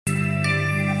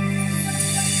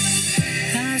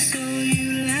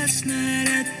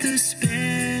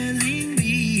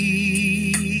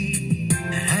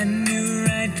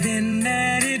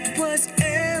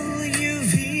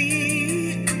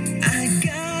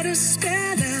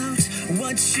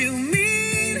you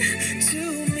mean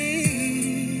to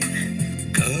me,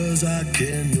 'cause I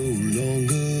can no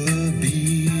longer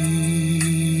be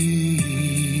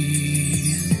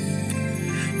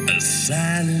a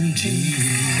silent G.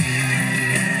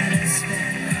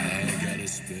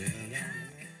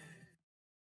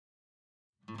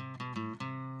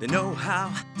 They know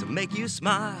how to make you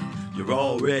smile. You're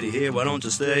already here, why don't you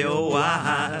stay a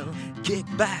while? Kick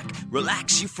back,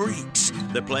 relax, you freaks.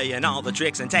 They're playing all the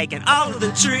tricks and taking all of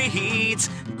the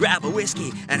treats. Grab a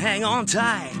whiskey and hang on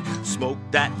tight. Smoke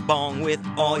that bong with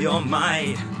all your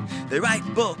might. They write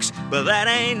books, but that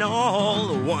ain't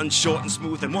all. One's short and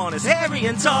smooth and one is hairy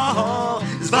and tall.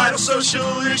 It's vital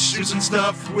social issues and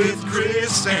stuff with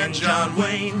Chris and John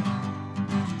Wayne.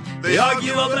 They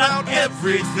argue about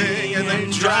everything and then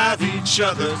drive each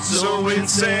other so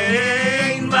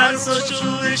insane. Vital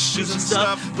social issues and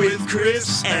stuff with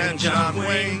Chris and John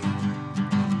Wayne.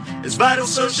 It's vital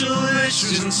social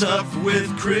issues and stuff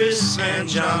with Chris and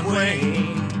John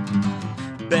Wayne.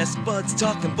 Best buds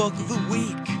talking book of the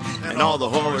week and all the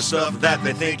horror stuff that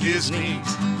they think is neat.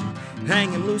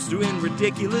 Hanging loose doing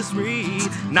ridiculous reads,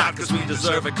 not 'cause we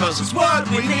deserve it, 'cause it's what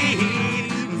we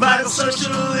need. Vital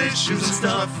social issues and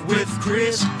stuff with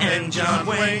Chris and John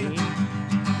Wayne.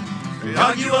 They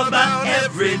argue about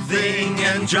everything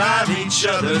and drive each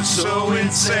other so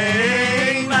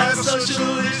insane. Vital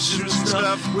social issues and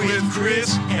stuff with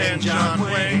Chris and John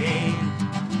Wayne.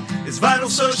 It's vital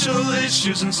social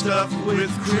issues and stuff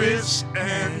with Chris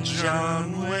and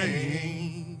John Wayne.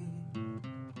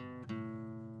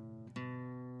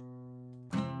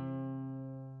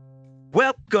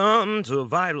 Welcome to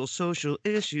Vital Social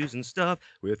Issues and Stuff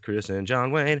with Chris and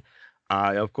John Wayne.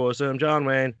 I, of course, am John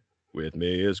Wayne. With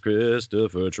me is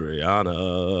Christopher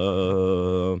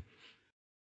Triana.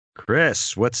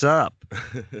 Chris, what's up?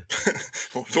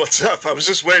 What's up? I was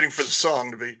just waiting for the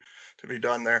song to be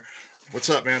done there. What's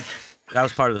up, man? That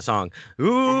was part of the song.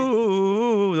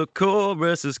 Ooh, the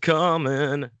chorus is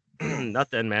coming.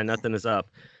 Nothing, man. Nothing is up.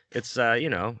 It's you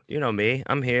know me.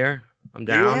 I'm here. I'm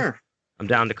down. You are. I'm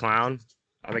down to clown.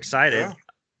 I'm excited. Yeah.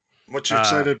 What you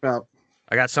excited about?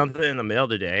 I got something in the mail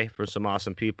today for some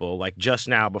awesome people. Like just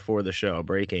now before the show,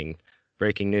 breaking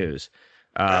news.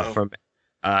 From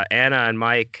Anna and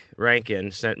Mike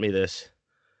Rankin sent me this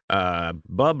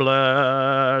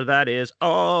bubbler that is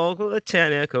all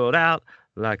tentacled out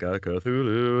like a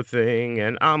Cthulhu thing,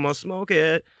 and I'm gonna smoke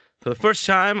it for the first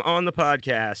time on the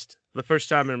podcast, for the first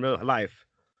time in real life.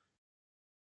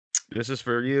 This is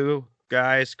for you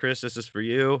guys, Chris. This is for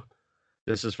you.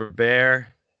 This is for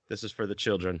Bear. This is for the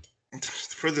children.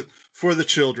 For the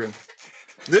children.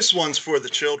 This one's for the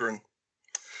children.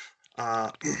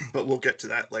 But we'll get to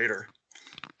that later.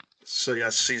 So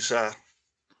yes, he's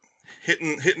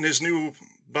hitting his new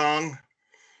bong.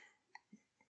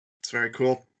 It's very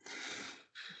cool.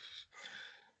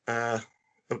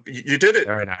 You did it.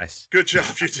 Very nice. Good job.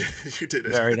 You did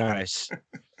it. Very nice.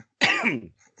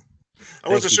 I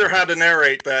wasn't sure how to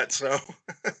narrate that, so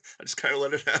I just kind of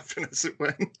let it happen as it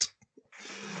went.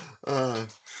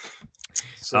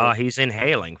 He's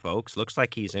inhaling, folks. Looks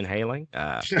like he's inhaling.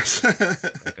 Yes.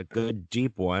 Like a good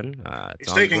deep one.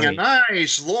 He's taking a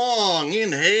nice long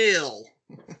inhale.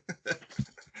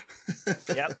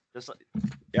 Yep.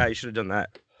 Yeah, you should have done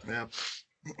that. Yeah.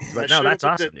 But no, that's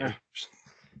awesome, dude.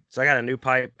 So I got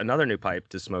another new pipe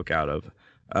to smoke out of,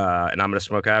 and I'm going to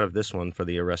smoke out of this one for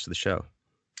the rest of the show.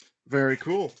 Very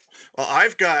cool. Well,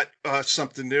 I've got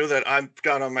something new that I've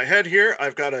got on my head here.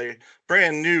 I've got a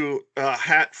brand new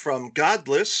hat from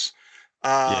Godless.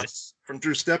 Yes. From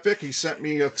Drew Stepik. He sent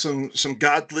me some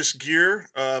Godless gear.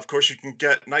 Of course, you can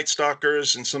get Night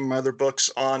Stalkers and some other books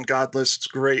on Godless. It's a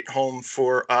great home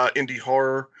for indie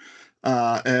horror.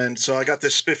 And so I got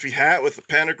this spiffy hat with a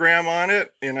pentagram on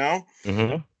it, you know.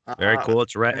 Mm-hmm. Very cool.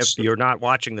 It's red. If you're not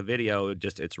watching the video,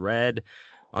 it's red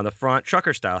on the front,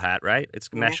 trucker style hat, right? It's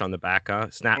mesh on the back,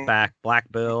 snapback, black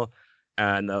bill,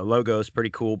 and the logo is pretty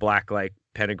cool, black like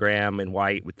pentagram in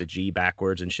white with the G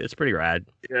backwards and shit. It's pretty rad.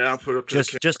 Yeah, I'll put up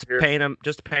just to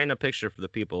paint a picture for the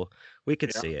people. We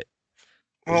could see it.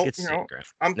 Well,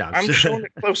 I'm showing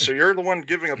it closer. You're the one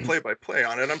giving a play-by-play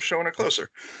on it. I'm showing it closer.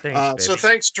 Thanks, so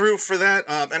thanks, Drew, for that.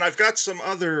 And I've got some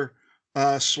other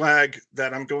swag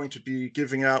that I'm going to be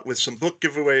giving out with some book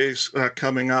giveaways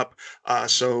coming up.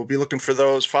 So be looking for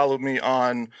those. Follow me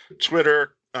on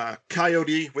Twitter,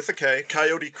 Coyote with a K,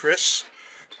 Coyote Chris,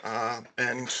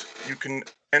 and you can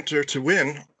enter to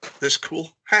win this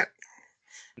cool hat.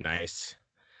 Nice.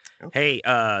 Hey,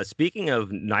 speaking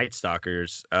of Night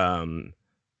Stalkers,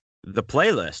 the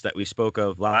playlist that we spoke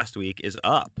of last week is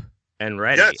up and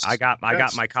ready. Yes. I got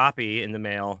my copy in the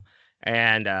mail,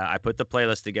 And I put the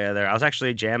playlist together. I was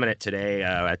actually jamming it today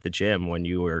at the gym when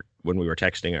we were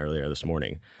texting earlier this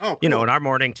morning. Oh, cool. You know, in our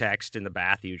morning text in the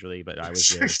bath usually, but I was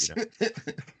there, you know,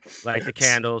 light the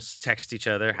candles, text each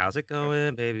other, how's it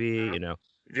going, baby? You know,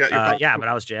 yeah, but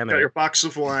I was jamming. Got your box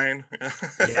of wine.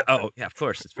 Yeah. Oh, yeah. Of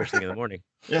course, it's first thing in the morning.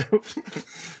 Yeah.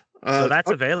 So that's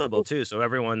available too. So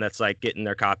everyone that's like getting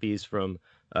their copies from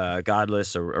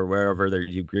Godless or wherever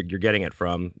you're getting it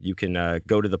from, you can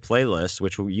go to the playlist,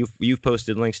 which you've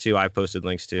posted links to. I've posted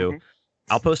links to. Mm-hmm.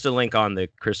 I'll post a link on the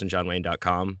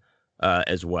chrisandjohnwayne.com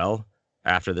as well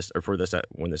after this or for this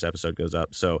when this episode goes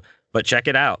up. So, but check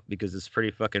it out because it's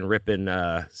pretty fucking ripping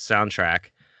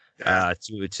soundtrack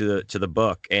to the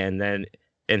book. And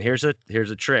here's a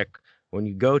trick. When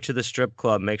you go to the strip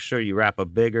club, make sure you wrap a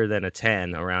bigger than a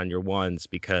 10 around your ones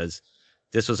because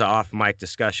this was an off-mic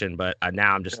discussion, but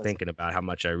now I'm just thinking about how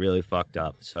much I really fucked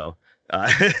up. So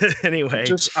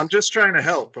anyway. I'm just trying to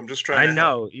help. I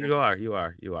know. You are.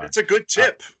 It's a good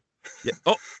tip. Yeah.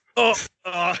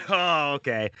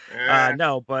 Okay. Yeah.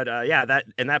 No, but yeah, that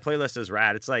playlist is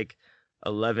rad. It's like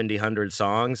 1,100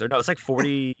 songs, or no, it's like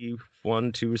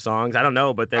 41-2 songs. I don't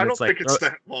know, but then I don't think it's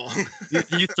that long.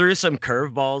 you threw some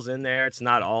curveballs in there. It's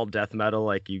not all death metal.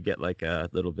 Like you get like a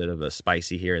little bit of a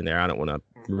spicy here and there. I don't want to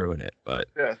ruin it, but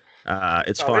yeah,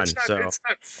 it's fun. It's not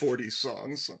 40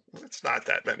 songs. It's not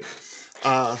that many.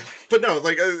 But no,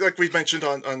 like we've mentioned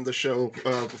on the show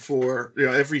before, you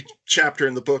know, every chapter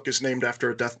in the book is named after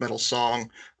a death metal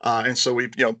song, and so we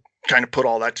kind of put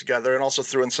all that together, and also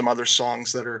threw in some other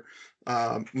songs that are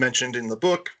mentioned in the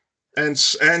book, and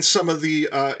some of the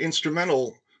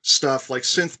instrumental stuff like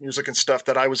synth music and stuff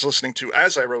that I was listening to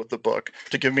as I wrote the book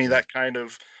to give me that kind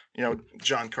of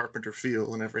John Carpenter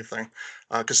feel and everything,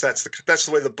 because that's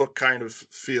the way the book kind of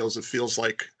feels. It feels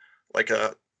like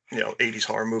a 80s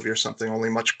horror movie or something, only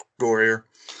much gorier.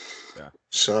 Yeah.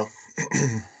 So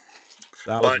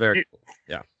that was very cool.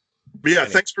 Yeah. But yeah,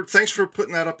 thanks for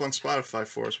putting that up on Spotify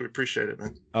for us. We appreciate it,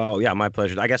 man. Oh yeah, my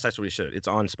pleasure. I guess that's what we should. It's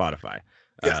on Spotify.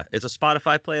 Yeah. It's a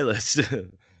Spotify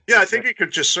playlist. Yeah, I think you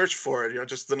could just search for it.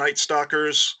 Just the Night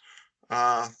Stalkers.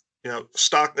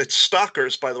 It's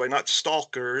Stalkers, by the way, not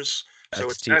Stalkers. So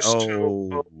it's STOCK,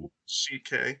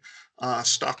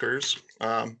 Stalkers.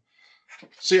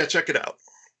 So yeah, check it out.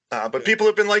 But people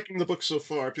have been liking the book so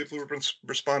far. People have been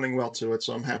responding well to it,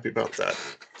 so I'm happy about that.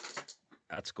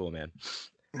 That's cool, man.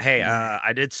 Hey,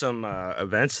 I did some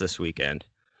events this weekend.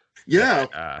 Yeah.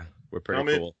 That, were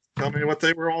pretty cool. Tell me what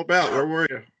they were all about. Where were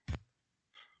you?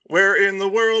 Where in the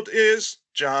world is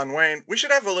John Wayne? We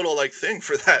should have a little thing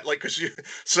for that, because you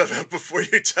set up before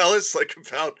you tell us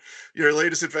about your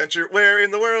latest adventure. Where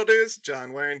in the world is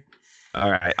John Wayne?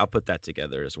 All right, I'll put that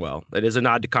together as well. It is a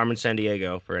nod to Carmen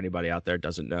Sandiego for anybody out there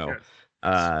doesn't know.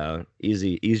 Yeah.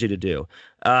 Easy to do.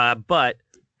 But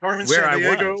Carmen where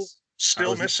Sandiego I was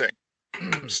still missing.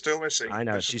 Still missing. I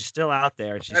know she's still out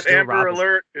there. She's that still Amber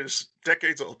Alert is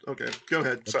decades old. Okay, go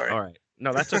ahead. Sorry. All right.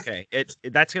 No, that's okay.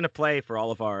 That's gonna play for all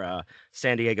of our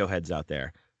San Diego heads out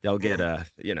there. They'll get they'll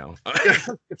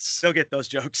get those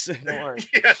jokes. Don't worry.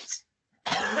 Yes.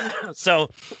 So,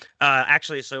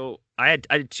 actually, I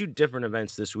did two different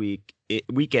events this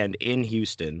weekend in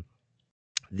Houston.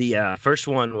 The first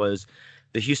one was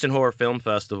the Houston Horror Film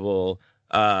Festival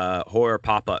Horror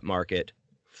Pop-Up Market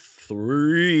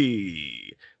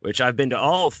 3, which I've been to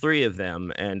all 3 of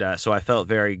them, and so I felt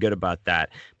very good about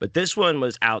that. But this one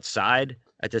was outside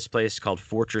at this place called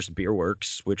Fortress Beer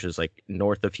Works, which is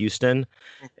north of Houston,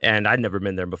 and I'd never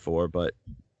been there before, but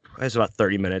it's about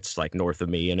 30 minutes north of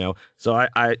me, So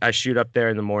I shoot up there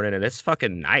in the morning, and it's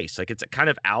fucking nice. It's kind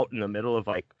of out in the middle of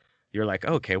you're like,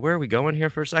 okay, where are we going here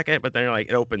for a second? But then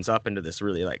it opens up into this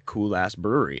really cool ass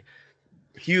brewery,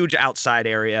 huge outside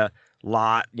area.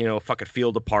 Lot, fucking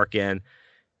field to park in,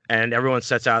 and everyone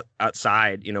sets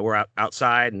outside. We're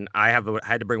outside, and I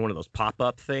had to bring one of those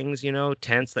pop-up things,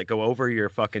 tents that go over your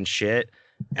fucking shit.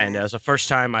 And it was the first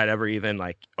time I'd ever even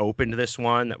opened this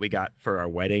one that we got for our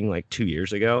wedding 2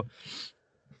 years ago.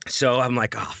 So I'm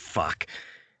like, oh fuck.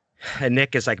 And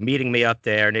Nick is meeting me up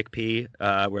there. Nick P.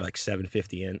 We're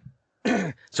 7:50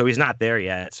 in, so he's not there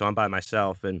yet. So I'm by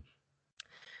myself and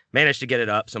managed to get it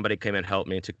up. Somebody came and helped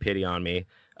me and took pity on me.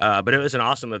 But it was an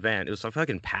awesome event. It was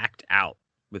fucking packed out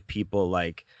with people.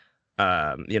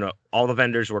 All the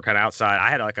vendors were kind of outside.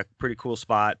 I had a pretty cool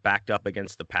spot backed up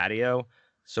against the patio.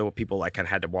 So people kind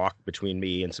of had to walk between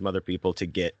me and some other people to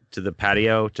get to the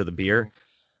patio, to the beer.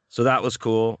 So that was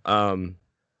cool. And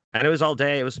it was all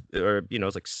day. It was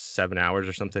 7 hours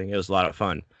or something. It was a lot of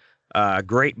fun.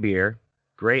 Great beer,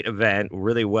 great event,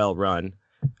 really well run.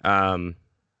 Of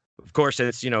course,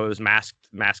 it was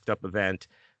masked up event.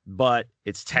 but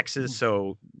it's Texas,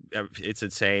 so it's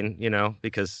insane,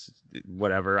 because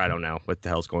whatever, I don't know what the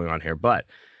hell's going on here, but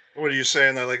What are you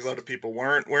saying, that like a lot of people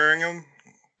weren't wearing them?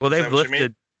 well, Is that what you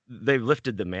mean? they've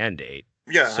lifted the mandate.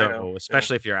 Yeah, I know. So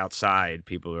especially if you're outside,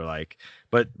 people are like,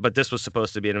 but this was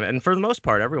supposed to be and for the most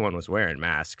part, everyone was wearing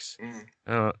masks.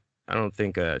 I don't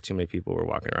think too many people were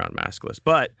walking around maskless,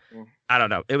 but I don't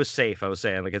know. It was safe. I was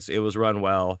saying, like, it was run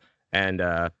well, and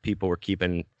people were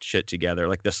keeping shit together.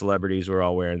 Like the celebrities were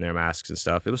all wearing their masks and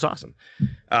stuff. It was awesome.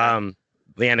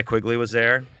 Leanna Quigley was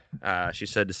there. She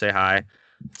said to say hi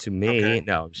to me. Okay.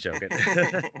 No, I'm just joking.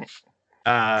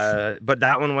 But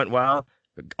that one went well.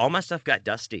 All my stuff got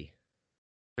dusty.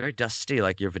 Very dusty,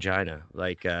 like your vagina.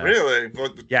 Like really?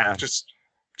 Well, yeah. Just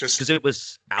because it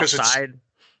was outside.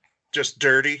 Just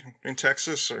dirty in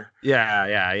Texas, or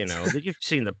yeah. You've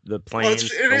seen the planes,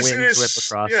 the wind whip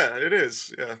across. Yeah, it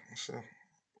is. Yeah. So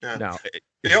yeah. No,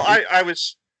 I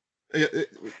was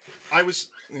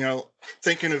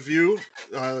thinking of you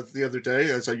the other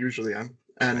day, as I usually am,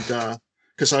 and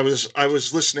because I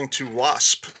was listening to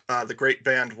Wasp, the great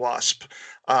band Wasp,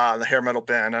 the hair metal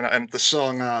band, and the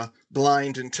song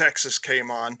 "Blind in Texas"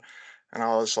 came on, and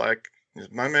I was like,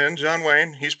 my man John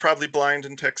Wayne, he's probably blind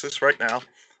in Texas right now.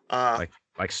 Like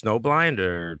snowblind,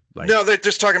 or like no, they're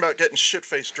just talking about getting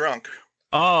shit-faced drunk.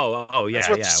 Oh yeah, that's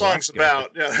what the song's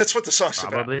about. Yeah, that's what the song's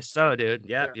probably about. Probably so, dude.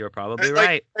 Yeah, you're probably and,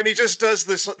 right. And he just does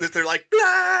this. They're like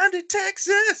blind in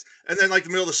Texas, and then like the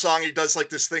middle of the song, he does like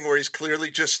this thing where he's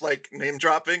clearly just like name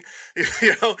dropping.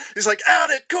 He's like out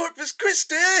at Corpus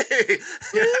Christi,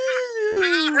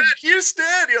 Houston.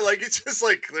 You're like, he's just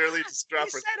like clearly just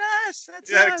dropping. He said us.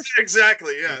 That's us.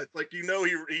 Exactly. Yeah, it's like he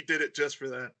did it just for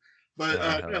that.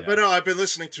 But but no, I've been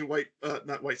listening to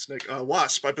not Whitesnake,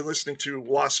 Wasp. I've been listening to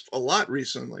Wasp a lot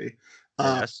recently.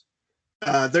 Yes.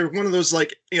 They're one of those,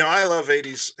 like, I love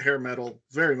 80s hair metal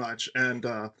very much. And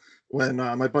when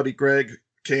my buddy Greg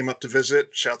came up to visit,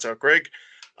 shouts out Greg.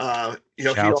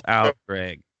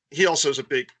 Greg. He also is a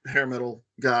big hair metal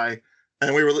guy.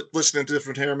 And we were listening to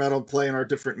different hair metal, playing our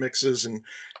different mixes, and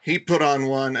he put on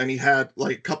one, and he had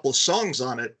like a couple of songs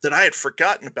on it that I had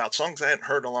forgotten about, songs I hadn't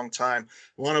heard in a long time.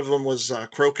 One of them was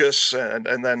Crocus,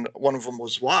 and then one of them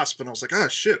was Wasp, and I was like, oh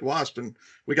shit, Wasp, and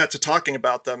we got to talking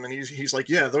about them, and he's like,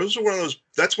 yeah, that's one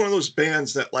of those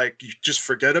bands that like you just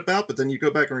forget about, but then you go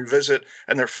back and revisit,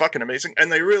 and they're fucking amazing,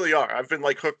 and they really are. I've been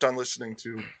like hooked on listening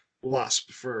to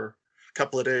Wasp for a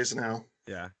couple of days now.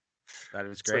 Yeah. That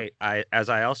was great. As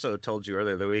I also told you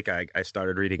earlier the week, I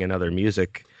started reading another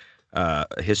music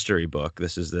history book.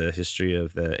 This is the history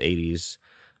of the 80s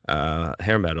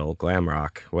hair metal, glam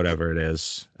rock, whatever it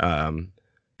is.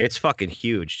 It's fucking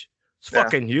huge. It's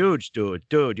fucking huge, dude.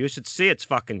 Dude, you should see it's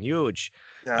fucking huge.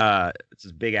 Yeah. It's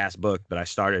a big ass book, but I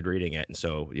started reading it, and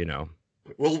so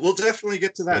We'll definitely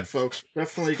get to that, folks.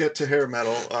 Definitely get to hair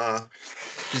metal. I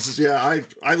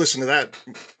listen to that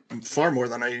far more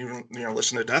than I even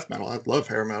listen to death metal. I love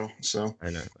hair metal, so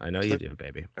I know you do,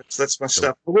 baby. That's my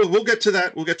stuff. We'll get to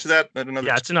that. We'll get to that at another.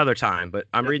 Yeah, it's another time. But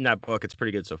I'm reading that book. It's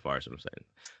pretty good so far. So I'm saying,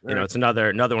 it's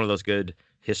another one of those good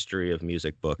history of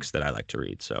music books that I like to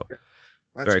read. So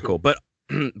very cool. But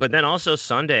then also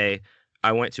Sunday,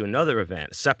 I went to another event,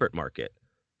 a separate market.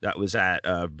 That was at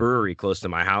a brewery close to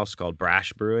my house called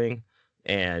Brash Brewing,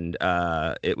 and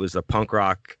it was a punk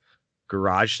rock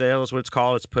garage sale is what it's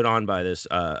called. It's put on by this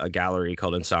a gallery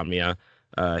called Insomnia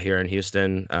here in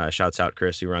Houston. Shouts out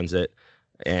Chris, who runs it.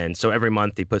 And so every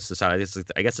month he puts this out. I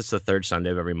guess it's the third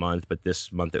Sunday of every month, but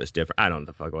this month it was different. I don't know what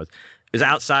the fuck it was. It was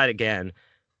outside again,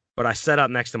 but I set up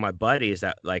next to my buddies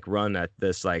that like run at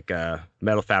this like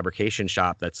metal fabrication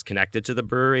shop that's connected to the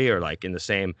brewery or like in the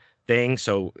same thing.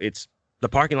 So it's the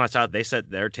parking lot's out. They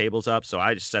set their tables up, so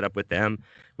I just set up with them.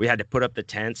 We had to put up the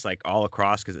tents like all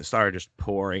across because it started just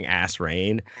pouring ass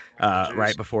rain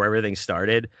right before everything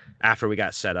started. After we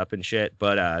got set up and shit,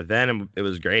 but then it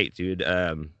was great, dude.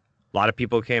 A lot of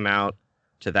people came out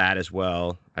to that as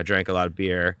well. I drank a lot of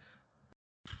beer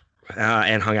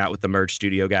and hung out with the merch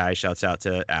studio guys. Shouts out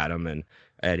to Adam and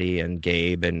Eddie and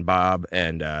Gabe and Bob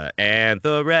and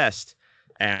the rest.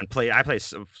 And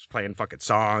playing fucking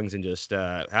songs and just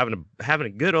having a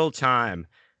good old time.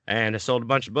 And I sold a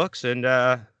bunch of books, and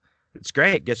it's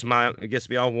great. It gets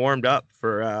me all warmed up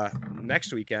for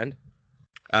next weekend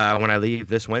when I leave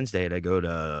this Wednesday to go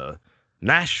to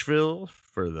Nashville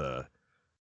for the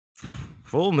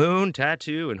Full Moon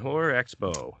Tattoo and Horror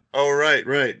Expo. Oh, right.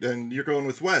 And you're going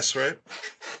with Wes, right?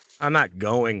 I'm not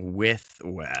going with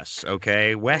Wes,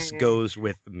 okay? Wes goes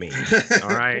with me, all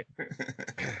right?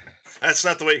 That's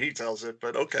not the way he tells it,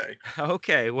 but okay.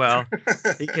 Okay, well,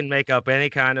 he can make up any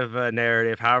kind of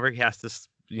narrative, however he has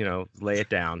to, lay it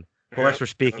down. Of course, we're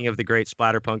speaking of the great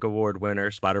Splatterpunk Award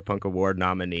winner, Splatterpunk Award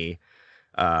nominee,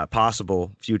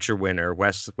 possible future winner,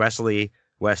 Wesley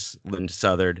Westland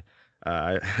Southard.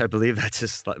 I believe that's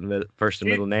his first and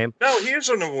middle name. No, he is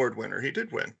an award winner. He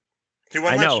did win. He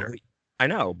won last year. I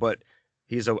know, but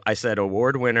I said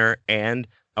award winner and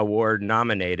award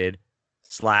nominated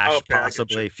 /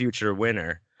 possibly future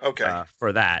winner. Okay.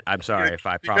 For that, I'm sorry if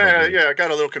I probably. Yeah, I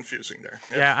got a little confusing there.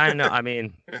 Yeah, I know. I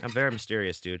mean, I'm very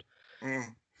mysterious, dude.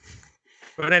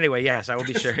 But anyway, yes, I will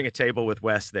be sharing a table with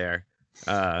Wes there,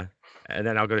 and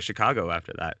then I'll go to Chicago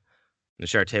after that and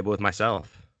share a table with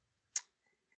myself.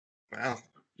 Wow,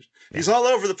 he's all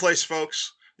over the place,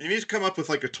 folks. You need to come up with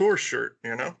like a tour shirt,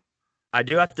 you know. I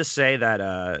do have to say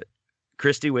that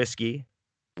Christy Whiskey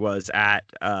was at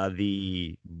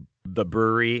the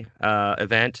brewery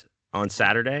event on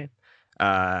Saturday.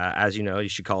 As you know,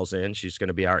 she calls in. She's going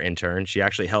to be our intern. She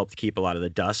actually helped keep a lot of the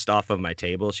dust off of my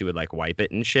table. She would like wipe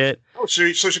it and shit. Oh,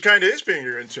 so she kind of is being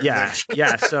your intern. Yeah,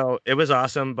 yeah. So it was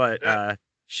awesome. But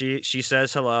she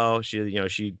says hello.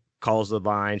 She calls the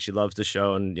line. She loves the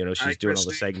show, and she's doing all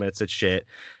the segments and shit.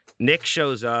 Nick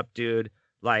shows up, dude.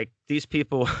 Like these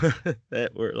people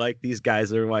that were like these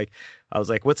guys are like, I was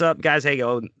like, "What's up, guys? Hey,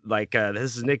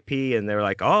 this is Nick P." And they're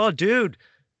like, "Oh, dude,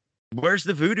 where's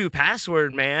the voodoo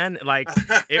password, man?" Like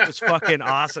it was fucking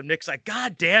awesome. Nick's like,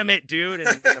 "God damn it, dude!"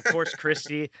 And of course,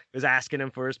 Christy was asking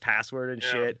him for his password and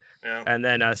shit. Yeah. And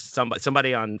then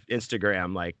somebody on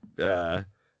Instagram, like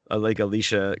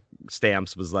Alicia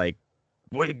Stamps, was like,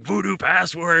 "Wait, voodoo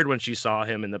password!" When she saw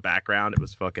him in the background, it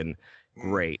was fucking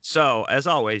great. So as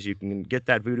always, you can get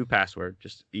that voodoo password.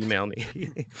 Just email me.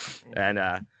 And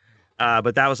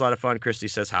but that was a lot of fun. Christy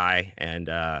says hi, and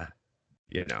hi,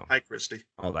 Christy.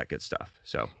 All that good stuff.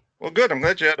 So well, good. I'm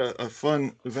glad you had a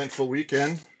fun, eventful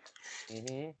weekend.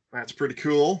 Mm-hmm. That's pretty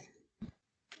cool.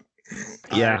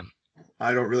 Yeah.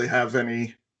 I don't really have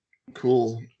any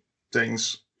cool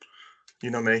things. You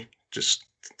know me, just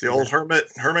the old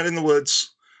hermit in the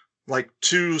woods. Like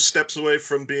 2 steps away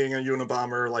from being a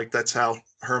Unabomber. Like that's how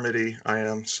hermity I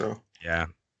am. So yeah,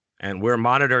 and we're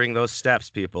monitoring those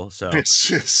steps, people. So it's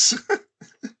just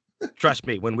trust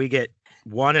me, when we get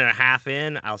 1.5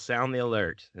 in, I'll sound the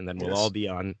alert, and then we'll all be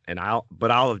on. And I'll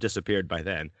have disappeared by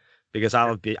then because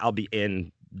I'll be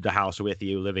in the house with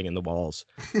you, living in the walls,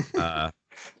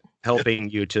 helping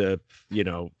you to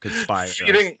conspire.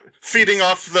 Feeding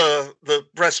off the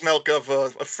breast milk of a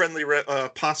friendly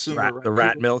possum. The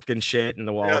rat milk and shit in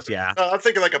the walls. Yeah. I'm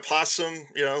thinking like a possum.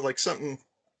 Like something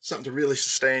to really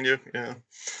sustain you. Yeah.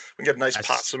 We get a nice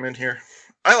possum in here.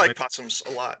 I like possums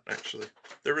a lot, actually.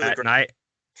 They're really great. Night.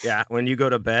 Yeah, when you go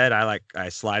to bed, I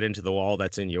slide into the wall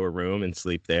that's in your room and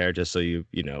sleep there, just so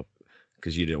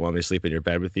because you didn't want me to sleep in your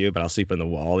bed with you, but I'll sleep in the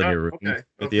wall in your room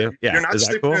with you. Yeah, you're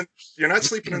not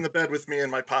sleeping in the bed with me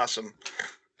and my possum.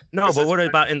 No, but what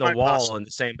about in the wall possum in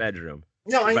the same bedroom?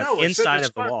 Yeah, I know. Inside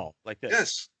of the wall, like this.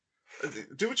 Yes,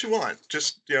 do what you want.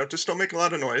 Just don't make a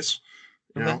lot of noise.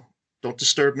 You know, don't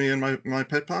disturb me and my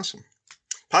pet possum.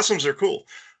 Possums are cool.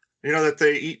 You know that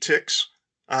they eat ticks,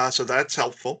 so that's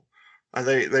helpful.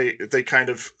 They kind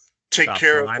of take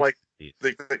care of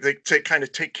they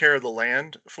take care of the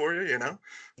land for you.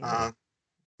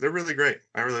 They're really great.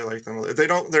 I really like them.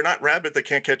 They're not rabid. They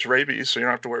can't catch rabies, so you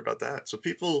don't have to worry about that. So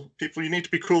people, you need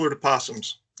to be cooler to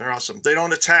possums. They're awesome. They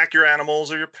don't attack your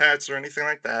animals or your pets or anything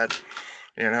like that.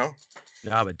 No,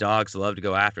 but dogs love to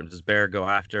go after them. Does Bear go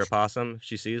after a possum if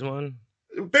she sees one?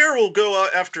 Bear will go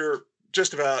after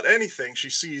just about anything she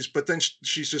sees, but then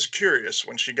she's just curious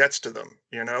when she gets to them,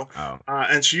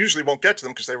 and she usually won't get to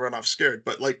them because they run off scared.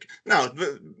 But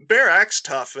the Bear acts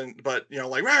tough, but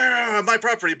my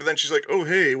property. But then she's like, oh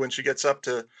hey, when she gets up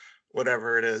to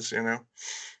whatever it is,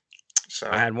 So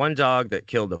I had one dog that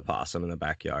killed a possum in the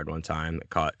backyard one time.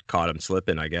 That caught him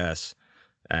slipping, I guess,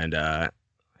 and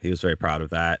he was very proud of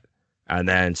that. And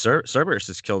then Cerberus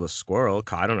just killed a squirrel.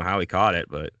 I don't know how he caught it,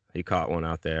 but he caught one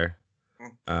out there.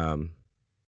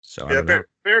 So yeah, Bear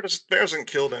hasn't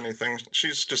killed anything.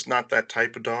 She's just not that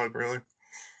type of dog, really.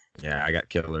 Yeah, I got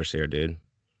killers here, dude.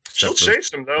 She'll chase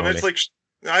them though. It's like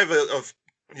I have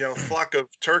a flock of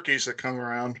turkeys that come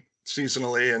around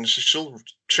seasonally, and she'll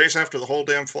chase after the whole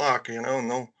damn flock, and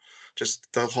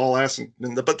they'll haul ass.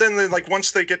 But then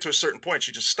once they get to a certain point,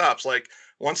 she just stops. Like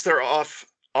once they're off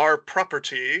our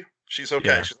property, she's okay.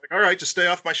 Yeah. She's like, all right, just stay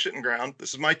off my shitting ground.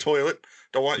 This is my toilet.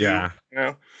 Don't want you.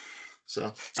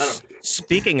 So I don't know.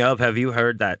 Speaking of, have you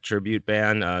heard that tribute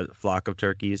band, Flock of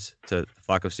Turkeys to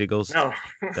Flock of Seagulls? No.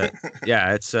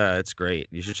 It's great.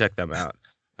 You should check them out.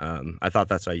 I thought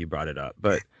that's why you brought it up,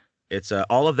 but it's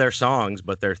all of their songs,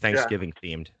 but they're Thanksgiving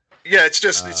themed. Yeah, it's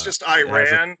just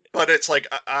Iran, but it's like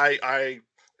I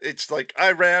It's like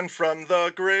I ran from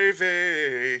the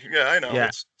gravy. Yeah, I know. Yeah.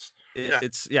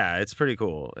 Yeah. It's pretty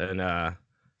cool. And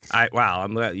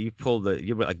I'm glad you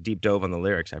like deep dove on the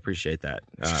lyrics. I appreciate that.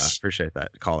 Appreciate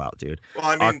that call out, dude. Well,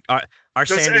 I mean, Our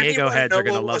does San Diego anyone heads are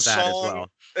know gonna love a that as song-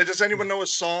 well. Does anyone know a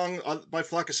song by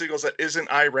Flock of Seagulls that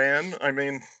isn't I Ran? I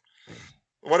mean,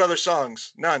 what other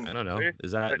songs? None. I don't know. See?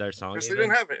 Is that their song? Because they even?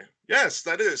 didn't have it. Yes,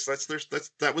 that is.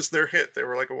 That was their hit. They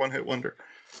were like a one-hit wonder.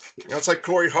 You know, it's like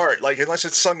Corey Hart. Like, unless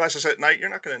it's Sunglasses at Night, you're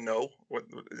not going to know what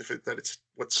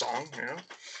song. You know,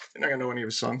 you're not going to know any of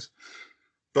his songs.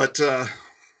 But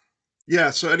yeah.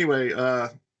 So anyway,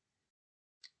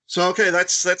 so okay,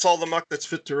 that's all the muck that's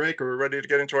fit to rake. Are we ready to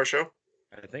get into our show?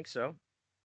 I think so.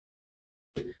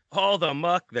 All the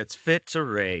muck that's fit to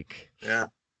rake. Yeah.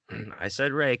 I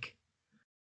said rake.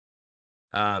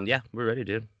 Yeah, we're ready,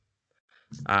 dude.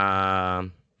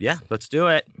 Yeah, let's do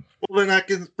it. Well, then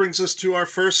that brings us to our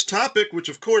first topic, which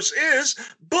of course is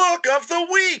Book of the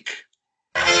Week.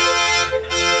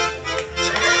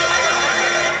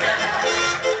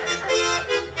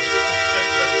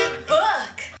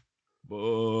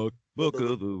 Book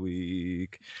of the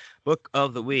week. Book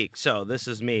of the week. So this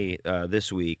is me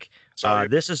this week.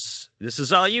 This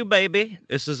is all you, baby.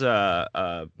 This is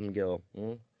Gil.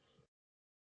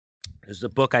 This is a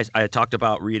book I talked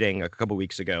about reading a couple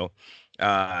weeks ago.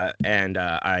 And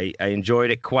I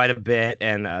enjoyed it quite a bit,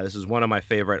 and this is one of my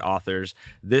favorite authors.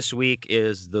 This week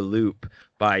is The Loop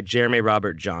by Jeremy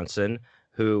Robert Johnson,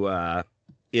 who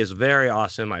is very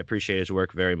awesome. I appreciate his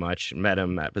work very much. Met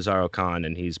him at BizarroCon,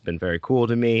 and he's been very cool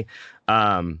to me.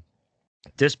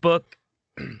 This book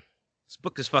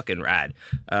is fucking rad.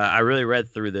 I really read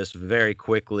through this very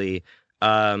quickly.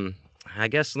 I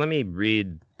guess let me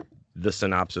read the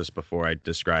synopsis before I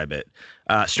describe it.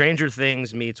 Stranger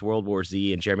Things meets World War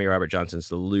Z and Jeremy Robert Johnson's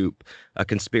The Loop, a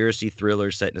conspiracy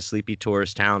thriller set in a sleepy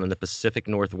tourist town in the Pacific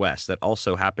Northwest that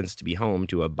also happens to be home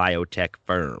to a biotech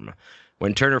firm.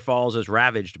 When Turner Falls is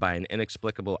ravaged by an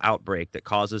inexplicable outbreak that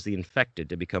causes the infected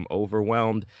to become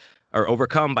overcome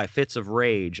by fits of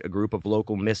rage, a group of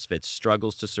local misfits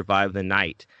struggles to survive the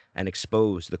night and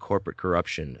expose the corporate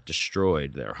corruption that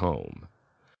destroyed their home.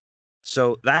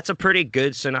 So that's a pretty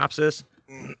good synopsis,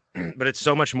 but it's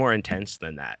so much more intense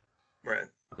than that. Right.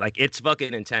 Like, it's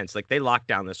fucking intense. Like, they locked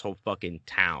down this whole fucking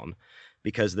town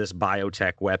because this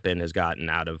biotech weapon has gotten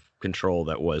out of control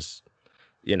that was,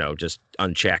 just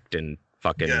unchecked and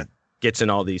fucking gets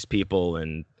in all these people.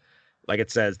 And like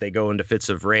it says, they go into fits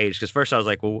of rage. Because first I was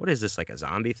like, well, what is this, like a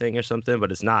zombie thing or something?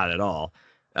 But it's not at all.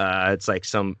 It's like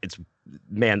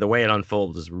the way it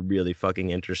unfolds is really fucking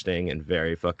interesting and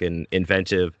very fucking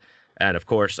inventive. And of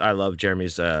course, I love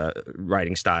Jeremy's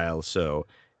writing style, so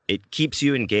it keeps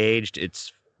you engaged.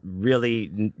 It's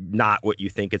really not what you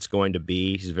think it's going to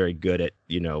be. He's very good at,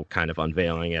 kind of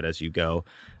unveiling it as you go,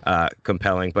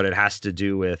 compelling. But it has to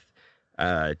do with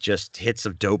just hits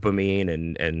of dopamine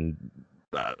and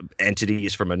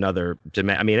entities from another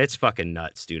dimension. I mean, it's fucking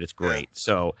nuts, dude. It's great. Yeah.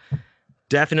 So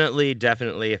definitely,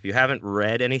 if you haven't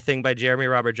read anything by Jeremy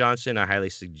Robert Johnson, I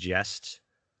highly suggest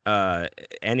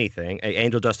anything.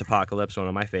 Angel Dust Apocalypse, one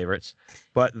of my favorites.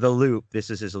 But The Loop,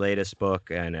 this is his latest book,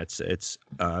 and it's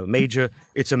a major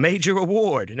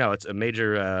award. No, it's a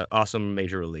major awesome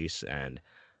major release, and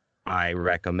I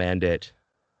recommend it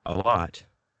a lot.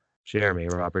 Jeremy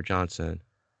Robert Johnson.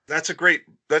 That's a great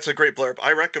blurb.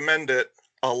 I recommend it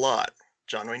a lot.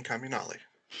 John Wayne Comunale.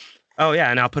 Oh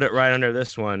yeah, and I'll put it right under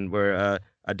this one where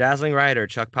a dazzling writer,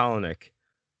 Chuck Palahniuk.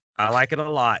 I like it a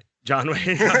lot. John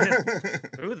Wayne.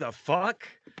 Who the fuck?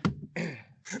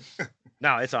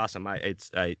 No, it's awesome. I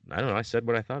don't know. I said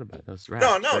what I thought about it. That was right.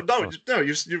 No.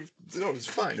 It's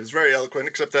fine. It's very eloquent.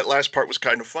 Except that last part was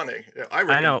kind of funny. I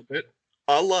recommend it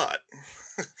a lot.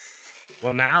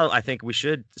 Well, now I think we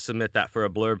should submit that for a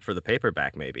blurb for the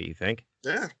paperback. Maybe you think?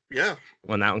 Yeah.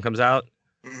 When that one comes out.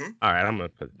 Mm-hmm. All right, I'm gonna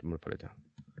put it down.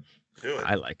 Do it.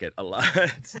 I like it a lot.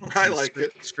 I like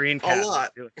it screen a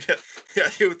lot. Yeah,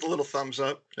 you with the little thumbs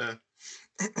up. Yeah.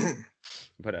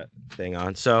 Put a thing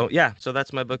on. So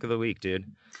that's my book of the week, dude.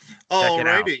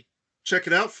 Alrighty, check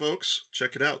it out, folks.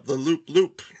 Check it out. The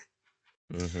Loop.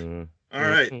 Mm-hmm. All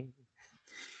right.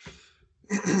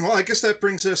 Well, I guess that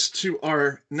brings us to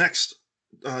our next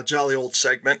jolly old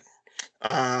segment,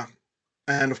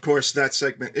 and of course, that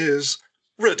segment is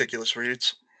Ridiculous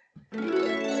Reads.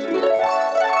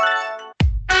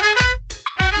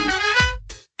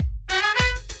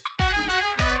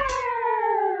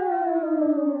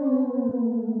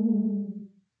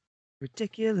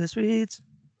 Ridiculous Reads.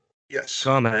 Yes.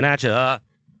 Coming at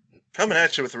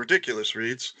you with Ridiculous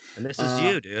Reads. And this is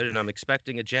you, dude, and I'm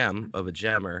expecting a gem of a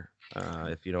gemmer,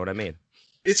 if you know what I mean.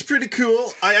 It's pretty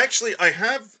cool.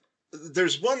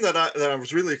 There's one that I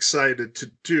was really excited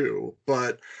to do,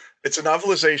 but it's a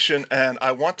novelization, and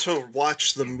I want to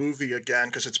watch the movie again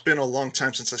because it's been a long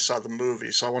time since I saw the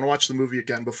movie. So I want to watch the movie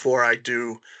again before I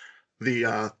do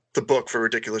the book for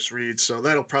Ridiculous Reads. So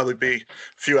that'll probably be a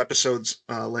few episodes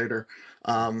later.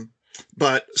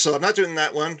 But so I'm not doing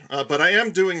that one, but I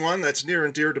am doing one that's near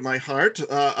and dear to my heart.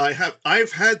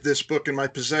 I've had this book in my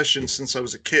possession since I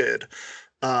was a kid.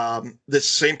 This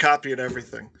same copy and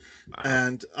everything,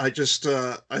 and I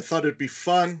thought it'd be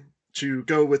fun to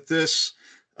go with this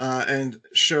and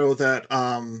show that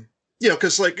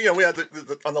because we had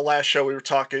on the last show we were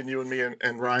talking, you and me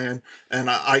and Ryan,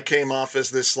 and I came off as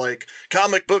this like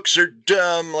comic books are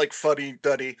dumb, like funny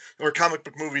duddy, or comic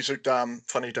book movies are dumb,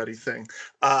 funny duddy thing.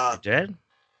 You did?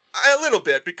 A little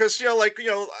bit, because I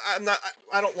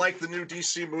don't like the new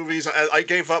DC movies. I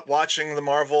gave up watching the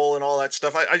Marvel and all that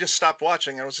stuff. I just stopped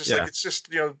watching. I was just like, it's just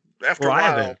after a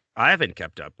while. I haven't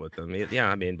kept up with them. Yeah,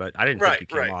 I mean, but I didn't think you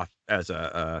came off as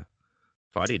a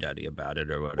fuddy duddy about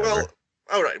it or whatever. Well,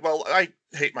 all right. Well, I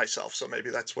hate myself, so maybe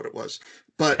that's what it was.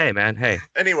 But hey, man. Hey.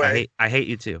 Anyway, I hate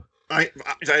you too. As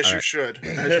you should.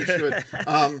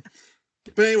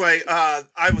 But anyway,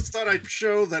 I thought I'd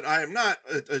show that I am not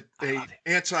a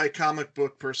anti-comic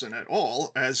book person at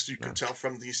all, as you can tell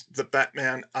from the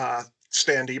Batman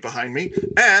standee behind me,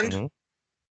 and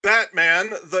Batman,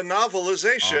 the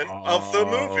novelization of the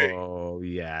movie. Oh,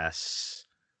 yes.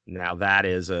 Now that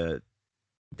is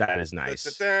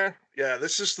nice. Yeah,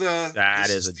 this is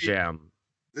a gem.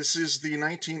 This is the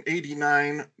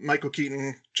 1989 Michael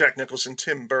Keaton, Jack Nicholson,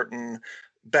 Tim Burton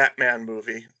Batman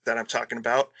movie that I'm talking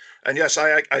about. And yes,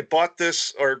 I bought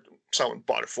this, or someone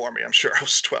bought it for me. I'm sure I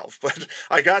was 12, but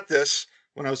I got this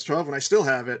when I was 12, and I still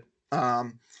have it.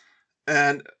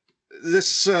 And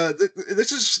this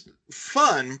is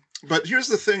fun. But here's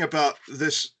the thing about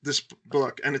this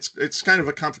book, and it's kind of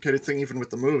a complicated thing even with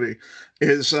the movie,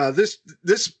 is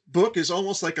this book is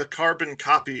almost like a carbon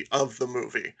copy of the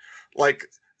movie, like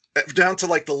down to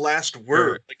like the last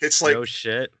word. Like it's like no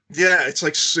shit. Yeah, it's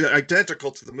like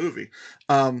identical to the movie.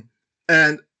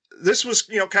 And this was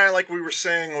kind of like we were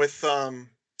saying with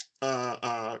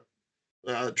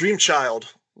Dream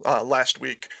Child last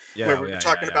week, where we were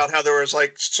talking about how there was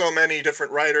like so many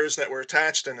different writers that were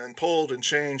attached and then pulled and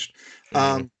changed.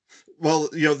 Well,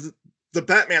 the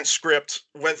Batman script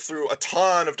went through a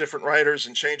ton of different writers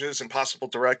and changes and possible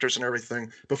directors and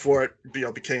everything before it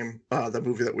became the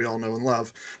movie that we all know and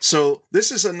love. So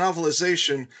this is a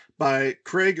novelization by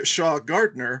Craig Shaw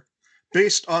Gardner,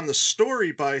 based on the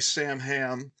story by Sam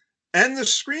Hamm and the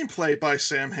screenplay by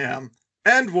Sam Hamm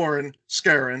and Warren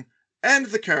Scarron, and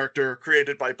the character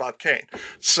created by Bob Kane.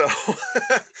 So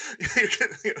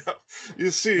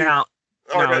you see now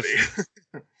already.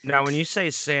 Now, when you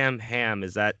say Sam Hamm,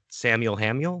 is that Samuel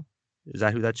Hamill? Is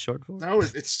that who that's short for? No,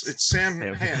 it's Sam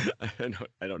Hamm.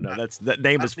 I don't know. That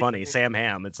name is funny. Sam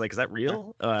Hamm. It's like, is that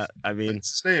real? I mean,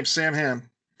 it's his name, Sam Hamm.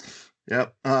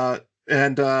 Yep.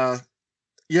 And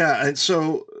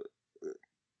so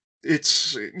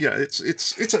it's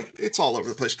all over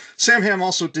the place. Sam Hamm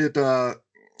also did the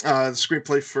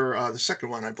screenplay for the second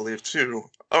one, I believe, too.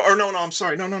 Or no, I'm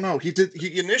sorry. No. He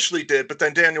initially did, but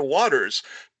then Daniel Waters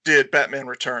did Batman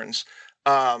Returns.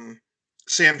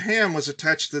 Sam Hamm was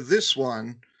attached to this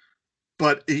one,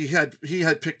 but he had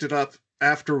picked it up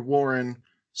after Warren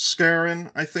Scarron,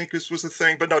 I think was the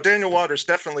thing. But no, Daniel Waters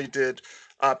definitely did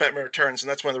Batman Returns, and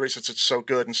that's one of the reasons it's so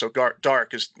good and so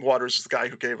dark. Is Waters is the guy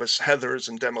who gave us Heathers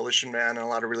and Demolition Man and a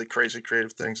lot of really crazy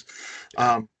creative things.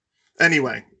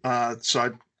 Anyway, so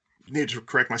I need to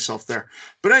correct myself there.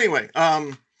 But anyway,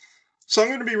 so I'm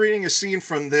going to be reading a scene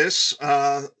from this,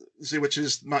 which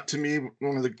is, not to me,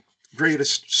 one of the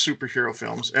greatest superhero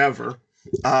films ever.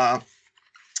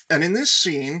 And in this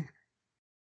scene,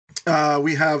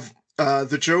 we have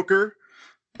the Joker.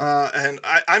 And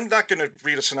I'm not going to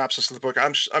read a synopsis of the book.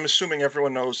 I'm assuming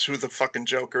everyone knows who the fucking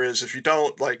Joker is. If you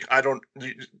don't, like, I don't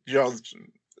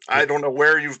know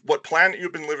what planet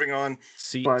you've been living on.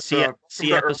 See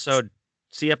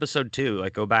episode 2.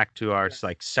 Like, go back to our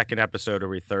second episode where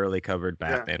we thoroughly covered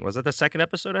Batman. Yeah. Was it the second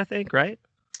episode? I think, right?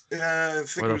 Yeah, I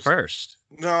think or it the was first.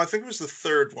 No, I think it was the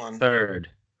third one. Third.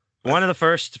 One of the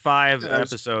first 5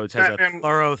 episodes has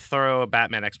a thorough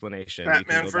Batman explanation.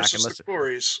 Batman versus the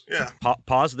Quarries. Yeah.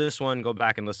 Pause this one, go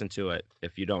back and listen to it.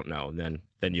 If you don't know, then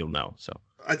you'll know. So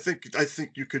I think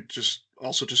you could just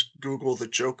Google the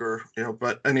Joker,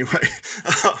 But anyway,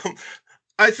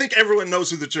 I think everyone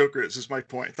knows who the Joker is my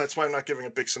point. That's why I'm not giving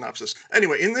a big synopsis.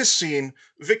 Anyway, in this scene,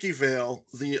 Vicky Vale,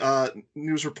 the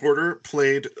news reporter,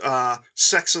 played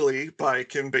sexily by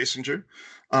Kim Basinger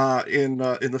in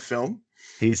the film.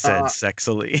 He said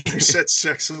sexily. He said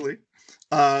sexily.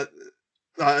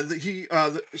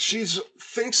 She's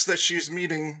thinks that she's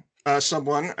meeting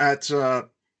someone at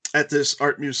this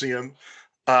art museum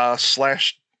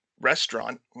slash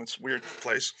restaurant. It's a weird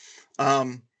place.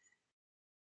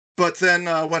 But then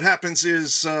what happens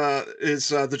is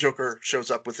the Joker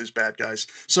shows up with his bad guys.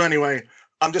 So anyway,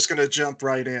 I'm just gonna jump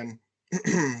right in.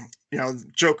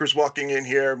 Joker's walking in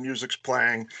here, music's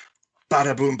playing.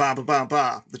 Bada boom, ba ba ba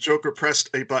ba. The Joker pressed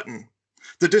a button.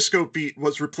 The disco beat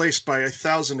was replaced by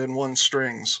 1,001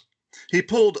 strings. He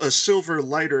pulled a silver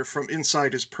lighter from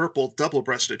inside his purple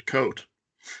double-breasted coat.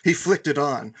 He flicked it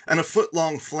on, and a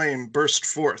foot-long flame burst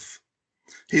forth.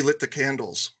 He lit the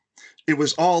candles. It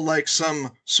was all like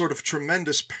some sort of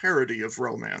tremendous parody of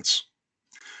romance.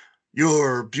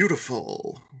 "You're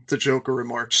beautiful," the Joker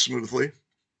remarked smoothly.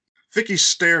 Vicky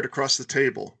stared across the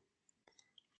table.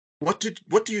 What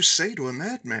do you say to a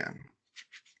madman?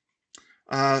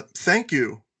 Thank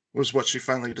you, was what she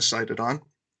finally decided on.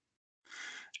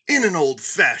 "In an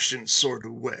old-fashioned sort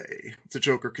of way," the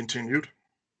Joker continued.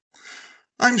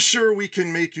 "I'm sure we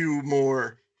can make you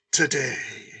more today."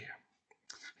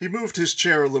 He moved his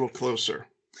chair a little closer.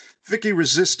 Vicky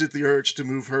resisted the urge to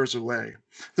move hers away.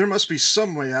 There must be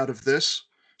some way out of this.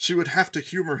 She would have to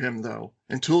humor him, though,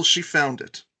 until she found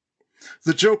it.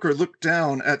 The Joker looked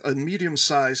down at a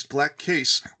medium-sized black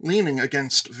case leaning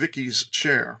against Vicky's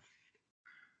chair.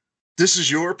 "This is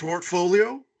your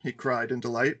portfolio?" he cried in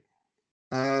delight.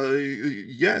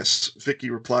 Yes,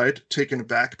 Vicky replied, taken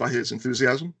aback by his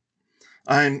enthusiasm.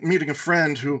 "I'm meeting a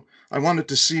friend who I wanted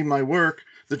to see my work."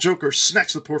 The Joker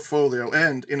snatched the portfolio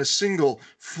and, in a single,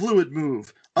 fluid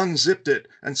move, unzipped it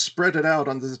and spread it out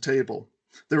onto the table.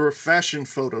 There were fashion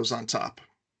photos on top.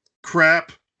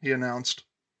 "Crap," he announced.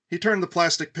 He turned the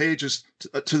plastic pages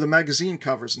to the magazine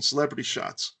covers and celebrity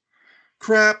shots.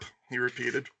 "Crap," he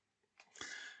repeated.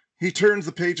 He turned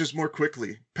the pages more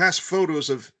quickly, past photos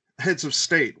of heads of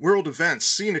state, world events,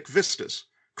 scenic vistas.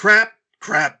 "Crap,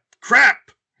 crap,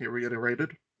 crap," he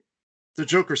reiterated. The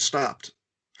Joker stopped.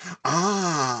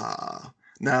 "Ah,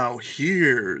 now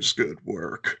here's good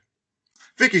work."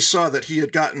 Vicky saw that he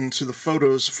had gotten to the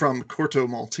photos from Corto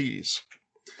Maltese.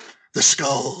 "The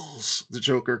skulls," the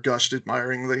Joker gushed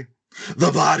admiringly.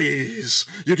 "The bodies,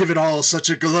 you give it all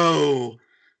such a glow."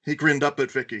 He grinned up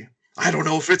at Vicky. "I don't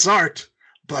know if it's art,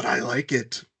 but I like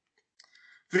it."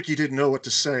 Vicky didn't know what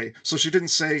to say, so she didn't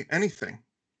say anything.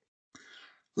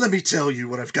 "Let me tell you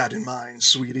what I've got in mind,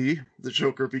 sweetie," the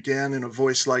Joker began in a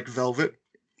voice like velvet.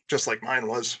 Just like mine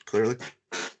was, clearly.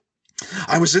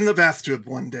 "I was in the bathtub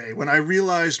one day when I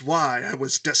realized why I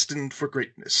was destined for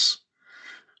greatness.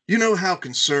 You know how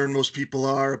concerned most people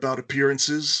are about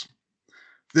appearances?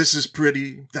 This is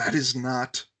pretty, that is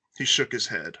not." He shook his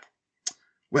head.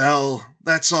 "Well,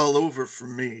 that's all over for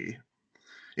me.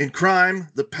 In crime,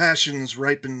 the passions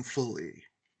ripen fully."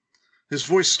 His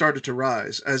voice started to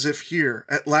rise, as if here,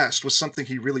 at last, was something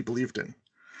he really believed in.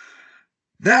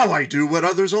 "Now I do what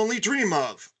others only dream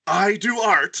of. I do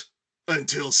art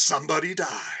until somebody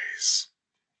dies."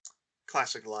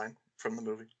 Classic line from the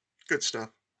movie. Good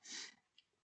stuff.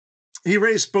 He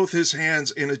raised both his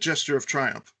hands in a gesture of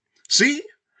triumph. "See?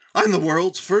 I'm the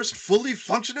world's first fully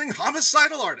functioning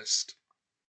homicidal artist."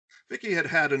 Vicky had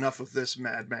had enough of this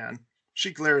madman.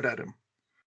 She glared at him.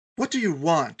 "What do you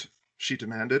want?" she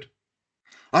demanded.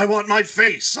 "I want my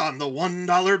face on the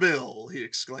 $1 bill," he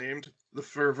exclaimed, the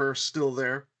fervor still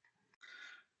there.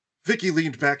 Vicky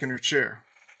leaned back in her chair.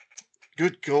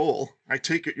 "Good goal. I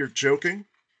take it you're joking?"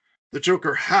 The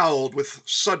Joker howled with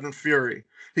sudden fury.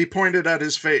 He pointed at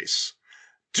his face.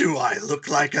 "Do I look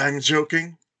like I'm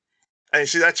joking?" And you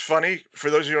see, that's funny. For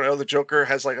those of you who don't know, the Joker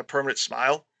has like a permanent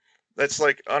smile that's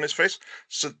like on his face.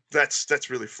 So that's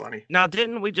really funny. Now,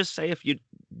 didn't we just say if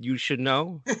you should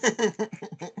know?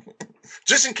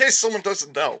 Just in case someone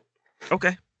doesn't know.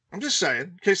 Okay. I'm just saying,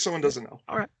 in case someone doesn't know.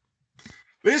 All right.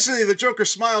 But instantly, the Joker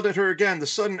smiled at her again, the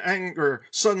sudden anger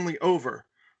suddenly over.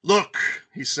 "Look,"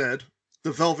 he said,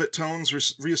 the velvet tones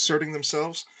reasserting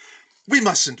themselves. "We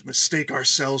mustn't mistake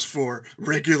ourselves for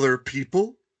regular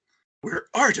people. We're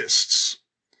artists.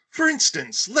 For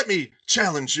instance, let me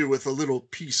challenge you with a little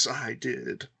piece I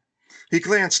did." He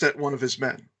glanced at one of his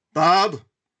men. "Bob,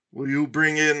 will you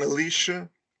bring in Alicia?"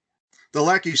 The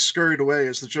lackey scurried away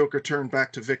as the Joker turned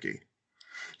back to Vicky.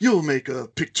 "You'll make a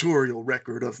pictorial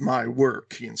record of my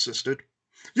work," he insisted.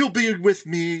 "You'll be with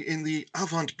me in the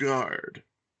avant-garde."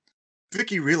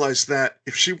 Vicky realized that,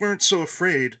 if she weren't so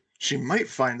afraid, she might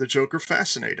find the Joker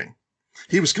fascinating.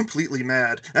 He was completely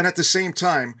mad, and at the same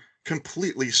time,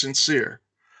 completely sincere.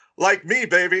 Like me,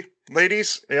 baby.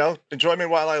 Ladies, enjoy me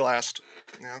while I last.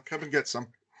 Come and get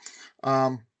some.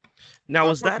 Now,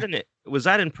 was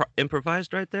that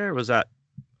improvised right there? Or was that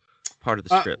part of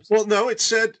the script? Well, no, it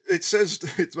says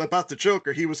it's about the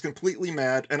Joker. He was completely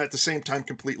mad and at the same time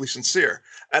completely sincere.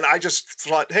 And I just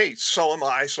thought, hey, so am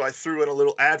I. So I threw in a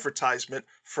little advertisement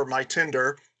for my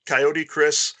Tinder. Coyote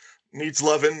Chris needs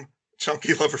loving.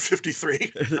 Chunky Lover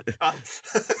 53.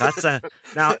 That's a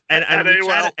now,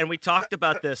 and we talked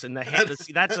about this, and the handle.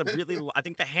 See, that's a really. I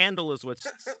think the handle is what's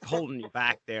holding you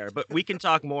back there. But we can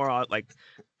talk more like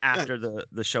after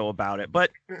the show about it. But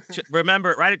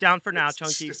remember, write it down for now.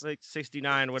 Chunky like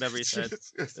 69, whatever he said.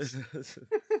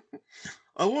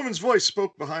 A woman's voice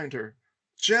spoke behind her.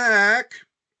 Jack.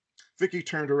 Vicky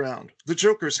turned around. The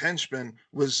Joker's henchman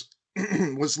was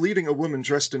leading a woman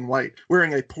dressed in white,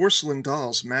 wearing a porcelain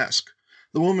doll's mask.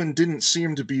 The woman didn't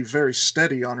seem to be very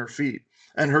steady on her feet,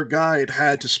 and her guide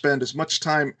had to spend as much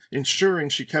time ensuring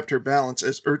she kept her balance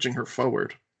as urging her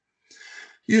forward.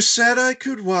 You said I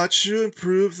could watch you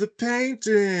improve the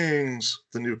paintings,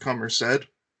 the newcomer said.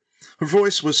 Her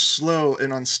voice was slow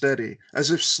and unsteady,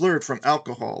 as if slurred from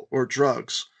alcohol or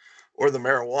drugs, or the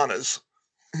marijuanas.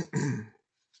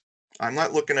 I'm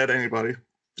not looking at anybody,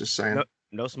 just saying.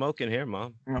 No smoking here,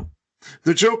 Mom. No.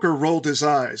 The Joker rolled his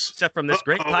eyes. Except from this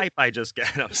great pipe I just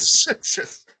got.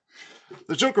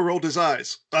 The Joker rolled his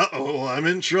eyes. Uh-oh, I'm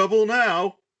in trouble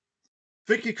now.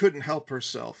 Vicky couldn't help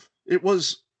herself. It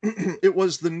was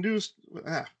the news.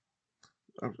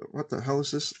 What the hell is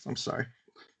this? I'm sorry.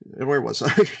 Where was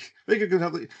I? Vicky couldn't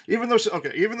help it. Even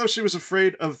though she was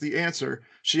afraid of the answer,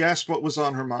 she asked what was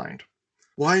on her mind.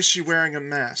 Why is she wearing a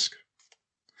mask?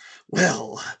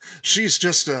 Well, she's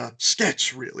just a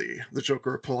sketch, really, the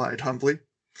Joker replied humbly.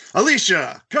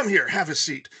 Alicia, come here, have a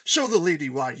seat. Show the lady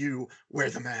why you wear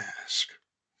the mask.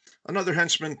 Another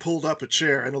henchman pulled up a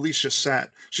chair, and Alicia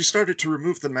sat. She started to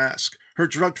remove the mask, her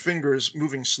drugged fingers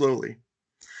moving slowly.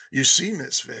 You see,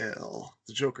 Miss Vale,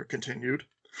 the Joker continued,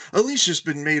 Alicia's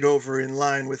been made over in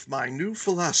line with my new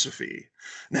philosophy.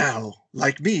 Now,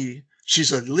 like me,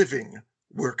 she's a living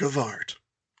work of art.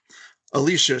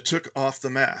 Alicia took off the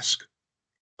mask.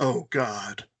 Oh,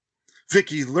 God.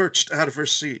 Vicky lurched out of her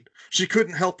seat. She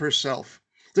couldn't help herself.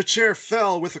 The chair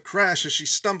fell with a crash as she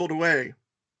stumbled away.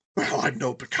 Well, I'm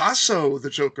no Picasso, the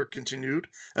Joker continued,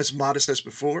 as modest as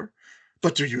before.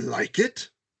 But do you like it?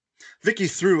 Vicky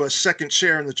threw a second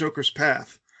chair in the Joker's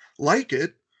path. Like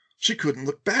it? She couldn't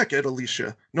look back at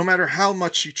Alicia, no matter how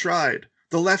much she tried.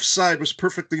 The left side was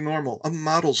perfectly normal, a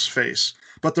model's face,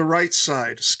 but the right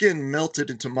side, skin melted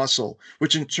into muscle,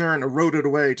 which in turn eroded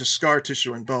away to scar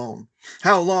tissue and bone.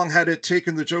 How long had it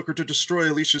taken the Joker to destroy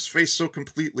Alicia's face so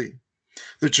completely?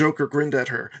 The Joker grinned at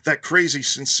her, that crazy,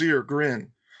 sincere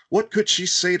grin. What could she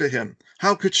say to him?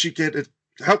 How could she get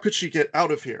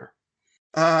out of here?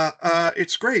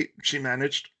 It's great, she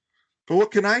managed. But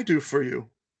what can I do for you?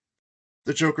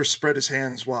 The Joker spread his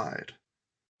hands wide.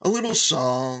 A little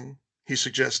song, he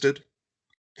suggested.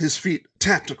 His feet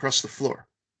tapped across the floor.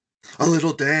 A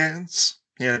little dance,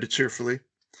 he added cheerfully.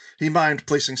 He mimed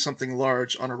placing something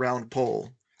large on a round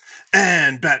pole.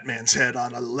 And Batman's head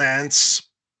on a lance.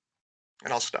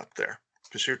 And I'll stop there,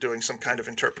 because you're doing some kind of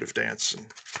interpretive dance,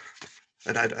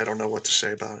 and I don't know what to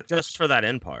say about it. Just for that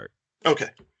end part. Okay.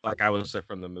 Like I was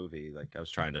from the movie, like I was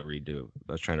trying to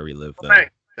relive the...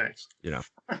 Thanks. You know,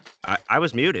 I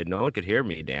was muted. No one could hear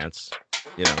me dance.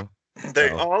 You know, they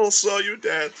all saw you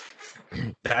dance.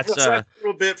 That's a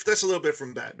little bit. That's a little bit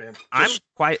from Batman. I'm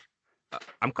quite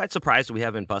surprised we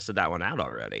haven't busted that one out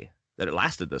already. That it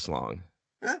lasted this long.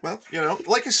 Yeah, well, you know,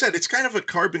 like I said, it's kind of a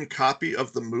carbon copy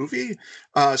of the movie.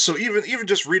 So even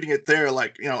just reading it there,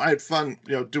 like, you know, I had fun,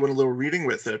 you know, doing a little reading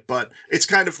with it. But it's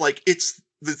kind of like it's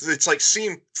like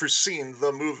scene for scene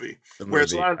the movie.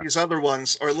 Whereas a lot of these other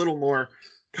ones are a little more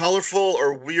colorful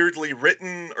or weirdly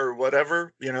written or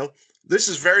whatever, you know. This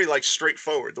is very like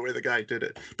straightforward the way the guy did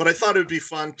it. But I thought it would be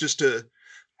fun just to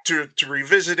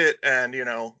revisit it and, you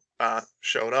know,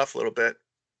 show it off a little bit.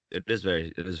 It is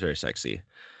very sexy.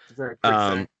 Very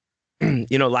quick thing.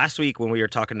 You know, last week when we were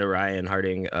talking to Ryan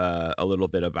Harding a little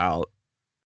bit about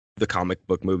the comic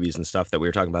book movies and stuff that we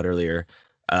were talking about earlier,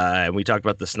 and we talked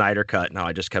about the Snyder Cut. Now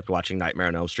I just kept watching Nightmare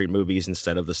on Elm Street movies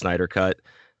instead of the Snyder Cut.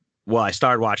 Well, I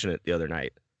started watching it the other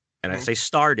night. And I say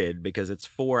started because it's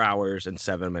 4 hours and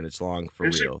 7 minutes long for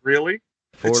Is real. It really?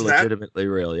 It's legitimately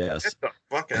real, yes. Get the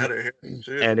fuck out of here.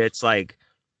 Dude. And it's like,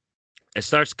 it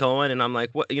starts going and I'm like,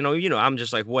 what, you know, I'm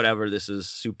just like, whatever, this is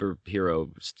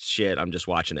superhero shit. I'm just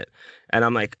watching it. And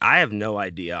I'm like, I have no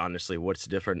idea, honestly, what's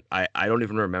different. I don't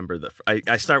even remember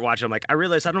I start watching. I'm like, I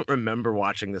realize I don't remember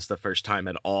watching this the first time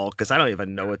at all because I don't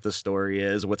even know what the story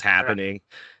is, what's happening.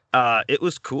 It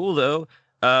was cool, though,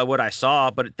 what I saw.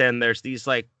 But then there's these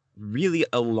like really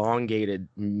elongated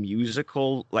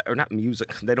musical, or not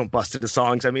music. They don't bust into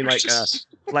songs. I mean, like these.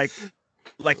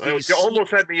 You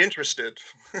almost had me interested.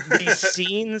 These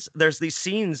scenes. There's these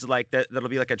scenes like that. That'll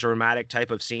be like a dramatic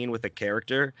type of scene with a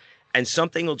character, and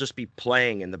something will just be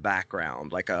playing in the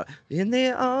background, like "In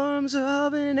the Arms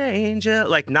of an Angel."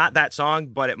 Like not that song,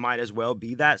 but it might as well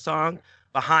be that song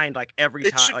behind like every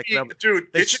time. Like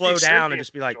dude, they slow down and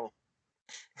just be like.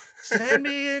 Send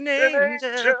me an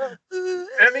angel.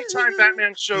 Anytime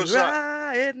Batman shows up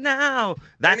right now.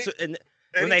 That's when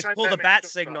they pull the bat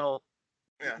signal.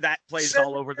 That plays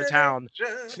all over the town,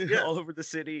 all over the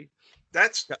city.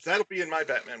 That'll be in my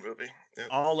Batman movie. Yeah.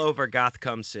 All over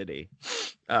Gotham City.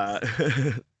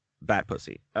 Bat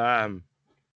pussy.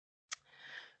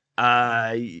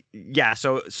 Yeah.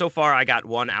 So far, I got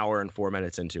 1 hour and 4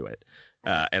 minutes into it,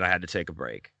 and I had to take a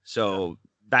break. So.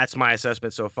 That's my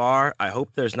assessment so far. I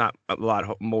hope there's not a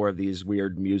lot more of these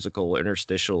weird musical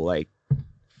interstitial, like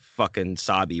fucking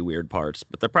sobby weird parts,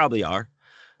 but there probably are.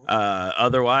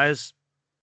 Otherwise,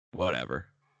 whatever.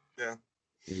 Yeah.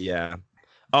 Yeah.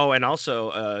 Oh, and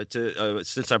also,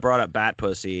 since I brought up Bat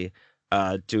Pussy,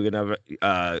 when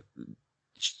I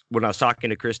was talking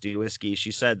to Christy Whiskey,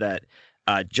 she said that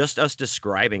just us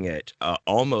describing it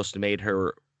almost made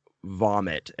her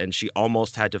vomit, and she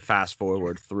almost had to fast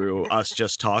forward through us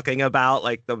just talking about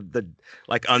like the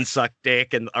like unsucked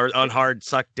dick and or unhard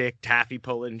sucked dick taffy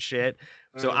pulling shit.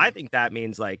 So I think that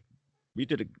means like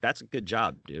that's a good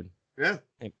job, dude. Yeah,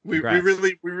 we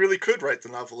really could write the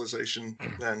novelization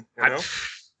then, you know.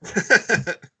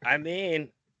 I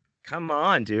mean, come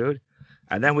on, dude.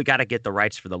 And then we got to get the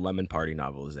rights for the Lemon Party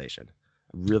novelization.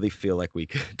 I really feel like we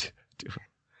could do it.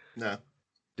 No,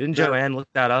 didn't Joanne look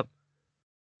that up?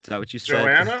 Is that what you said?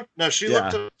 Joanna? No, she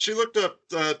looked up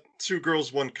Two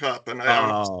Girls, One Cup, and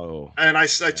I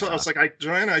was like,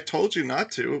 Joanna, I told you not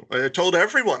to. I told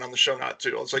everyone on the show not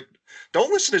to. I was like,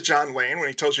 don't listen to John Wayne when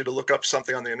he tells you to look up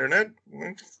something on the internet.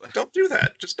 Don't do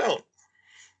that. Just don't.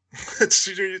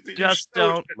 Just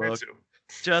don't look.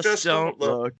 Just don't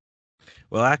look.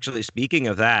 Well, actually, speaking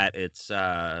of that, it's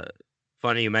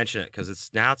funny you mention it because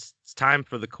it's time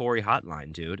for the Corey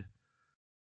Hotline, dude.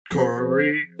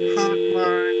 Corey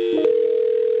Hotline.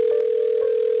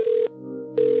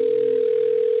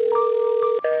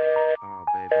 Oh,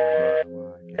 baby,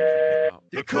 why?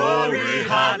 The Corey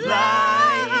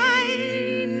Hotline.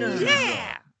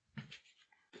 Yeah.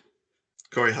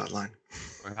 Corey Hotline.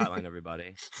 Corey Hotline,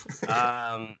 everybody.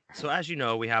 So as you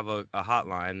know, we have a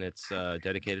hotline that's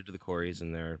dedicated to the Coreys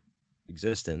and their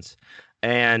existence.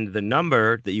 And the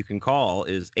number that you can call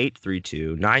is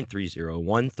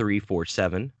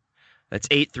 832-930-1347. That's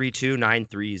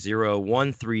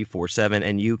 832-930-1347.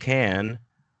 And you can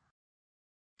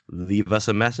leave us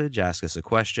a message, ask us a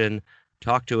question,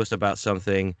 talk to us about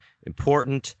something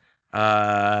important,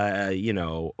 or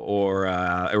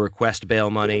request bail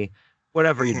money,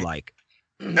 whatever you'd like.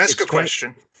 Ask a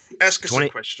question. Ask us a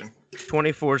question.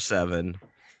 24/7,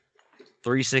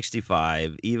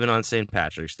 365, even on St.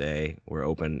 Patrick's Day. We're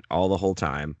open all the whole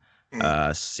time.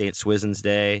 St. Swithin's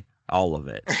Day, all of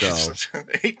it. So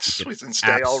Swithin's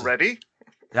Day already?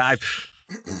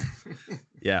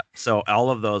 Yeah, so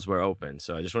all of those were open.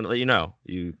 So I just want to let you know,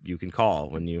 you can call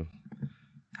when you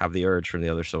have the urge from the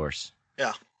other source.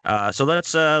 Yeah. So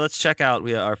let's check out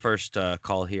our first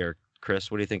call here.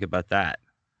 Chris, what do you think about that?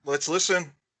 Let's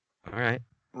listen. All right.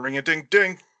 Ring a ding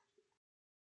ding.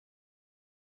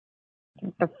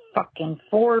 The fucking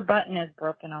forward button is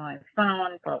broken on my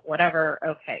phone, but whatever.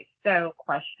 Okay, so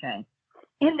question.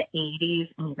 In the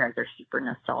 80s, and you guys are super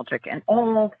nostalgic and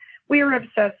old, we were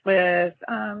obsessed with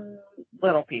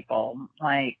little people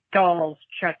like dolls,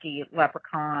 Chucky,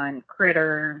 Leprechaun,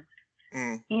 Critters.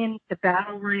 In the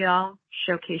Battle Royale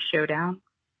Showcase Showdown,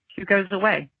 who goes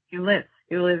away? Who lives?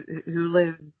 Who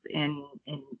lives in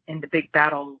the big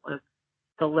battle of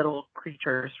the little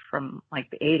creatures from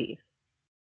like the 80s?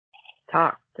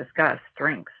 Talk, discuss,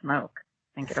 drink, smoke,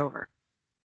 think it over.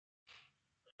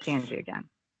 Tangy again,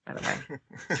 by the way.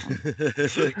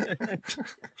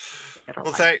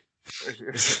 Well,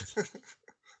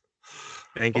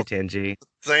 thank you, Tangy.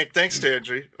 Thanks,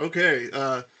 Tangy. Okay.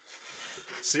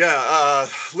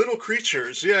 Little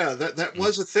creatures. Yeah, that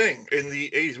was a thing in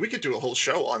the 80s. We could do a whole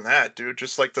show on that, dude.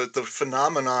 Just like the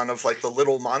phenomenon of like the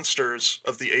little monsters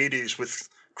of the 80s with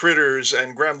Critters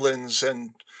and Gremlins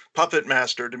and Puppet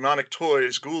Master, Demonic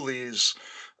Toys, Ghoulies,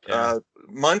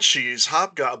 Munchies,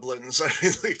 Hobgoblins. I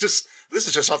mean, this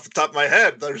is just off the top of my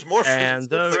head. There's more. And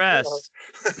the rest.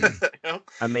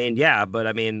 I mean, yeah, but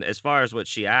I mean, as far as what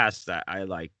she asked, I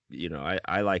like,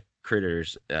 I like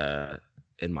Critters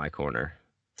in my corner.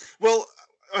 Well,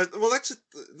 well,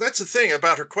 that's the thing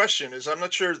about her question is I'm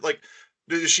not sure. Like,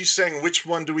 is she saying which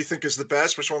one do we think is the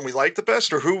best, which one we like the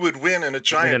best, or who would win in a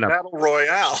giant battle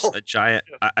royale? A giant.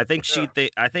 I think Yeah.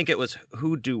 I think it was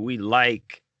who do we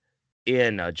like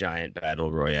in a giant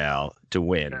battle royale to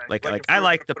win? Okay, Like if I we're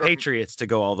like gonna the put 'em- Patriots to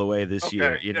go all the way this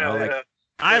year. You know, like yeah.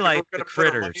 I If we're like the gonna put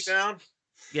our money critters. down.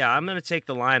 Yeah, I'm gonna take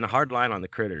a hard line on the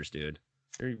critters, dude.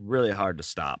 They're really hard to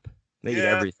stop. They eat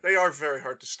Yeah, everything. they are very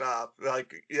hard to stop.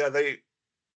 Like, yeah,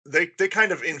 they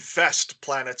kind of infest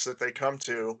planets that they come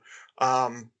to.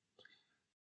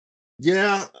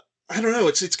 Yeah, I don't know.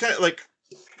 It's kind of like,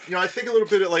 I think a little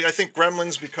bit of like I think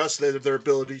Gremlins because of their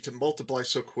ability to multiply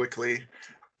so quickly,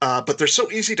 but they're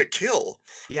so easy to kill.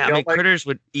 Yeah, You I know, mean, like- critters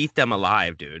would eat them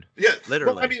alive, dude. Yeah,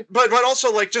 Literally. Well, I mean, but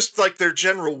also like just like their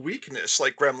general weakness,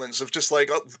 like Gremlins, of just like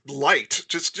light,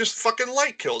 just fucking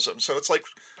light kills them. So it's like,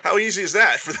 how easy is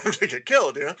that for them to get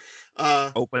killed? You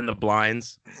know. Open the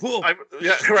blinds. Whoa,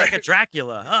 Yeah, like a right.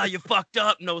 Dracula. Ah, you fucked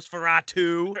up,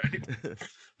 Nosferatu.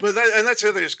 But that's the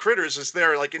other thing is critters is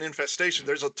they're like an infestation.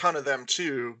 There's a ton of them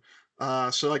too.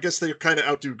 So I guess they kind of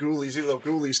outdo ghoulies, even though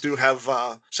ghoulies do have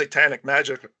satanic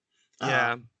magic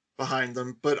Yeah. behind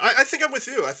them. But I think I'm with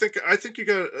you. I think you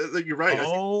got you're right. I think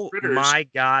Oh critters- my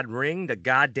God! Ring the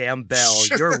goddamn bell.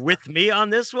 You're with me on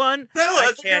this one. No, I I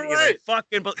think can't you're even right.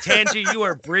 fucking. Tangi, you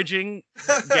are bridging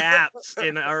gaps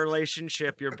in our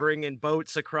relationship. You're bringing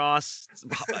boats across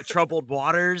troubled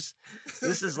waters.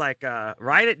 This is like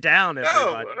write it down,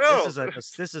 everybody. no.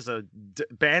 This is a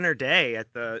banner day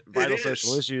at the Vital is.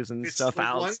 Social Issues and It's Stuff the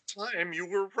House. one time you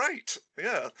were right.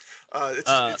 Yeah.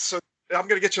 It's so. I'm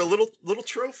gonna get you a little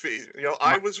trophy.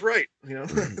 I was right.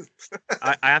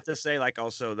 I have to say, like,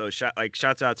 also though,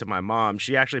 shouts out to my mom.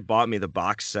 She actually bought me the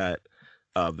box set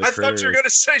of the I Critters. thought you were gonna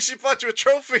say she bought you a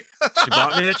trophy. She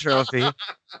bought me a trophy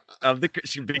of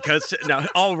because now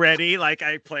already, like,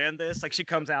 I planned this. Like, she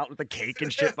comes out with the cake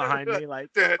and shit behind me,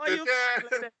 like,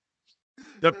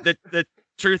 the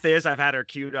truth is, I've had her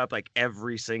queued up like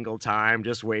every single time,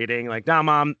 just waiting. Like, nah,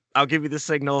 mom, I'll give you the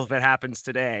signal if it happens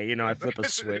today. I flip a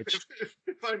switch.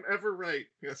 If I'm ever right,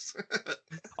 yes.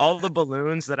 All the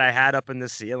balloons that I had up in the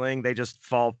ceiling, they just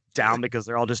fall down because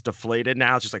they're all just deflated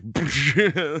now. It's just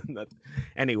like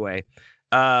anyway.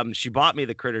 She bought me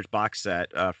the Critters box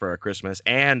set for our Christmas,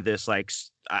 and this like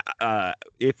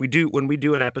when we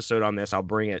do an episode on this, I'll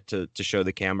bring it to show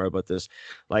the camera. But this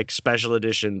like special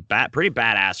edition pretty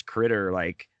badass critter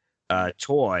like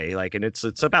toy, like, and it's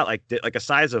about like a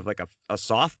size of like a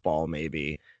softball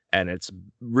maybe, and it's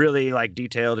really like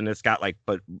detailed, and it's got like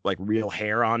real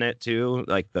hair on it too,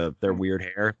 like their weird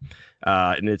hair,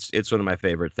 and it's one of my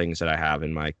favorite things that I have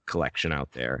in my collection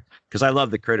out there because I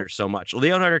love the Critters so much.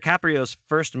 Leonardo DiCaprio's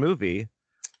first movie,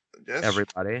 Yes.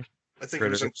 everybody, I think it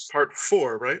was in Critters. part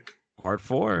 4, right? part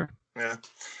 4. Yeah.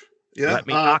 Yeah. Let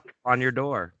me knock on your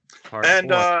door. Part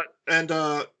 4.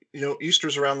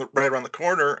 Easter's right around the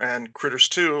corner, and Critters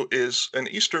 2 is an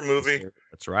Easter movie.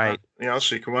 That's right.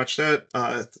 So you can watch that.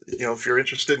 If you're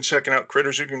interested in checking out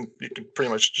Critters, you can pretty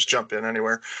much just jump in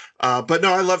anywhere. But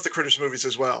no, I love the Critters movies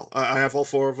as well. I have all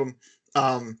 4 of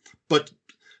them. But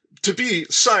to be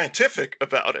scientific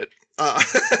about it,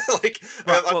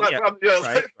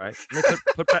 Right.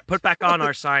 Put back on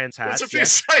our science hats. To be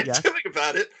Yes. scientific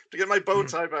about it, to get my bow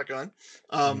tie back on.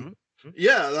 Mhm.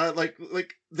 Yeah, like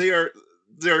they're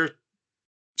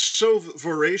so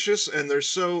voracious and they're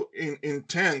so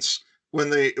intense when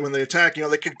they attack.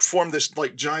 They can form this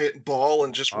like giant ball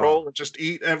and just roll and just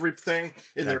eat everything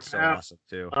in That's so their path. awesome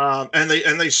too. And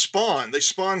they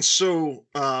spawn so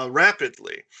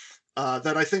rapidly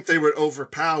that I think they would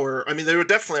overpower. I mean, they would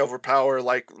definitely overpower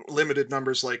like limited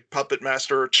numbers like Puppet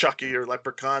Master or Chucky or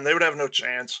Leprechaun. They would have no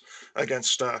chance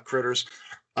against Critters.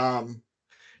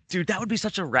 Dude, that would be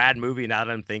such a rad movie now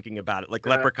that I'm thinking about it. Like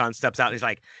Yeah. Leprechaun steps out and he's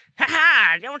like,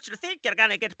 ha, I want you to think you're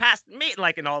gonna get past me.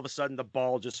 Like, and all of a sudden the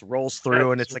ball just rolls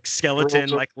through and it's like skeleton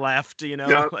Rolls up. like left,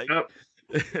 Yep, like yep.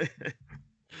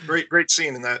 Great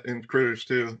scene in Critters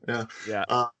too. Yeah. yeah.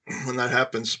 When that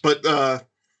happens. But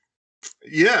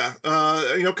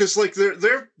because like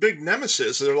they're big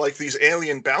nemesis. They're like these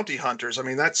alien bounty hunters. I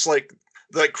mean, that's like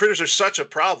Critters are such a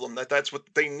problem that's what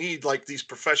they need, like these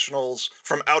professionals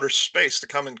from outer space to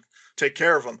come and take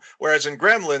care of them. Whereas in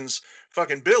Gremlins,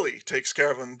 fucking Billy takes care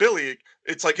of them. Billy,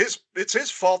 it's like it's his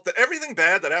fault that everything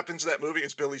bad that happens in that movie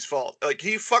is Billy's fault. Like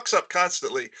he fucks up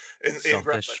constantly in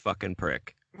Selfish Gremlins. fucking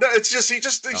prick. No, it's just he's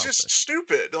just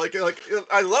stupid. Like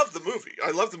I love the movie.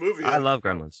 I love the movie. I love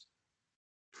Gremlins.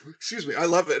 excuse me, I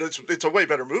love it. It's a way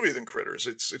better movie than Critters.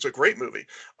 It's a great movie.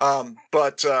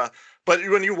 But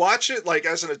when you watch it like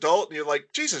as an adult, and you're like,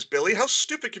 Jesus, Billy, how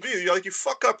stupid can you be? You're like, you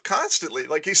fuck up constantly.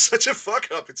 Like he's such a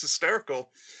fuck up. It's hysterical.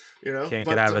 You know, Can't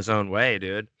get out of his own way,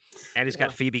 dude. And he's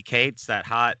got Phoebe Cates, that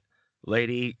hot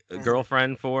lady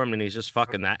girlfriend for him, and he's just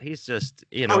fucking that. He's just,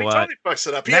 you know he what? totally fucks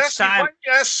it up. He finally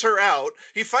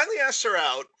asks her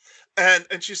out.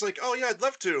 And she's like, "Oh yeah, I'd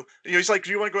love to." And he's like,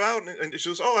 "Do you want to go out?" And she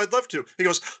goes, "Oh, I'd love to." He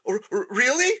goes,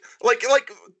 "Really? Like,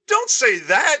 don't say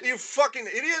that, you fucking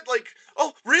idiot! Like,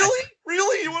 oh, really?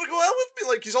 Really? You want to go out with me?"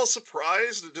 Like, he's all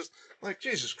surprised and just like,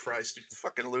 Jesus Christ, you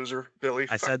fucking loser, Billy.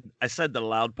 I said the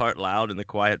loud part loud and the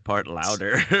quiet part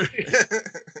louder.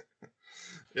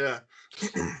 Yeah.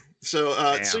 So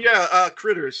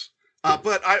Critters.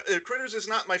 But Critters is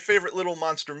not my favorite little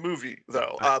monster movie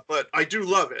though. But I do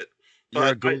love it. You're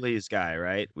a Ghoulies guy,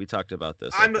 right? We talked about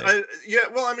this.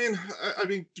 Well, I mean,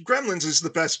 Gremlins is the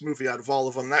best movie out of all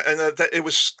of them. That it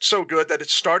was so good that it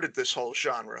started this whole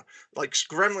genre. Like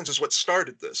Gremlins is what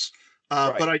started this.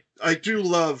 Right. But I do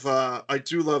love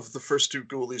the first two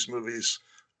Ghoulies movies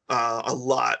a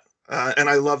lot, and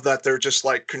I love that they're just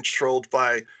like controlled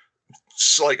by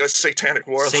like a satanic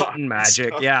warlock. Satan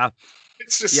magic, yeah.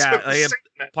 It's just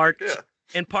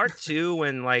in part two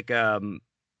when like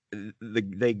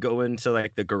they go into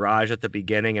like the garage at the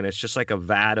beginning and it's just like a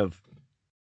vat of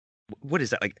what is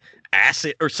that, like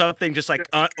acid or something, just like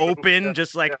open,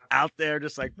 just like out there,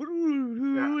 just like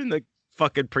and the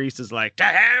fucking priest is like, "To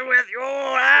hell with you!"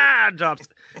 Drops.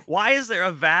 Why is there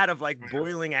a vat of like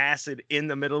boiling acid in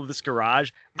the middle of this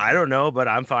garage? I don't know, but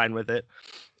I'm fine with it.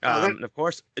 And of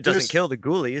course, it doesn't kill the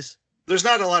Ghoulies. There's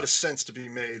not a lot of sense to be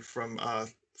made from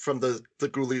the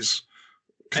Ghoulies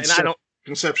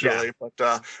conceptually,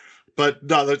 but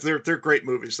no, they're great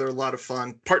movies. They're a lot of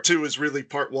fun. Part two is really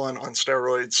part one on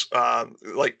steroids.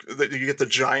 You get the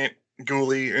giant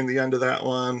ghoulie in the end of that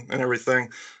one and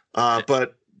everything.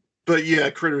 But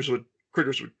yeah, Critters would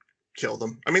kill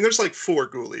them. I mean, there's like 4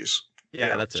 ghoulies.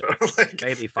 Yeah, that's it. So, like,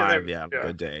 maybe 5. Yeah,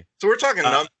 good day. So we're talking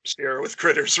numbers here with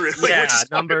Critters, really. Yeah,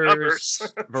 numbers.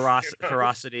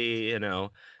 Ferocity, you know,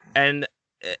 and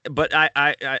but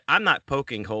I'm not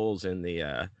poking holes in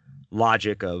the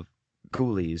logic of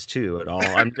Ghoulies too at all.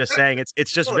 I'm just saying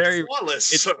it's just very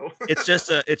flawless. It's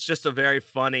just a very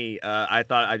funny. I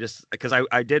thought because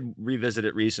I did revisit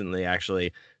it recently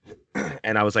actually,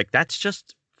 and I was like, that's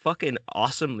just fucking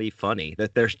awesomely funny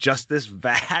that there's just this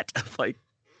vat of like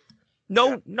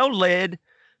no lid,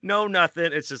 no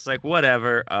nothing. It's just like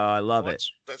whatever. I love it.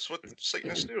 That's what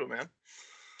Satanists do, man.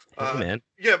 Man.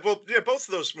 Yeah, well, yeah, both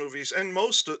of those movies, and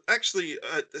most actually,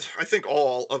 I think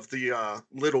all of the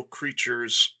Little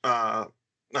Creatures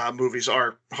movies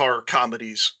are horror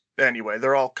comedies. Anyway,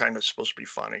 they're all kind of supposed to be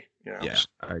funny. You know? Yeah,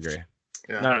 I agree.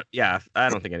 Yeah, I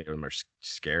don't think any of them are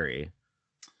scary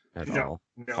at all.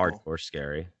 No. Hardcore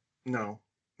scary. No,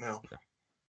 not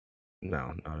at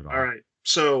all. All right,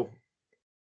 so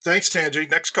thanks, Tangi.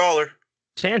 Next caller.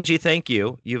 Tangi, thank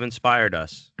you. You've inspired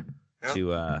us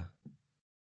to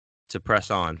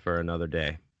press on for another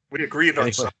day. We agreed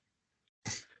on something.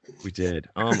 We did.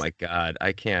 Oh my God.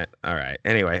 I can't. All right.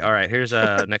 Anyway. All right. Here's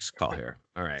a next call here.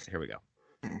 All right. Here we go.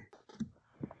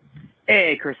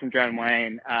 Hey, Chris and John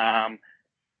Wayne. I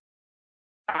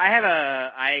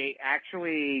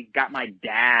actually got my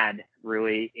dad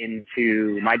my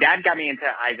dad got me into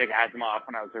Isaac Asimov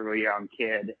when I was a really young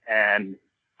kid, and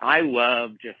I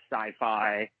loved just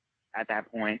sci-fi at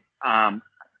that point.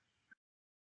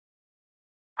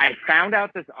 I found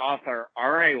out this author,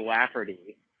 R.A.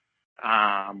 Lafferty,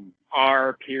 R.A.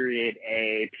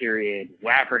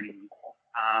 Lafferty,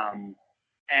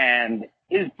 and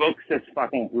his books just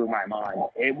fucking blew my mind.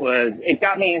 It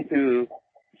got me into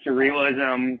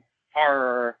surrealism,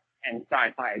 horror, and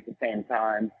sci-fi at the same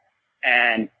time.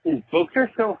 And his books are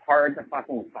so hard to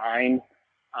fucking find.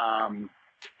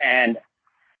 And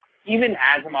even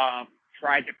Asimov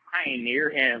tried to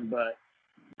pioneer him, but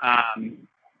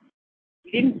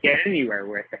he didn't get anywhere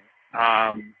with it.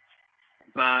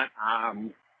 But I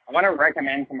want to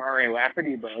recommend some R.A.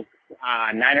 Lafferty books.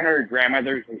 900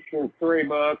 Grandmothers, a short story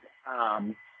book.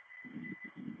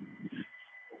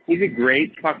 He's a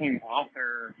great fucking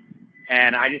author,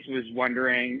 and I just was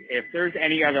wondering if there's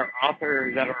any other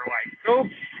authors that are like so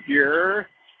obscure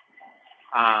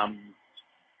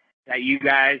that you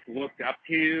guys looked up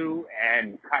to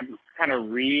and kind of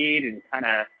read and kind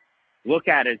of look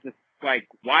at it, just like,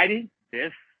 why did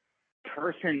this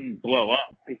person blow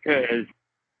up? Because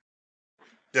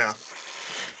yeah,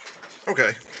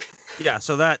 okay, yeah.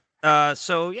 So that's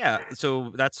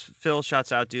Phil.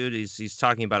 Shouts out, dude. He's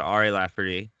talking about R.A.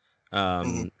 Lafferty,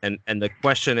 and the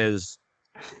question is,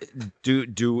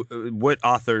 what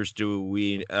authors do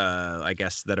we I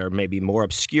guess that are maybe more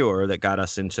obscure that got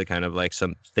us into kind of like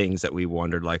some things that we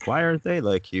wondered like why aren't they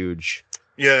like huge?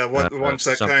 Yeah, the ones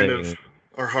that kind of something-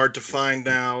 are hard to find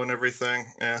now and everything.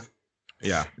 Yeah.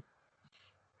 Yeah.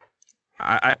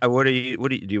 I what do you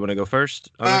do you want to go first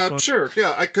on this one? Sure.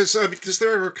 Yeah, because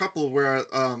there are a couple where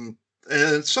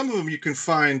and some of them you can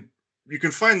find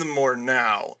them more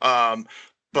now.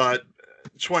 But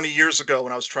 20 years ago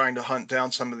when I was trying to hunt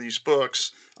down some of these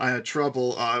books, I had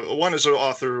trouble. One is an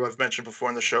author who I've mentioned before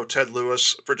on the show, Ted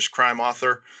Lewis, a British crime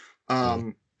author.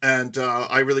 And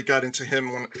I really got into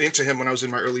him when I was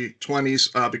in my early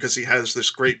 20s because he has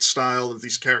this great style of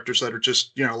these characters that are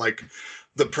just, like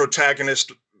the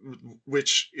protagonist,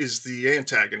 which is the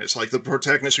antagonist, like the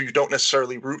protagonist who you don't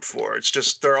necessarily root for. It's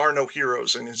just there are no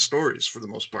heroes in his stories for the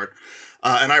most part.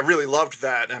 And I really loved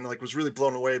that and was really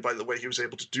blown away by the way he was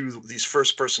able to do these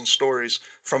first-person stories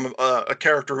from a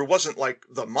character who wasn't like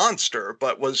the monster,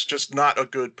 but was just not a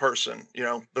good person,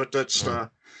 But that's...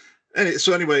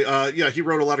 Anyway, he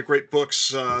wrote a lot of great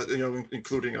books,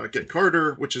 including Get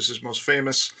Carter, which is his most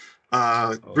famous,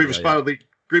 Grievous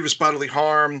Bodily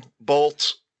Harm,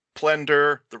 Bolt,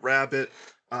 Plender, The Rabbit,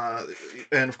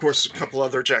 and of course a couple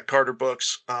other Jack Carter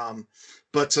books.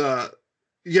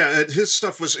 His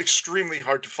stuff was extremely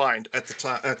hard to find at the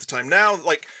time.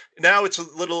 Now it's a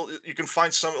little. You can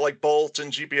find some like Bolt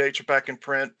and GBH are back in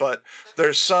print, but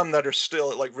there's some that are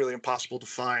still really impossible to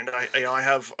find. I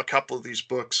have a couple of these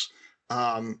books,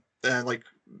 and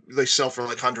they sell for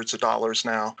hundreds of dollars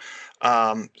now.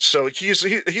 So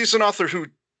he's an author who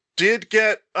did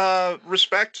get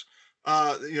respect.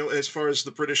 As far as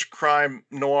the British crime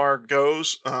noir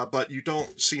goes, but you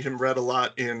don't see him read a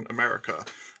lot in America.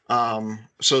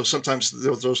 So sometimes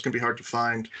those can be hard to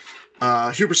find.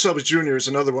 Hubert Selby Jr. is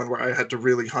another one where I had to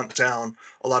really hunt down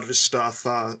a lot of his stuff.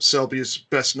 Selby is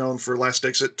best known for Last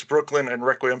Exit to Brooklyn and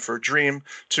Requiem for a Dream,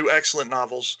 two excellent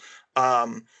novels.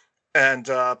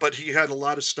 But he had a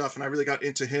lot of stuff, and I really got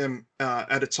into him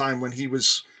at a time when he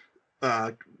was,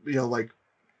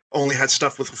 only had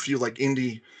stuff with a few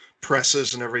indie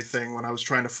presses and everything, when I was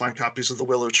trying to find copies of The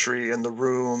Willow Tree and The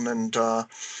Room and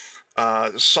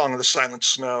Song of the Silent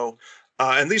Snow.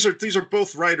 And these are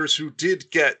both writers who did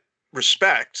get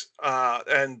respect.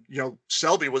 And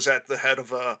Selby was at the head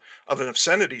of an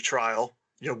obscenity trial,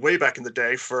 way back in the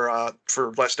day for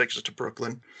Last Exit to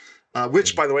Brooklyn,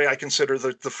 which, by the way, I consider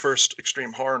the first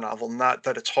extreme horror novel. Not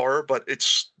that it's horror, but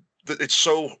it's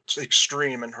so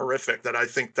extreme and horrific that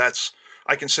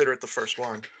I consider it the first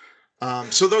one.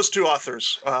 So those two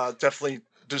authors definitely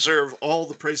deserve all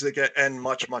the praise they get and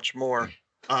much, much more.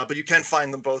 But you can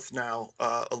find them both now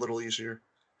a little easier.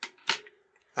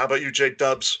 How about you, Jake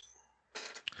Dubs?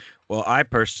 Well, I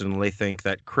personally think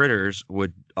that Critters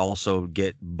would also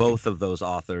get both of those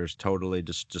authors totally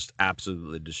just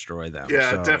absolutely destroy them.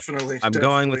 Yeah, so definitely. I'm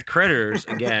going with Critters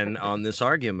again on this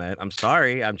argument. I'm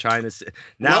sorry. I'm trying to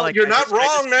now. Well, you're not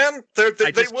wrong, man. They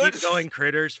would keep going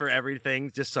Critters for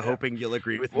everything, just hoping you'll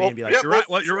agree with me well, and be like, "You're right.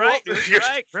 Well, you're right. You're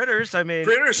right." Critters. I mean,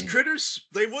 Critters.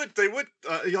 They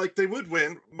would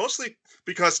win mostly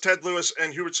because Ted Lewis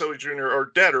and Hubert Selby Jr.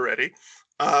 are dead already.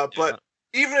 But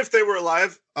even if they were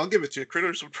alive, I'll give it to you.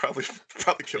 Critters would probably kill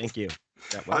them. Thank you.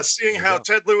 Yeah, seeing how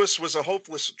Ted Lewis was a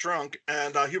hopeless drunk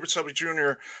and Hubert Selby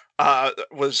Jr.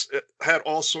 Had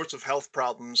all sorts of health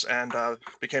problems and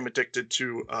became addicted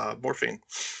to morphine.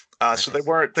 So they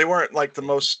weren't like the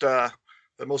most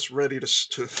ready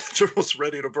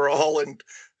to brawl and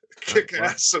kick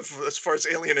ass as far as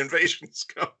alien invasions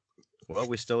go. Well,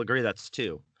 we still agree that's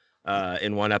two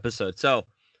in one episode. So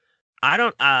I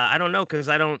don't know, because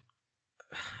I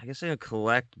guess I don't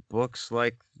collect books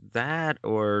like that,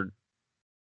 or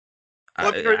I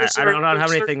don't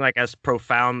have anything like as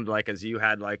profound as you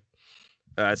had.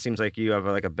 It seems like you have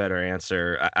a better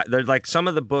answer. There's some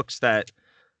of the books that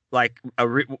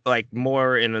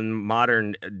more in a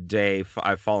modern day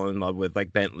I've fallen in love with,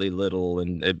 like Bentley Little,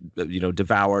 and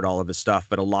devoured all of his stuff.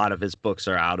 But a lot of his books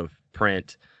are out of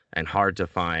print and hard to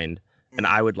find, and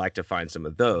I would like to find some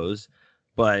of those.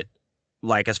 But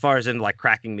as far as in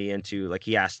cracking me into,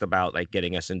 he asked about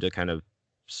getting us into kind of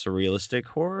surrealistic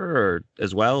horror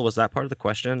as well. Was that part of the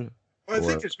question? Well, I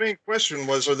think his main question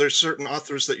was, are there certain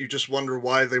authors that you just wonder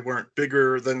why they weren't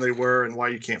bigger than they were and why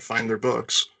you can't find their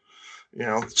books?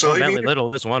 So Bentley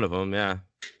Little is one of them. Yeah,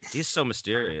 he's so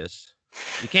mysterious.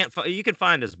 You can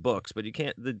find his books, but you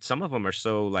can't. Some of them are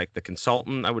so The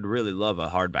Consultant. I would really love a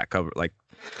hardback cover.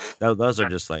 Those are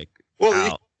just out,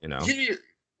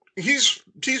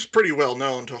 He's pretty well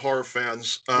known to horror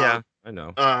fans. Yeah, I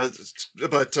know.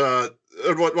 But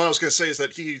what I was going to say is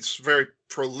that he's very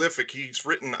prolific. He's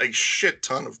written a shit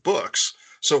ton of books.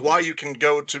 So while you can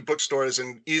go to bookstores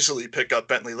and easily pick up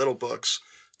Bentley Little books,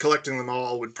 collecting them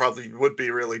all would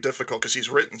be really difficult because he's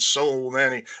written so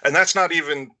many. And that's not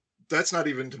even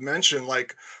to mention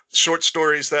like short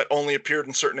stories that only appeared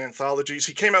in certain anthologies.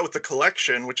 He came out with the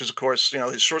collection, which is of course,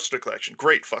 his short story collection.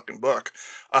 Great fucking book.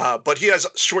 But he has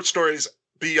short stories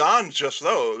beyond just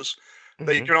those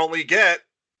that you can only get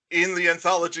in the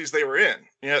anthologies they were in.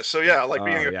 Yeah. So yeah, like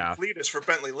being a completist for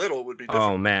Bentley Little would be different.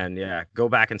 Oh man, yeah. Go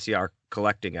back and see our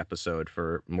collecting episode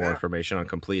for more information on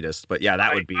completists. But yeah,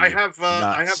 that would be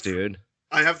nuts, dude.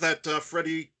 I have that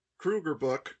Freddy Krueger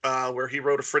book where he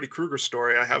wrote a Freddy Krueger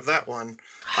story. I have that one.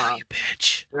 You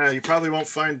bitch. Yeah, you probably won't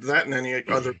find that in any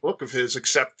other book of his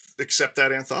except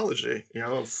that anthology,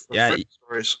 of Freddy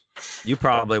stories. You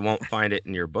probably won't find it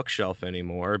in your bookshelf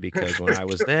anymore because when I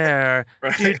was there,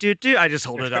 I just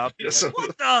hold it up.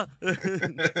 What the?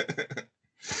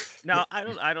 No,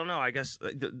 I don't know. I guess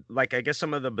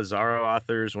some of the Bizarro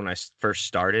authors when I first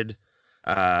started,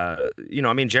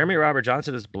 Jeremy Robert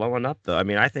Johnson is blowing up though. I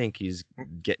mean, I think he's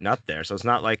getting up there. So it's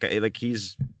not like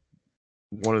he's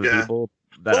one of the people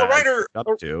that I look up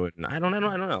to. And I don't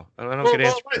know. A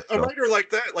writer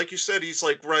like that, like you said, he's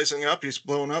like rising up. He's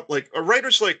blowing up. Like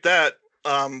writers like that,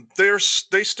 they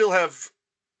still have,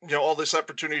 all this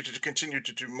opportunity to continue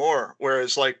to do more.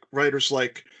 Whereas like writers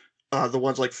like the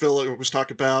ones like Phil was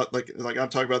talking about, like I'm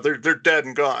talking about, they're dead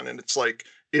and gone. And it's like,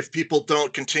 if people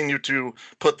don't continue to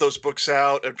put those books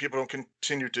out and people don't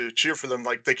continue to cheer for them,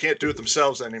 like they can't do it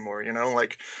themselves anymore,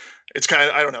 like it's kind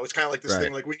of, I don't know. It's kind of like this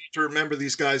thing, like we need to remember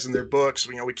these guys and their books.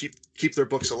 We keep their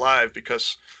books alive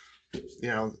because, you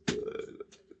know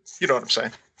what I'm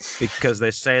saying? Because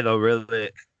they say they'll really,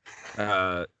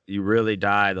 you really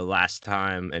die the last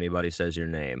time anybody says your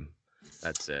name.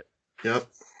 That's it. Yep.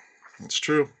 That's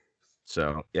true.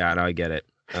 So yeah, I get it.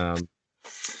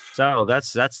 So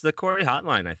that's the Corey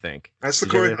hotline, I think. That's the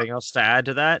Corey. Anything else to add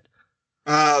to that?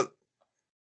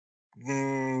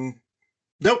 Nope.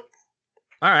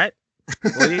 All right.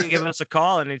 Well, you can give us a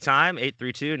call anytime,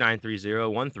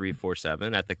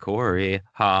 832-930-1347 at the Corey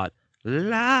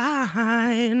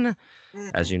hotline,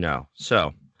 as you know.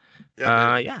 So,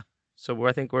 So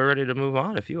I think we're ready to move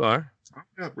on if you are.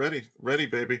 Yeah, ready,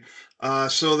 baby.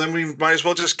 So then we might as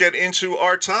well just get into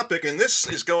our topic, and this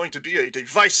is going to be a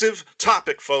divisive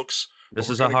topic, folks. This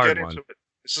is a hard one.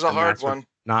 This is a hard one.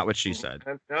 Not what she said.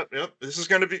 Yep. This is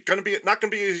going to be not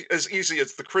going to be as easy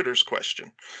as the critters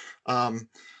question.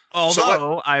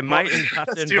 Although I might have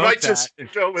to you might just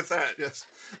go with that. Yes.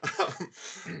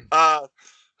 All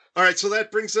right. So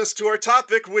that brings us to our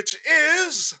topic, which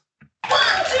is 1, 2,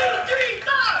 3,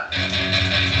 4.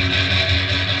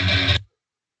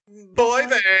 Boy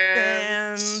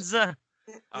bands.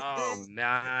 Oh,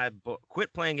 nah.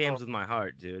 Quit playing games with my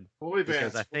heart, dude. Boy bands.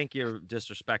 Because I think you're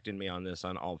disrespecting me on this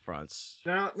on all fronts.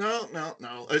 No.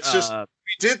 It's just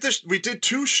we did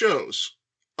 2 shows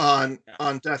on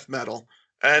death metal,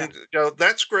 and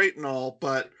that's great and all,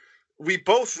 but we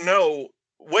both know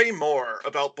way more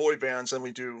about boy bands than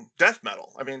we do death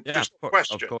metal. I mean, there's no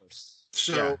question. Of course.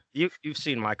 So you've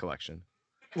seen my collection.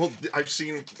 Well, I've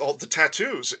seen all the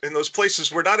tattoos in those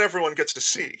places where not everyone gets to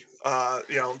see. You got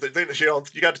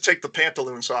to take the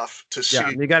pantaloons off to see.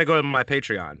 Yeah, you got to go to my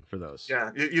Patreon for those.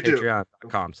 Yeah, you do.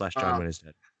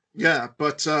 Patreon.com/JohnWhenIsDead. Yeah,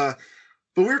 but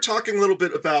we were talking a little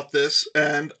bit about this,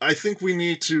 and I think we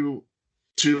need to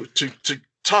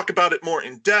talk about it more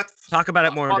in depth. Talk about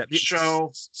it more in depth. Show.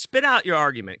 Spit out your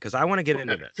argument, because I want to get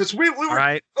into this. Because we were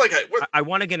right. I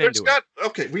want to get into it.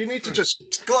 Okay, we need to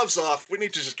just gloves off. We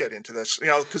need to just get into this.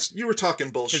 Because you were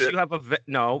talking bullshit.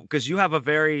 Because you have a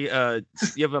very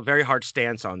hard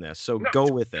stance on this. So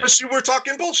go with it. Because you were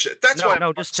talking bullshit. That's why.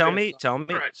 No, just tell me.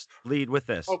 Right. Lead with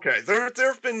this. Okay, there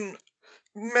have been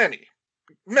many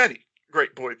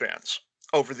great boy bands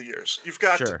over the years. You've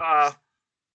got. Sure.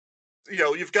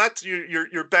 You've got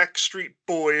your Backstreet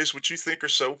Boys, which you think are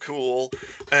so cool,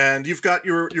 and you've got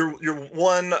your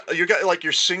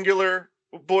singular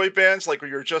boy bands, like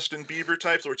your Justin Bieber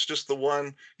types, where it's just the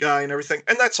one guy and everything,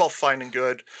 and that's all fine and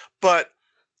good. But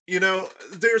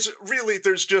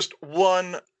there's just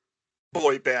one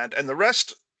boy band, and the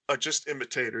rest are just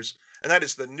imitators, and that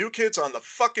is the New Kids on the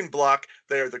fucking Block.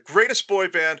 They are the greatest boy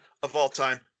band of all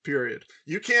time. Period.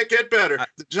 You can't get better.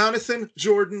 Jonathan,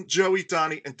 Jordan, Joey,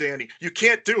 Donnie, and Danny. You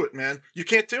can't do it, man. You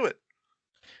can't do it.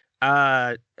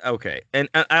 Okay. And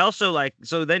I also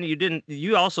so then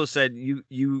you also said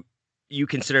you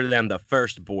consider them the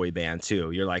first boy band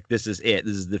too. You're like, this is it.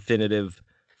 This is definitive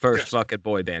First Yes. fucking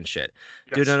boy band shit.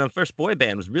 Yes. Dude, and the first boy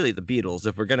band was really the Beatles,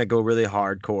 if we're gonna go really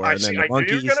hardcore. I And then see. the I knew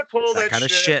you were Monkees, gonna pull that that kind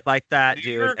of shit. shit like that, You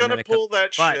dude. were And gonna then it pull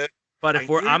that but shit. but I if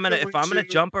knew we're you were if I'm gonna going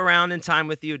to. jump around in time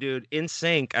with you, dude, in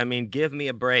sync, I mean, give me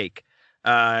a break.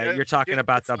 You're talking get the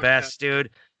about the fuck best, dude.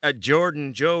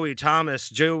 Jordan, Joey, Thomas,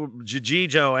 Joe,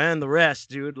 and the rest,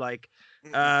 dude. Like,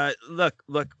 look,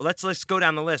 let's go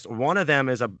down the list. One of them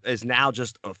is now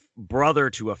just a brother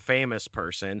to a famous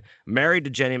person, married to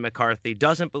Jenny McCarthy,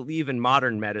 doesn't believe in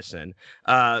modern medicine.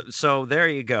 So there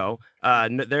you go.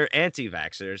 They're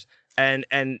anti-vaxxers, and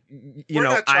We're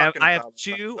not I talking have about that,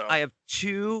 two. though. I have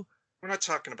two We're not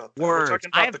talking about that. words. We're talking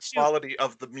I about have the two. quality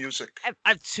of the music. I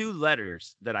have two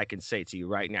letters that I can say to you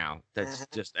right now. That's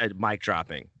just a mic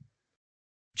dropping.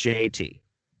 JT.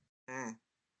 Mm.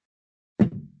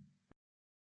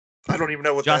 I don't even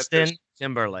know what that Justin is.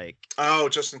 Timberlake. Oh,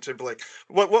 Justin Timberlake.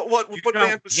 What You band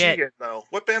don't was he get- in though?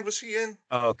 What band was he in?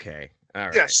 Okay. All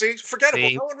right. Yeah, see, forgettable.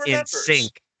 See? No one In remembers.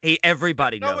 sync. Hey,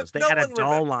 everybody No one- knows. They no had a one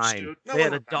doll remembers, line. dude. No They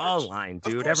had one a doll remembers. line, Of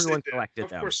dude. course Everyone they did. collected Of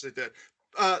them. course they did.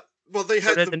 Well, they So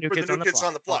had did them the New for Kids the on New the Kids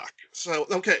on the Block. Block. So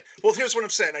okay. Well, here's what I'm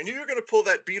saying. I knew you were gonna pull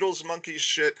that Beatles Monkeys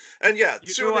shit, and yeah,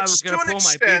 You to knew an I was to gonna an pull my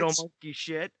extent, Beatle monkey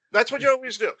shit. that's what you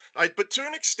always do. But to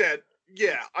an extent,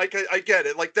 yeah, I get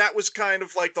it. Like that was kind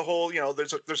of like the whole,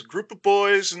 there's a group of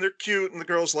boys and they're cute and the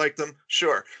girls like them,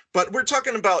 sure. But we're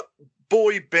talking about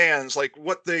boy bands, like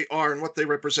what they are and what they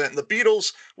represent. And the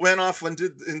Beatles went off and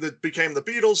became the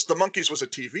Beatles. The Monkees was a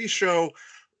TV show.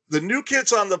 The New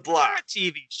Kids on the They're Block. a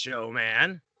TV show,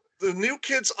 man. The New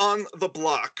Kids on the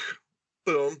Block.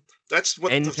 Boom. That's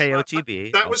what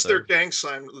NKOTB. that was also. their gang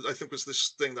sign. I think was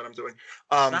this thing that I'm doing.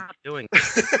 Stop doing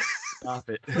it. Stop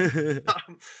it.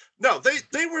 No,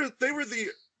 they were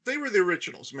the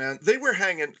originals, man. They were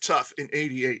hanging tough in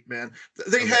 '88, man.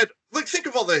 They had think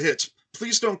of all the hits.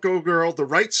 Please Don't Go Girl, The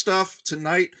Right Stuff,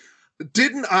 Tonight,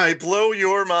 Didn't I Blow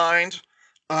Your Mind?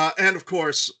 And of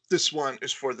course, this one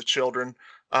is for the children,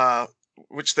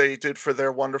 which they did for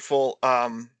their wonderful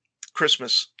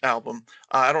Christmas album.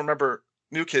 I don't remember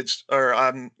New Kids or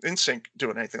NSYNC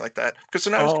doing anything like that because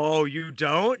then I was Oh, you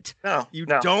don't? no, You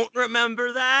no. don't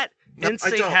remember that? No, I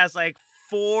NSYNC don't. has like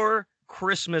 4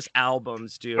 Christmas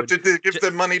albums, dude. But did they give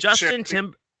them money to Justin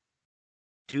charity?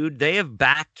 Dude, they have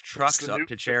backed trucks the up new- to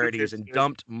the new charities kids and do.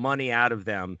 dumped money out of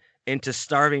them into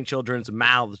starving children's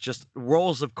mouths, just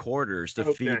rolls of quarters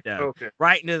to feed them Okay.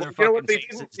 right into their Well, you know what fucking they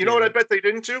faces. didn't? You know what I dude. bet they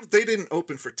didn't do? They didn't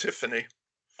open for Tiffany.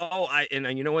 Oh,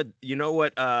 and you know what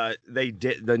they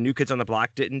did, the New Kids on the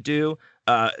Block didn't do,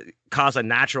 cause a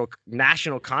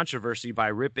national controversy by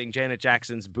ripping Janet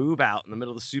Jackson's boob out in the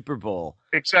middle of the Super Bowl.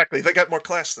 Exactly. They got more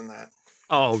class than that.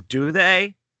 Oh, do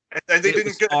they? And they It didn't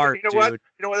was get. art, You know what? dude.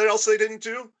 You know what else they didn't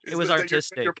do? It was Your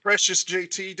artistic. precious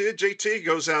JT did. JT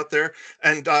goes out there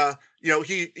and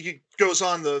he goes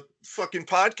on the fucking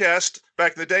podcast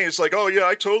back in the day. It's like, oh yeah,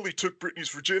 I totally took Britney's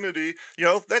virginity.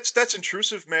 That's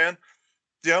intrusive, man.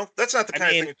 That's not the I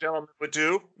kind mean- of thing a gentleman would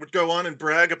do. Would go on and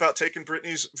brag about taking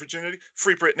Britney's virginity.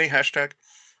 Free Britney hashtag.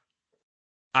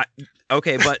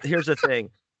 Okay, but here's the thing.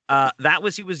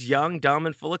 He was young, dumb,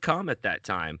 and full of cum at that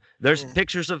time. There's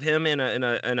pictures of him in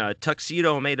a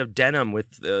tuxedo made of denim with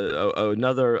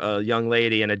another young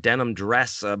lady in a denim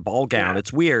dress, ball gown. Yeah.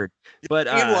 It's weird. But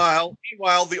Meanwhile,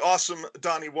 the awesome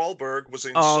Donnie Wahlberg was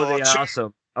in Saw 2.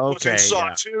 awesome. Was Okay, in Saw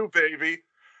yeah. 2, baby.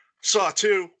 Saw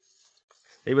 2.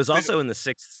 He was also in The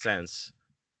Sixth Sense,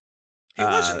 He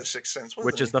was in The Sixth Sense, wasn't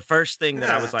which he? is the first thing that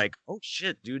I was Yeah. like, oh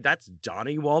shit, dude, that's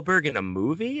Donnie Wahlberg in a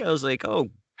movie. I was like, oh,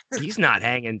 he's not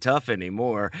hanging tough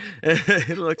anymore.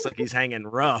 It looks like he's hanging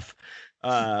rough.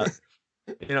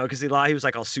 Because he was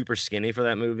like all super skinny for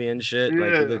that movie and shit.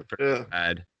 Like he looked pretty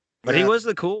bad. But he Yeah. was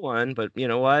the cool one. But you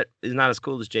know what? He's not as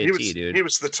cool as JT, dude. He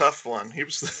was the tough one. He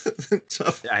was the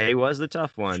tough. Yeah, he was the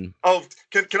tough one. Oh,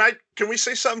 can we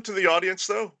say something to the audience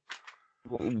though?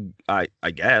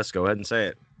 I guess. Go ahead and say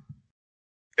it.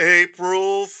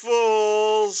 April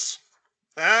Fools.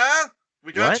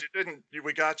 We got What? you, didn't you?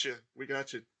 We got you,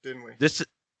 didn't we? This.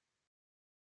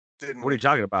 Didn't What are we? you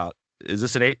talking about? Is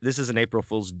this this is an April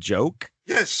Fool's joke?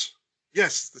 Yes.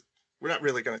 We're not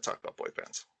really going to talk about boy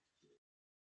bands.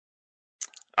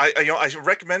 I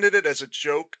recommended it as a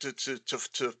joke to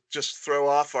just throw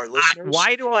off our listeners.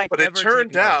 Why do I? But it ever take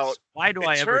turned out- notes? Why do it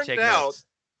I ever turned take out- notes?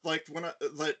 Like when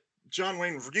John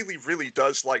Wayne really, really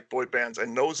does like boy bands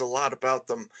and knows a lot about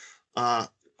them.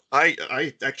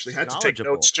 I actually had to take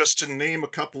Knowledgeable. notes just to name a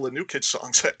couple of New Kids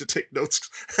songs. I had to take notes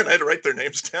and I had to write their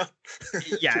names down.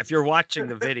 Yeah, if you're watching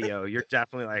the video, you're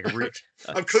definitely like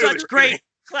I'm clearly such great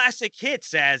classic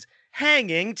hits as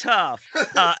 "Hanging Tough"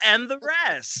 and the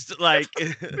rest. Like,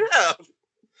 Yeah.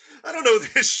 I don't know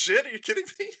this shit. Are you kidding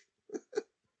me?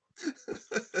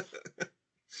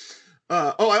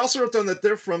 I also wrote down that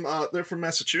they're from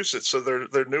Massachusetts, so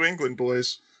they're New England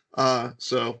boys.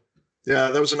 So yeah,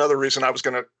 that was another reason I was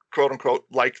gonna quote unquote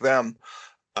like them.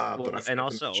 Well, But and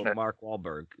also Mark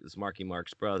Wahlberg is Marky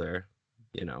Mark's brother.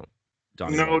 You know,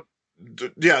 Donnie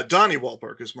Donnie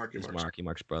Wahlberg is Marky Mark's. Marky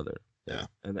Mark's brother. Yeah,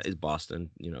 and that is Boston.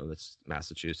 You know, that's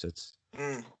Massachusetts.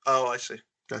 Oh, I see.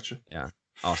 Gotcha. Yeah,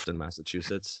 Austin,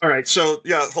 Massachusetts. All right, so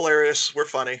yeah, hilarious. We're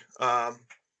funny.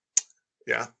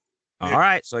 Yeah. All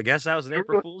right, so I guess that was an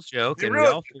April Fool's joke, and we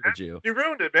all fooled you. You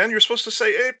ruined it, man. You're supposed to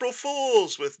say April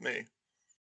Fools with me.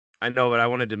 I know, but I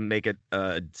wanted to make it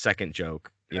a second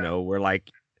joke. You know, we're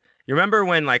like, you remember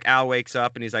when like Al wakes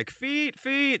up and he's like, feet,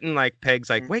 and like Peg's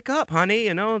like, wake up, honey.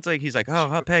 You know, it's like he's like,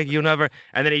 oh, Peg, you never.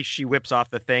 And then she whips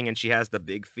off the thing and she has the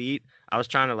big feet. I was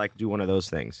trying to like do one of those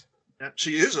things. Yeah,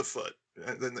 she is a foot.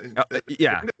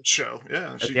 Yeah. At the show.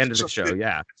 Yeah. At the end of the show.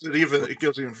 Yeah. It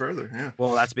goes even further. Yeah.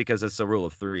 Well, that's because it's the rule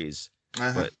of threes.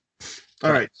 Uh-huh. But,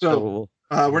 all right. So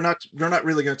we're not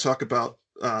really going to talk about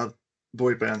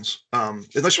boy bands,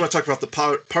 unless you want to talk about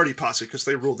the Party Posse, because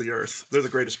they rule the earth. They're the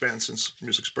greatest band since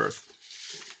music's birth.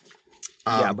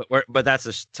 Yeah, but that's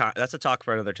a talk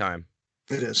for another time.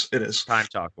 It is. Time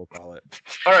talk, we'll call it.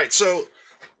 All right. So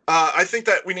I think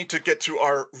that we need to get to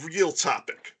our real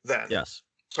topic then. Yes.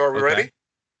 So are we ready?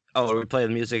 Oh, are we playing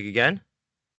the music again?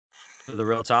 For the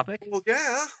real topic? Well,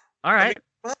 yeah. All right.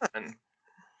 Fun.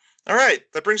 All right.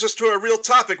 That brings us to our real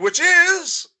topic, which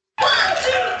is 1,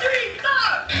 2, 3,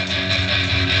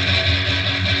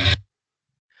 4.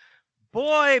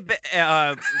 Boy,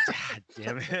 God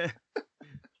damn it.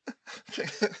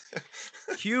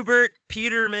 Hubert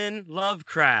Peterman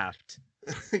Lovecraft.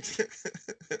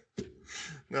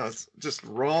 No, it's just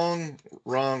wrong.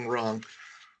 No.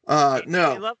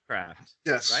 Lovecraft.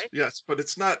 Yes, right? Yes, but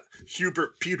it's not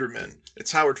Hubert Peterman.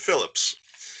 It's Howard Phillips.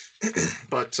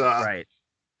 But right,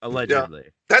 allegedly. Yeah.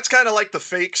 That's kind of like the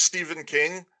fake Stephen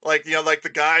King, like like the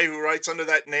guy who writes under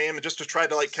that name just to try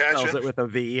to like cash Spells in. It with a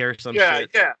V or something.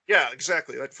 Yeah,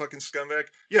 exactly. That fucking scumbag.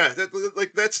 Yeah,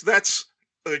 that's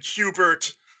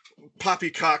Hubert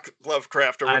Poppycock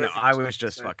Lovecraft or whatever. I know. I was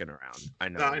just fucking around. I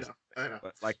know. I know.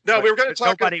 But, like, no, we were going to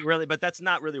talk. Nobody really, but that's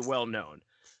not really well known.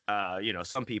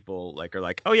 Some people like are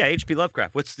like, oh yeah, H.P.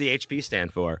 Lovecraft. What's the HP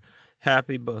stand for?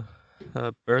 Happy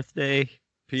birthday,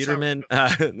 Peterman.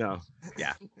 No,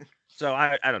 yeah. So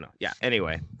I don't know. Yeah.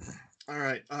 Anyway. All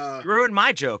right. You ruined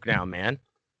my joke now, man.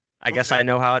 I guess I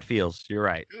know how it feels. You're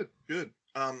right. Good.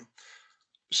 I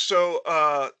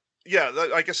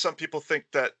guess some people think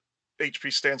that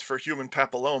HP stands for human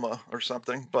papilloma or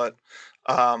something, but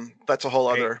that's a whole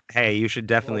other. Hey, you should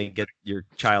definitely get your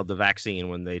child the vaccine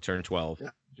when they turn 12. Yeah,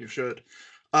 you should.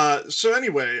 So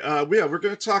anyway, we're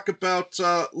going to talk about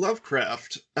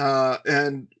Lovecraft,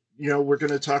 and we're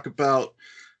going to talk about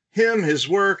him, his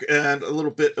work, and a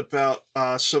little bit about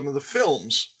some of the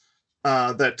films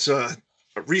that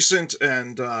recent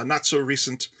and not so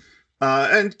recent,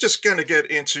 and just going to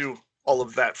get into all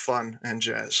of that fun and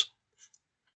jazz.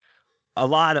 A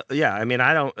lot of I mean,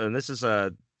 I don't, and this is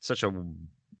such a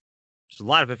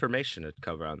lot of information to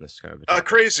cover on this kind of a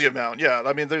crazy amount. Yeah,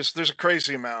 I mean, there's a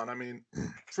crazy amount. I mean,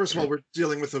 first of all, we're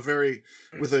dealing with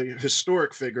a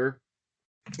historic figure.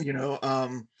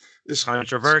 This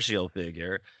controversial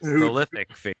figure,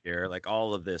 prolific figure, like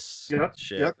all of this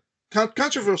shit. Yeah,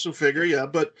 controversial figure. Yeah,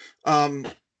 but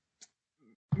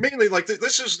mainly like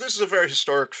this is a very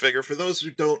historic figure. For those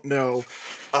who don't know,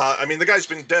 I mean, the guy's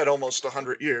been dead almost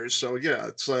 100 years. So yeah,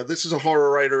 it's this is a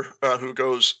horror writer who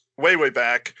goes way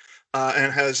back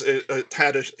and has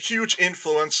had a huge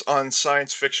influence on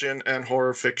science fiction and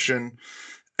horror fiction.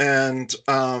 And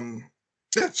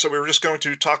so we were just going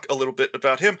to talk a little bit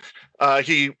about him.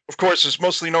 He, of course, is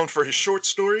mostly known for his short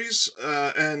stories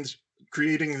and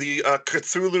creating the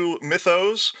Cthulhu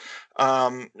mythos,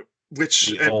 which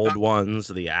the old ones,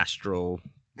 the astral,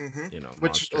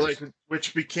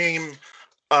 which became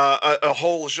a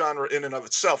whole genre in and of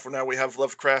itself. Where now we have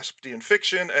Lovecraftian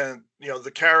fiction, and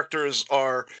the characters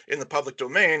are in the public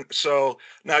domain. So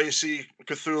now you see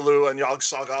Cthulhu and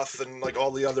Yog-Sothoth and like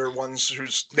all the other ones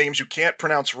whose names you can't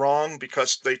pronounce wrong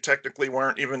because they technically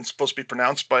weren't even supposed to be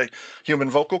pronounced by human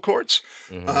vocal cords.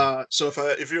 Mm-hmm. So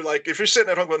if you're sitting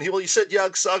at home going, well, you said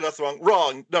Yog-Sothoth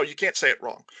wrong. No, you can't say it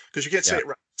wrong because you can't say it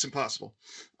right. It's impossible.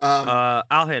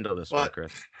 I'll handle this one,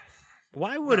 Chris.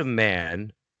 Why would a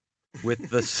man with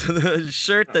the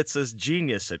shirt that says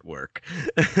 "genius" at work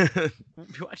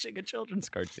watching a children's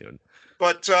cartoon?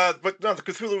 But no, the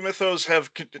Cthulhu mythos have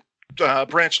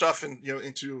branched off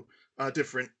into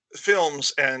different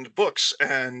films and books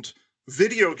and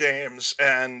video games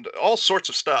and all sorts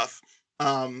of stuff.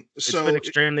 It's been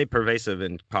extremely pervasive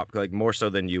in pop, like more so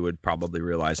than you would probably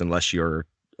realize, unless you're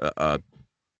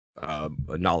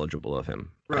knowledgeable of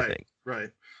him. Right, I think. right.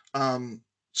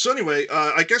 So anyway,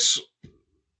 I guess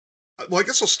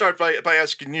I'll start by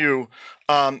asking you,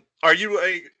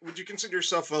 would you consider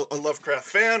yourself a Lovecraft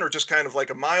fan, or just kind of like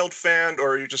a mild fan,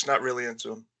 or are you just not really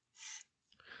into him?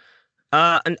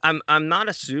 And I'm not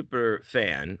a super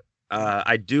fan.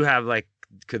 I do have like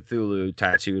Cthulhu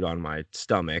tattooed on my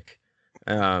stomach,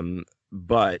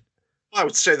 but I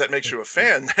would say that makes you a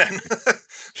fan, then.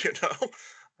 You know.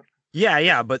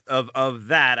 Yeah, but of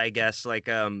that, I guess, like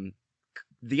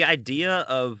the idea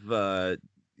of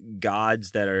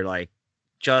gods that are like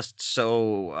just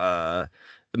so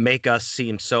make us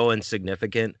seem so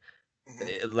insignificant,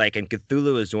 like, and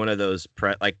Cthulhu is one of those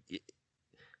like,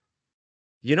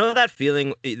 you know, that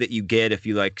feeling that you get if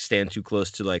you like stand too close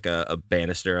to like a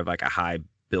banister of like a high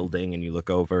building and you look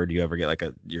over. Do you ever get like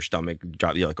your stomach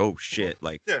drop? You're like, oh shit,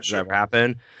 like, yeah, does that ever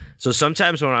happen? So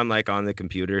sometimes when I'm like on the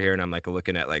computer here and I'm like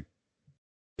looking at like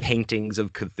paintings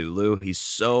of Cthulhu, he's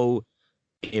so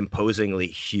imposingly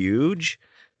huge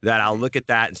that I'll look at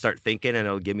that and start thinking, and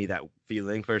it'll give me that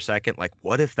feeling for a second, like,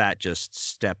 what if that just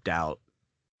stepped out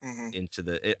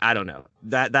into I don't know,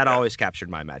 that always captured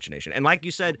my imagination. And like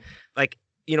you said, like,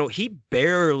 you know, he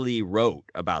barely wrote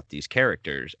about these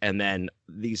characters, and then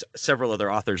these several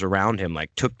other authors around him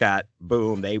like took that,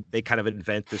 boom, they kind of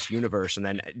invent this universe, and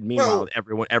then meanwhile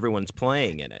everyone's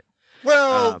playing in it.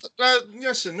 Well,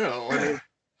 yes and no. I mean,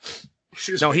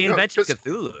 he invented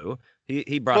Cthulhu.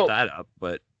 He brought that up,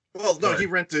 but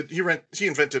he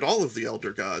invented all of the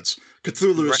elder gods.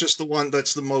 Cthulhu is just the one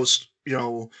that's the most, you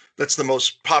know, that's the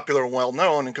most popular and well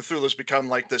known, and Cthulhu's become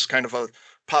like this kind of a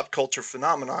pop culture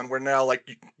phenomenon where now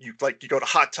like you go to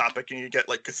Hot Topic and you get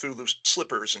like Cthulhu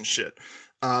slippers and shit.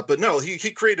 But no,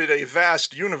 he created a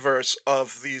vast universe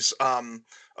of these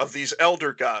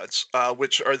elder gods,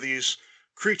 which are these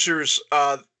creatures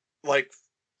like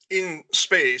in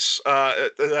space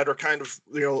that are kind of,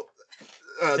 you know,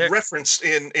 referenced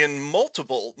in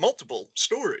multiple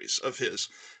stories of his.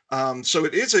 So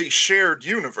it is a shared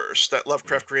universe that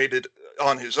Lovecraft created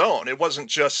on his own. It wasn't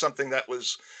just something that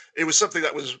was. It was something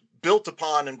that was built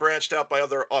upon and branched out by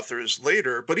other authors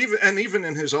later. But even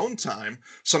in his own time,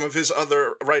 some of his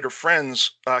other writer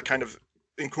friends kind of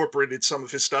incorporated some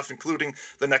of his stuff, including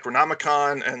the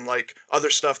Necronomicon and like other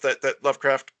stuff that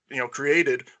Lovecraft, you know,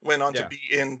 created, went on to be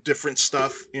in different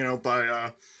stuff, you know,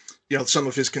 by you know, some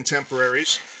of his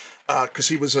contemporaries, because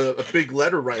he was a big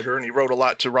letter writer, and he wrote a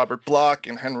lot to Robert Bloch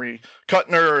and Henry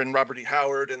Kuttner and Robert E.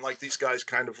 Howard, and like these guys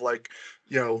kind of like,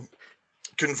 you know,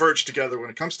 converge together when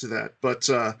it comes to that. But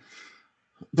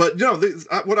no,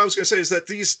 what I was going to say is that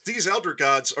these elder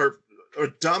gods are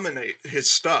dominate his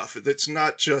stuff. It's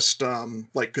not just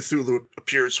like Cthulhu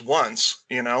appears once,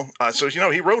 you know. So, you know,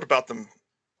 he wrote about them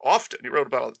often. He wrote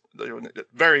about, you know,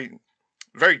 very,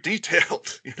 very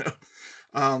detailed, you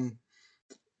know.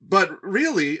 But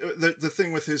really, the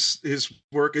thing with his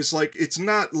work is like, it's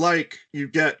not like you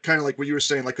get kind of like what you were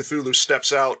saying, like Cthulhu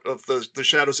steps out of the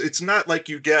shadows. It's not like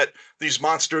you get these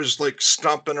monsters like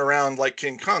stomping around like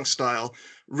King Kong style.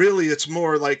 Really, it's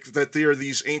more like that they are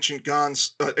these ancient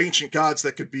gods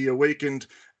that could be awakened.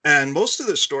 And most of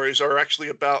the stories are actually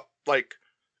about like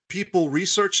people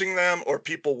researching them or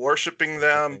people worshiping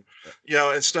them, you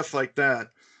know, and stuff like that.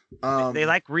 They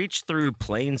like reach through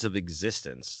planes of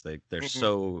existence. They're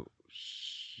so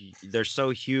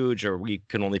huge, or we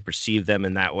can only perceive them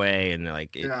in that way. And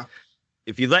like,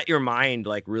 if you let your mind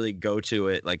like really go to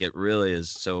it, like it really is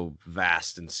so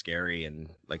vast and scary, and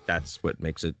like that's what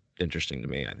makes it interesting to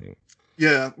me, I think.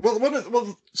 Yeah,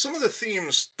 well, some of the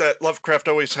themes that Lovecraft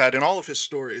always had in all of his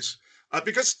stories.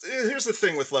 Because here's the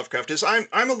thing with Lovecraft is I'm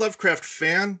a Lovecraft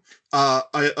fan.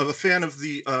 I'm a fan of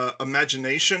the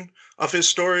imagination of his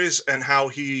stories and how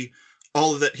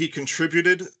all that he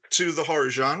contributed to the horror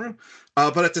genre.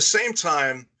 But at the same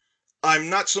time, I'm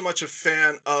not so much a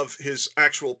fan of his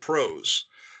actual prose.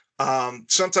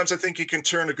 Sometimes I think he can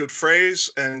turn a good phrase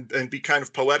and be kind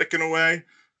of poetic in a way.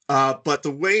 But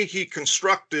the way he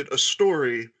constructed a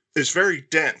story is very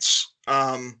dense.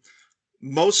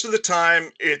 Most of the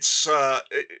time, it's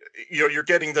you know, you're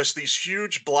getting these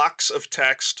huge blocks of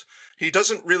text. He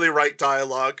doesn't really write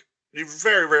dialogue. You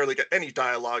very rarely get any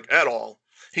dialogue at all.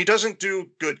 He doesn't do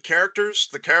good characters.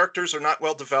 The characters are not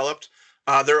well developed.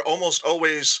 They're almost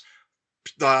always,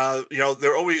 you know,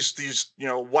 they're always these, you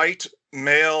know, white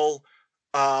male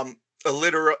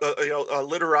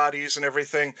literatis and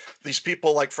everything. These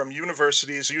people like from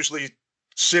universities, usually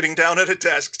sitting down at a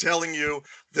desk telling you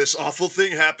this awful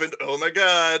thing happened. Oh my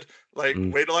God. Like,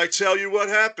 wait till I tell you what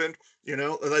happened.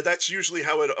 That's usually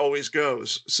how it always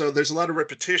goes. So there's a lot of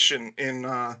repetition in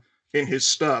his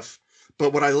stuff.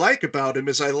 But what I like about him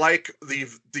is I like the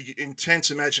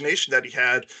intense imagination that he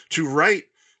had to write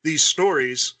these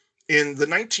stories in the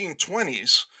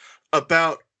 1920s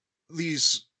about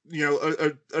these,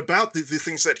 about the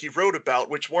things that he wrote about,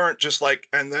 which weren't just like,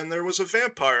 and then there was a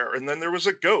vampire, and then there was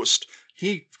a ghost.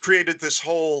 He created this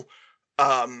whole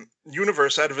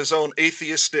universe out of his own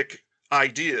atheistic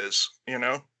ideas,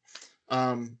 Yeah,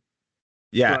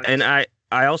 but- and I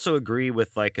also agree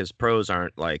with like his prose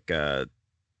aren't like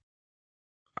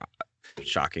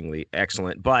shockingly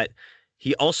excellent, but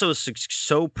he also is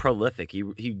so prolific.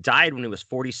 He died when he was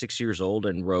 46 years old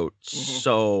and wrote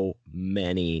so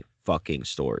many fucking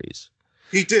stories.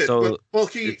 He did. So well,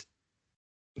 he.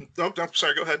 Oh, no,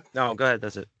 sorry. Go ahead. No, go ahead.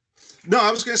 That's it. No,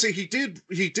 I was going to say he did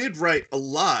write a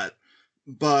lot,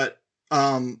 but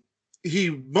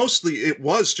it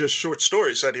was just short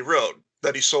stories that he wrote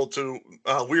that he sold to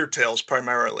Weird Tales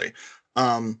primarily,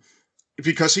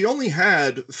 because he only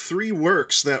had 3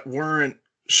 works that weren't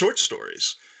short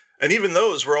stories, and even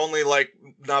those were only like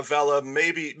novella.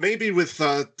 Maybe with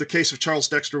the Case of Charles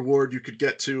Dexter Ward, I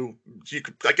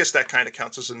guess that kind of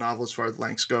counts as a novel as far as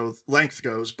length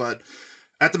goes, but.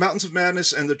 At the Mountains of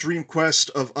Madness and the Dream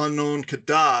Quest of Unknown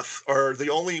Kadath are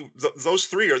those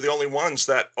 3 are the only ones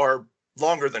that are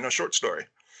longer than a short story,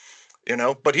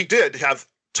 but he did have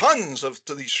tons of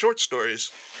these short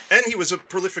stories, and he was a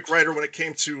prolific writer when it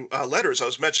came to letters. I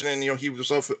was mentioning, he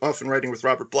was often writing with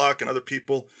Robert Bloch and other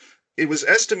people. It was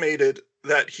estimated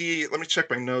that let me check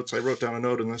my notes. I wrote down a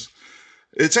note in this.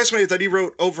 It's estimated that he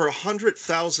wrote over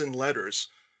 100,000 letters.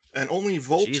 And only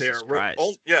Voltaire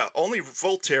only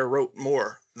Voltaire wrote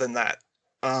more than that.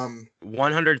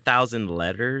 100,000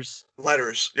 letters.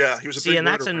 Letters, yeah, he was a See, big and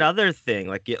that's writer. another thing.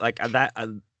 Like that.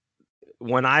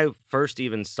 When I first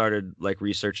even started like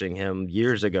researching him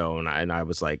years ago, and I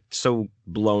was like so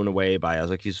blown away by it. I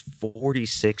was like, he's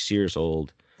 46 years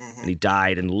old, and he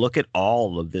died. And look at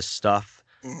all of this stuff,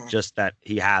 just that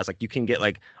he has. Like, you can get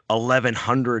like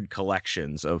 1,100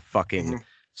 collections of fucking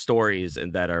stories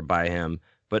and that are by him.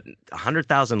 But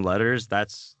 100,000 letters,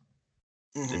 that's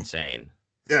insane.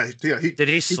 Yeah. Did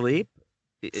he sleep?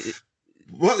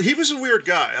 Well, he was a weird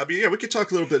guy. I mean, yeah, we could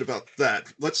talk a little bit about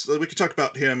that. We could talk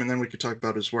about him, and then we could talk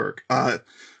about his work.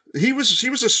 He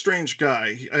was a strange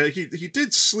guy. He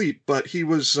did sleep, but he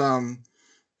rarely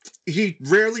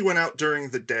went out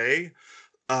during the day.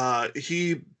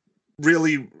 He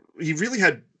really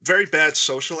had very bad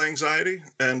social anxiety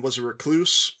and was a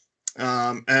recluse.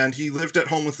 And he lived at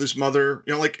home with his mother,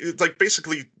 like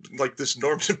basically like this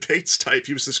Norman Bates type.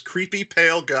 He was this creepy,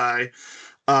 pale guy.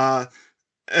 Sorry,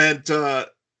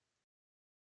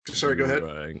 go ahead.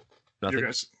 Nothing.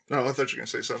 I thought you were going to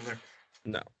say something there.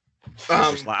 No.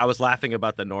 I was laughing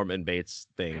about the Norman Bates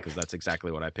thing because that's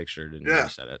exactly what I pictured and you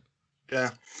said it. Yeah.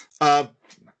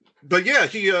 But yeah,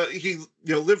 he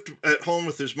lived at home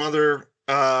with his mother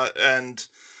and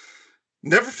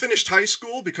never finished high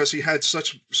school because he had so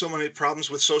many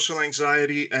problems with social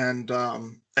anxiety and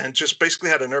just basically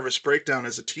had a nervous breakdown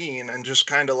as a teen and just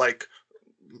kind of like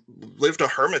lived a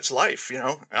hermit's life,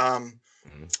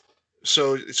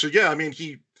 So yeah, I mean,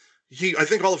 he I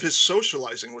think all of his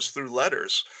socializing was through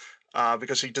letters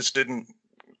because he just didn't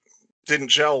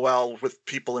gel well with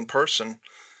people in person.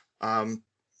 I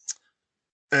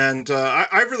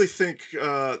really think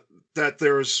that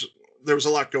there was a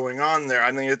lot going on there.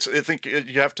 I mean, I think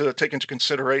you have to take into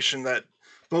consideration that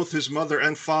both his mother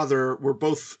and father were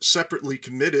both separately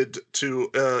committed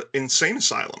to insane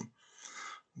asylum.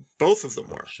 Both of them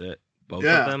were. Shit. Both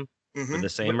of them? Mm-hmm. For the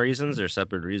same reasons or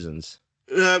separate reasons?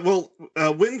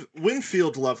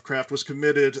 Winfield Lovecraft was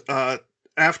committed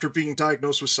after being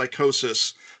diagnosed with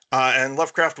psychosis, and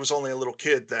Lovecraft was only a little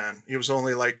kid then. He was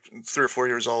only like 3 or 4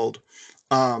 years old.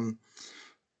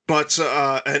 But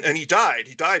he died.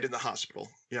 He died in the hospital,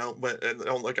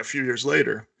 like a few years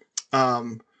later.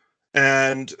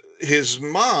 And his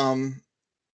mom,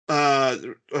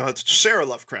 Sarah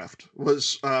Lovecraft,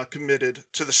 was committed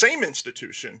to the same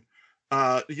institution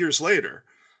years later,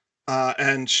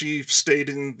 and she stayed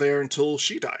in there until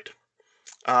she died.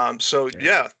 So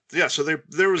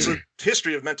there was a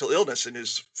history of mental illness in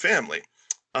his family,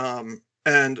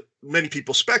 and many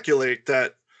people speculate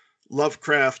that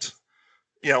Lovecraft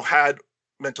had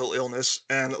mental illness,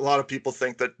 and a lot of people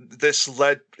think that this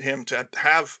led him to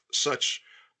have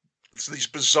these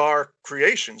bizarre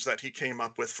creations that he came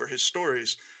up with for his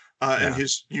stories, and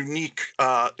his unique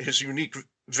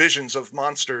visions of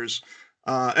monsters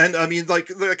And I mean,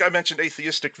 like I mentioned,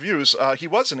 atheistic views. He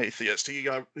was an atheist. He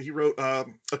wrote a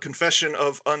Confession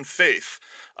of Unfaith.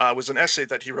 Was an essay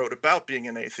that he wrote about being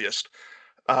an atheist.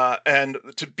 And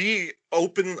to be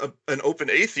an open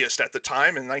atheist at the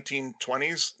time in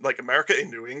 1920s, like America in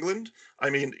New England, I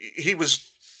mean, he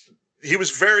was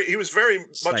very much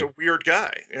like a weird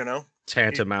guy, you know.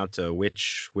 Tantamount to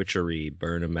witchery,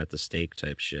 burn him at the stake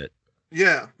type shit.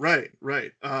 Yeah, right.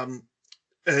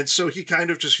 And so he kind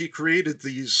of he created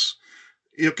these,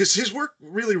 you know, because his work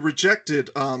really rejected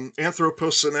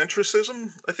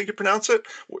anthropocentrism, I think you pronounce it,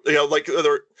 you know, like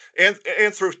other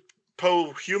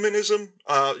anthropohumanism.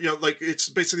 You know, like it's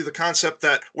basically the concept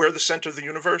that we're the center of the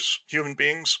universe, human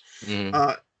beings.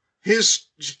 Mhm. His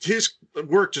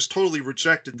work just totally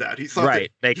rejected that. He thought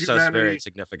Right, that makes us very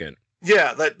significant.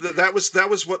 yeah, that was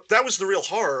the real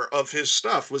horror of his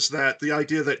stuff, was that the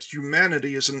idea that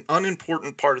humanity is an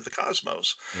unimportant part of the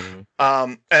cosmos,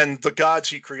 and the gods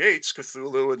he creates,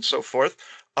 Cthulhu and so forth,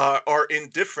 are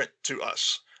indifferent to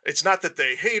us. It's not that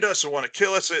they hate us or want to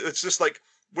kill us. It's just like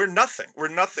we're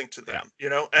nothing to them, you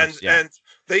know, and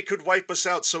they could wipe us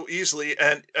out so easily.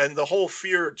 And the whole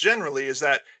fear generally is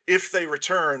that if they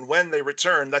return, when they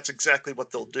return, that's exactly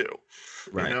what they'll do,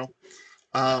 Right. you know.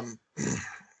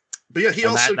 But yeah, he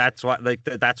And also that's why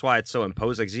that's why it's so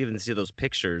imposing. 'Cause you even see those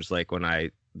pictures, like when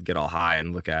I get all high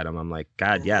and look at them, I'm like,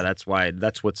 God, yeah, that's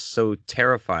what's so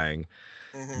terrifying.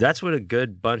 Mhm. That's what a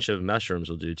good bunch of mushrooms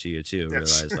will do to you too.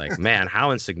 Yes. Realize, like, man,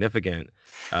 how insignificant.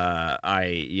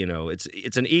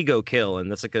 It's an ego kill, and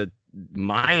that's like a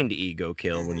mind ego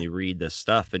kill when you read this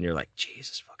stuff, and you're like,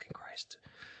 Jesus fucking Christ,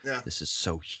 Yeah. this is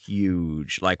so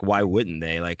huge. Like, why wouldn't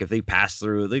they? Like, if they pass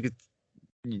through,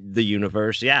 the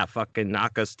universe, yeah, fucking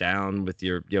knock us down with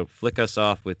your, you know, flick us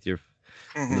off with your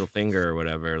little finger or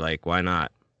whatever. Like, why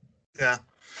not? Yeah.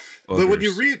 But when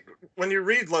you Ogres.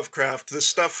 read Lovecraft, the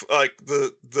stuff like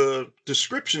the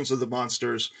descriptions of the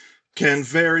monsters can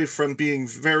vary from being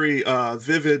very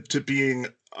vivid to being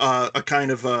a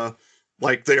kind of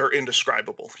like they are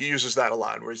indescribable. He uses that a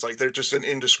lot, where he's like they're just an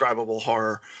indescribable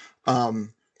horror.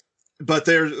 But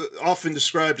they're often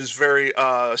described as very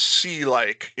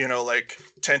sea-like, you know, like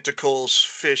tentacles,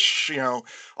 fish, you know,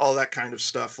 all that kind of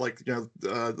stuff. Like, you know,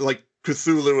 like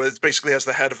Cthulhu basically has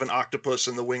the head of an octopus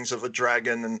and the wings of a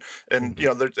dragon, and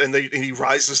you know, he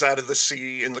rises out of the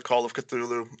sea in the Call of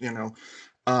Cthulhu, you know.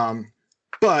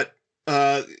 But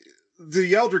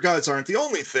the Elder Gods aren't the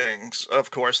only things,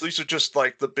 of course. These are just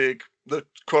like the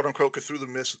quote-unquote Cthulhu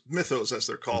mythos, as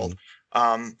they're called.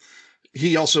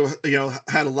 He also, you know,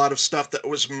 had a lot of stuff that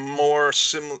was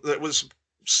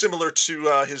similar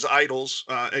to his idols.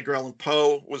 Edgar Allan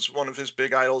Poe was one of his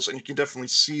big idols, and you can definitely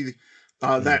see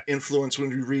that influence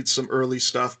when you read some early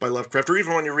stuff by Lovecraft, or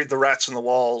even when you read The Rats in the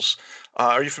Walls.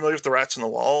 Are you familiar with The Rats in the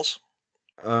Walls?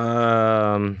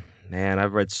 Man,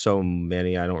 I've read so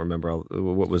many, I don't remember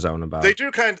what was that one about. They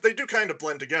do kind of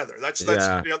blend together. That's you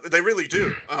know, they really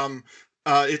do.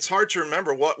 It's hard to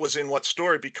remember what was in what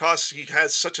story because he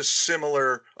has such a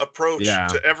similar approach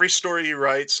to every story he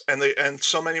writes, and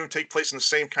so many of them take place in the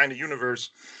same kind of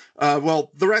universe. Well,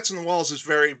 The Rats in the Walls is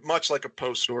very much like a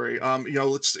Poe story. You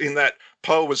know, it's in that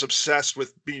Poe was obsessed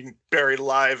with being buried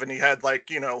alive, and he had,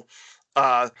 like, you know,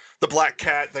 The Black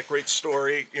Cat, that great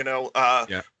story, you know,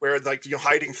 where, like, you know,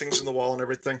 hiding things in the wall and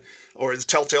everything, or The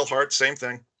Telltale Heart, same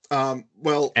thing.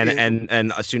 Well,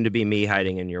 and soon to be me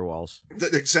hiding in your walls.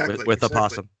 Exactly. With the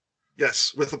possum.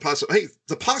 Yes, with the possum. Hey,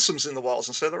 the possum's in the walls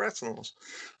instead of the rats in the walls.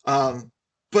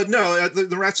 But no,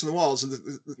 the rats in the walls,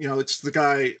 you know, it's the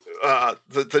guy,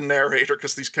 the narrator,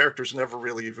 because these characters never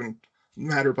really even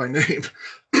matter by name.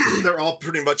 They're all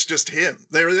pretty much just him.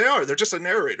 There they are. They're just a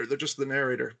narrator. They're just the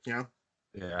narrator, you know?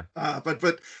 Yeah.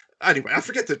 But anyway, I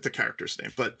forget the character's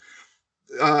name, but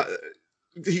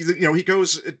he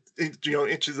goes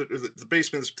into the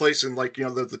basement of this place, and, like, you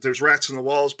know, there's rats in the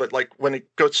walls, but, like, when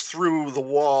it goes through the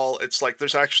wall, it's like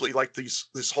there's actually, like,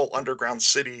 this whole underground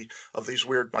city of these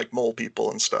weird, like, mole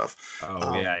people and stuff.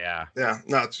 Yeah.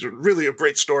 No, it's really a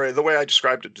great story. The way I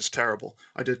described it is terrible.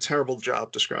 I did a terrible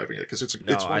job describing it because it's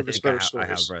one of his better stories. I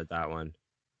have read that one.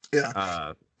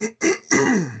 Yeah.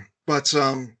 But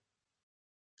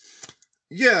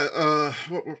yeah,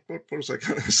 what was I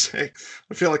gonna say?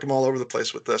 I feel like I'm all over the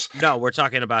place with this. No, we're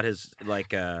talking about his,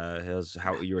 like,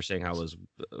 how you were saying how his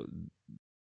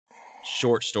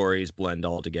short stories blend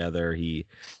all together.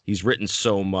 He's written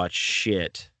so much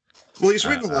shit. Well, he's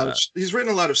written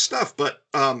a lot of stuff, but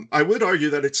I would argue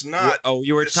that it's not. Oh,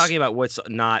 you were talking about what's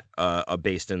not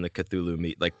based in the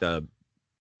Cthulhu like the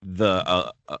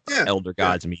the Yeah, elder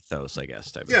gods mythos, I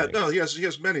guess. Type yeah, of thing. no, he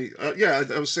has many. Yeah,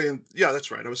 I was saying, yeah,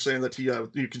 that's right. I was saying that he,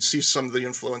 you can see some of the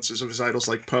influences of his idols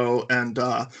like Poe and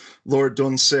Lord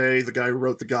Dunsay, the guy who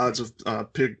wrote the Gods of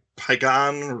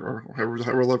Pagan, or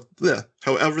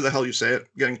however the hell you say it.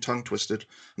 Getting tongue twisted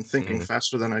and thinking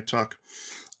faster than I talk.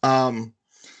 But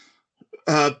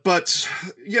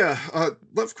yeah,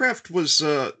 Lovecraft was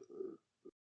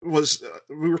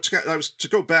we were I was to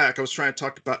go back. I was trying to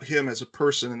talk about him as a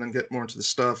person and then get more into the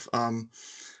stuff.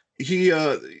 He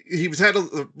had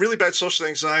a really bad social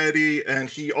anxiety, and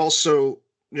he also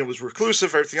was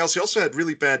reclusive. Everything else. He also had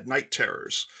really bad night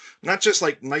terrors, not just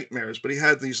like nightmares, but he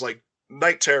had these like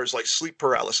night terrors, like sleep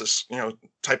paralysis,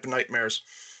 type of nightmares.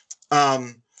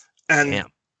 And Damn.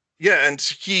 yeah, and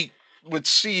he would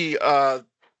see.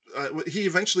 He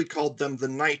eventually called them the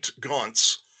night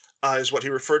gaunts. Is what he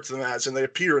referred to them as, and they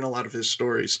appear in a lot of his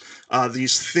stories.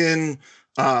 These thin,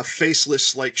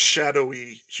 faceless, like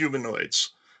shadowy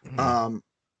humanoids.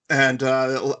 And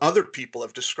other people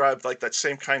have described like that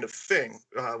same kind of thing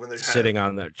when they sitting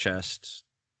on their chest,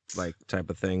 like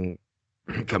type of thing,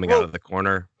 coming out of the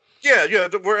corner. Yeah,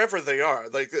 wherever they are,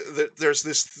 like there's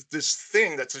this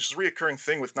thing that's this reoccurring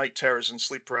thing with night terrors and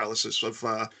sleep paralysis of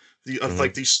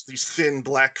like these thin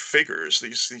black figures,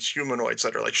 these humanoids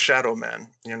that are like shadow men,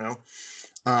 Yeah,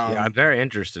 I'm very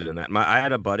interested in that. I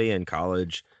had a buddy in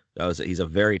college he's a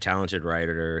very talented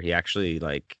writer. He actually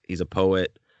he's a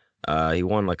poet. He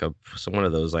won like one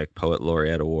of those like poet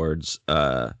laureate awards.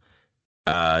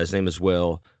 His name is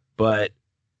Will, but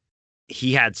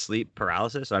he had sleep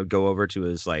paralysis. I would go over to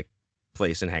his like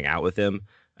place and hang out with him,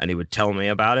 and he would tell me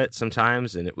about it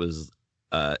sometimes, and it was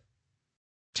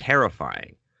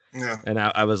terrifying. Yeah. And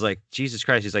I was like, Jesus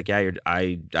Christ. He's like, yeah,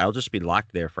 I'll just be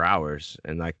locked there for hours.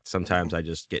 And like, sometimes I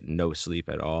just get no sleep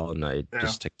at all. And I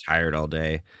just get tired all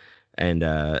day. And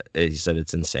he said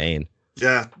it's insane.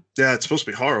 Yeah. Yeah. It's supposed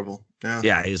to be horrible. Yeah.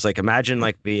 Yeah. He's like, imagine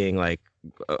like being like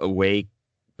awake,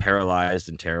 paralyzed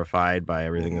and terrified by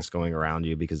everything that's going around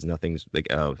you because nothing's like,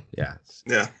 oh yeah. It's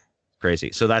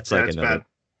crazy. So that's like another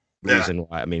reason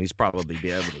why, I mean, he's probably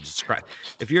be able to describe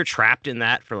if you're trapped in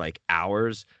that for like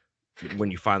hours,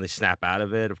 when you finally snap out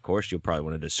of it, of course, you'll probably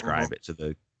want to describe it to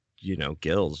the,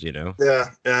 gills,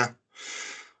 Yeah.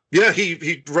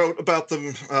 He wrote about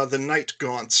them, the night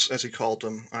gaunts, as he called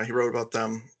them. He wrote about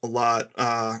them a lot.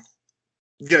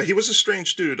 Yeah, he was a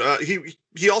strange dude.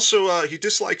 He also, he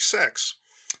disliked sex.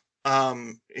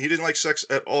 He didn't like sex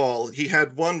at all. He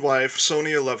had one wife,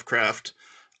 Sonia Lovecraft,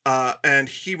 and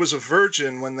he was a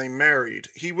virgin when they married.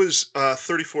 He was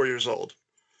 34 years old.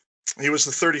 He was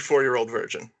the 34-year-old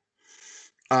virgin.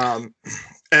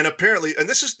 And apparently, and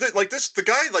this is the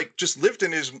guy like just lived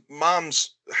in his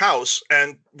mom's house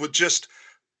and would just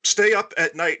stay up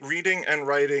at night reading and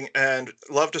writing and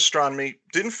loved astronomy.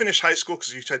 Didn't finish high school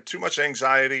because he had too much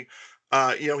anxiety.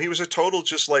 He was a total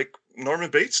just like Norman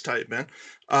Bates type, man.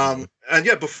 And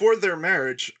yeah, before their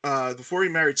marriage, before he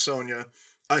married Sonia,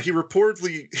 he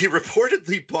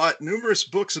reportedly bought numerous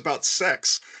books about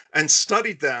sex and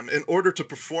studied them in order to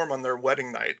perform on their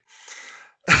wedding night.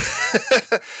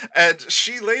 And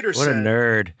she later said, "What a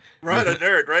nerd!" Right, a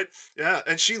nerd, right? Yeah,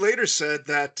 and she later said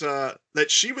that that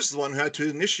she was the one who had to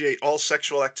initiate all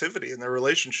sexual activity in their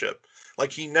relationship.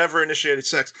 Like he never initiated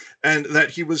sex, and that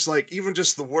he was like even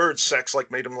just the word sex like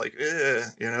made him like,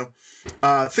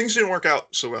 things didn't work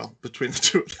out so well between the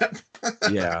two of them.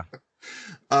 Yeah.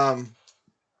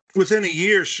 Within a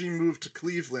year, she moved to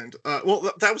Cleveland. Well,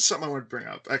 that was something I wanted to bring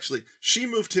up. Actually, she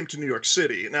moved him to New York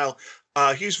City. Now,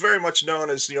 he's very much known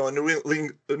as a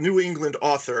New England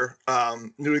author.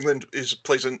 New England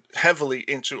plays heavily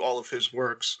into all of his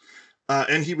works,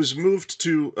 and he was moved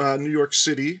to New York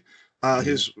City.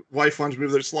 His wife wanted to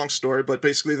move there. It's a long story, but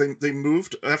basically they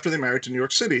moved after they married to New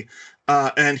York City,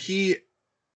 and he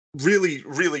really,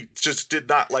 really just did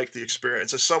not like the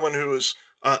experience. As someone who was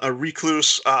a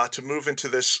recluse, to move into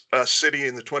this city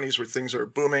in the 1920s where things are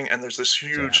booming and there's this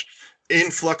huge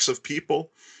influx of people.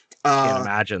 I can't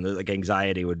imagine like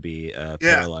anxiety would be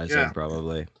paralyzing,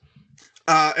 probably.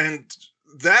 And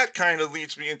that kind of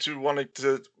leads me into wanting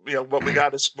to, what we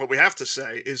have to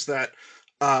say is that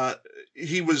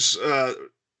he was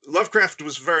Lovecraft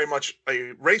was very much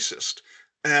a racist,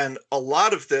 and a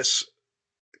lot of this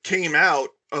came out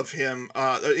of him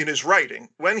in his writing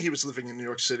when he was living in New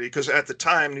York City, because at the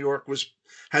time New York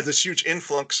had this huge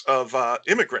influx of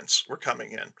immigrants were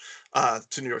coming in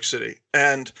to New York City,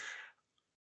 and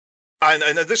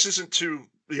this isn't to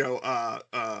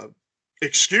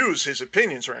excuse his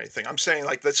opinions or anything. I'm saying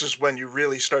like this is when you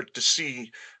really start to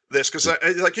see this, because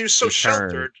he was so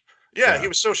sheltered. Yeah, he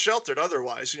was so sheltered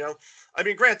otherwise. I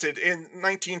mean, granted, in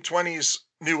 1920s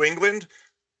New England,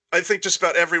 I think just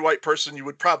about every white person you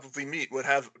would probably meet would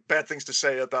have bad things to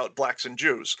say about blacks and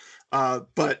Jews.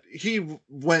 But he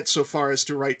went so far as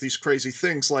to write these crazy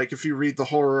things, like if you read The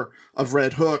Horror of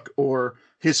Red Hook or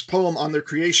his poem on the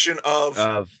creation of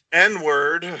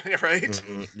N-word, right?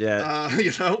 Mm-hmm, yeah.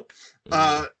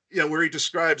 Where he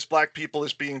describes black people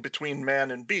as being between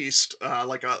man and beast,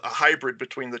 like a hybrid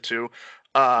between the two.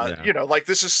 Like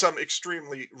this is some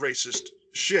extremely racist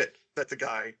shit that the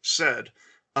guy said.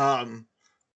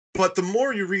 But the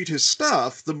more you read his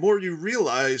stuff, the more you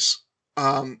realize,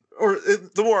 the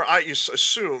more I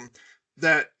assume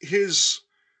that his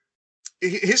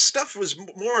stuff was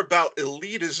more about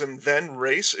elitism than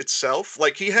race itself.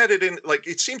 Like he had it in, like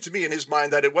it seemed to me in his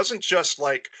mind that it wasn't just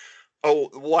like, oh,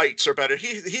 whites are better.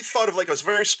 He thought of like a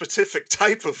very specific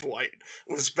type of white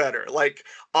was better, like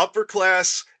upper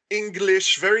class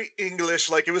English, very English.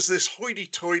 Like it was this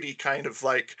hoity-toity kind of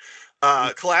like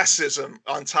classism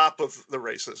on top of the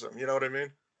racism. You know what I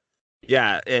mean?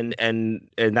 Yeah, and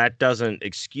that doesn't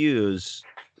excuse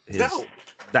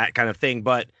that kind of thing,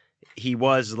 but he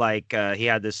was like he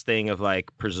had this thing of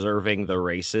like preserving the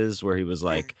races, where he was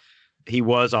like he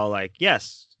was all like,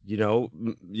 yes,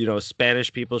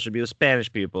 Spanish people should be the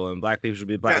Spanish people and black people should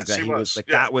be black. Yes, he was like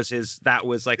that was his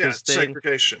thing.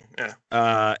 Segregation.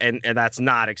 Yeah. And that's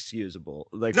not excusable.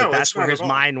 Like no, that's where his all.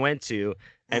 mind went to.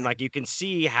 And like you can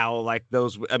see how like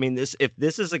those. I mean, if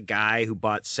this is a guy who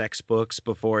bought sex books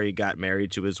before he got married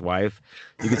to his wife,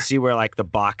 you can see where like the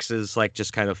boxes like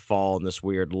just kind of fall in this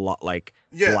weird black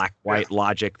white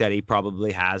logic that he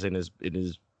probably has in his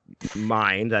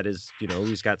mind. That is,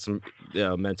 he's got some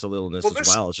mental illness as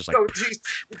well. It's just like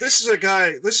this is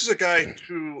a guy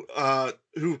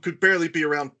who could barely be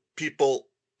around people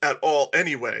at all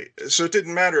anyway, so it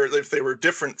didn't matter if they were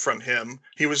different from him.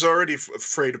 He was already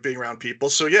afraid of being around people.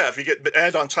 So yeah, if you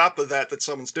add on top of that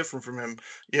someone's different from him,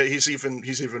 yeah, he's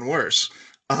even worse.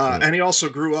 And he also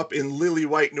grew up in lily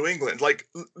white New England. Like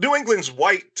New England's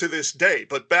white to this day,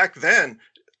 but back then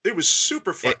it was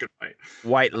super fucking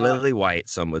white. Lily white,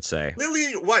 some would say.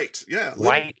 Lily white, yeah.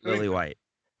 Lily white.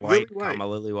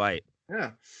 Lily white.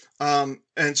 Yeah.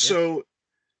 So.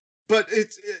 But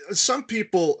some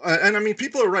people, and I mean,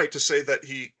 people are right to say that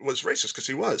he was racist because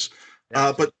he was.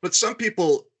 Yeah. But some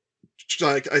people,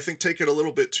 like, I think, take it a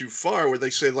little bit too far, where they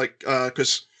say like,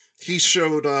 because he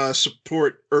showed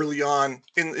support early on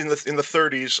in the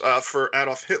 30s for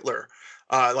Adolf Hitler,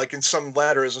 like in some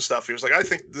letters and stuff. He was like, I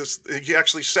think this. He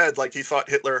actually said like he thought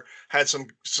Hitler had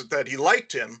that he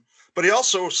liked him, but he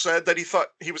also said that he thought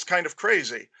he was kind of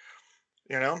crazy,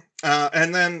 and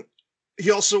then. He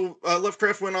also,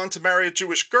 Lovecraft went on to marry a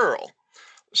Jewish girl.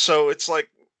 So it's like,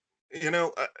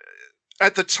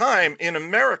 at the time in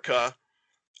America,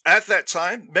 at that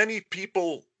time, many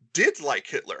people did like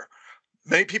Hitler.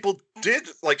 Many people did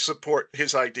like support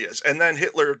his ideas. And then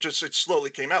Hitler it slowly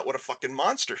came out what a fucking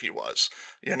monster he was,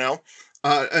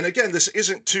 And again, this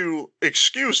isn't to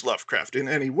excuse Lovecraft in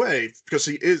any way, because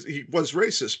he was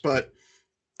racist. But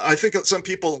I think that some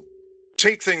people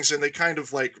take things and they kind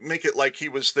of like make it like he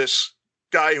was this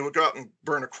guy who would go out and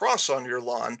burn a cross on your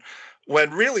lawn, when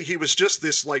really he was just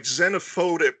this like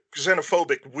xenophobic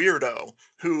weirdo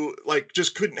who like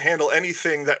just couldn't handle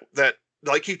anything that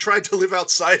like he tried to live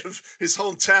outside of his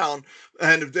hometown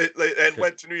and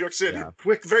went to New York City. Yeah.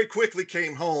 Very quickly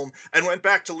came home and went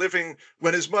back to living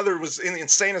when his mother was in the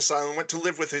insane asylum. Went to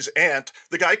live with his aunt.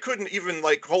 The guy couldn't even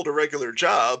like hold a regular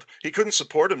job. He couldn't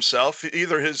support himself.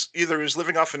 Either he was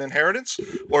living off an inheritance,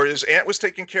 or his aunt was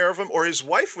taking care of him, or his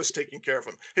wife was taking care of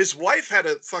him. His wife had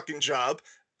a fucking job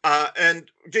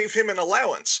and gave him an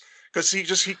allowance because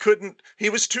he couldn't. He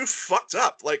was too fucked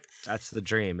up. Like that's the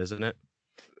dream, isn't it?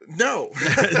 No,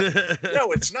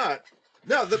 no, it's not.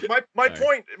 No,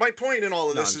 my point in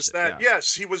all of this is that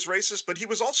yes, he was racist, but he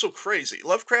was also crazy.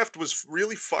 Lovecraft was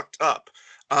really fucked up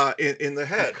in the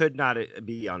head. He could not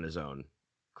be on his own,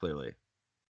 clearly.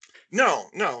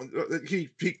 No, he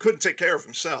couldn't take care of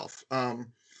himself.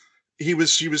 He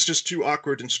was just too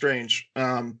awkward and strange.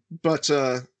 But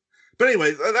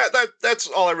anyway, that's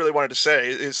all I really wanted to say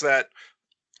is that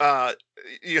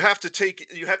you have to take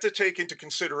into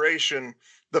consideration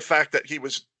the fact that he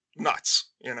was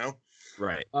nuts,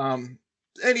 Right.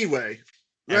 Anyway,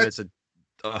 and it's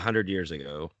 100 years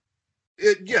ago.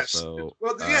 Yes. So,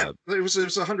 it was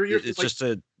 100 years. It's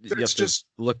like, you have to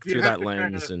look through that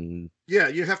lens and. Yeah,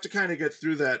 you have to kind of get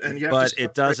through that, and but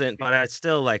it doesn't. But I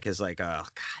still like is like, oh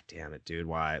god damn it, dude,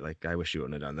 why? Like, I wish you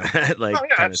wouldn't have done that. Like, oh,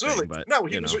 yeah, absolutely. But, no,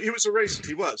 he was a racist.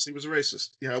 He was a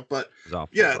racist. But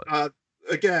yeah.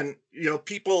 Again,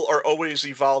 people are always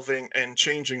evolving and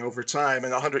changing over time.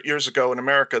 And 100 years ago in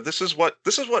America, this is what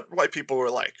white people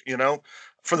were like.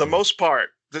 for the most part,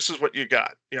 this is what you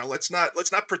got. Let's not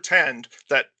pretend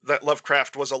that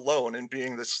Lovecraft was alone in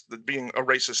being a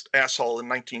racist asshole in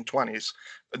 1920s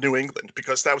New England,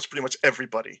 because that was pretty much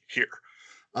everybody here.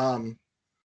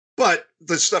 But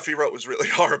the stuff he wrote was really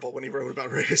horrible when he wrote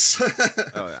about race.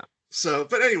 Oh yeah. So,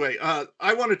 but anyway,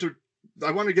 I want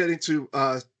to get into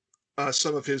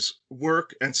some of his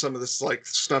work and some of this like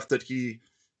stuff that he,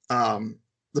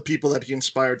 the people that he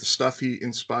inspired, the stuff he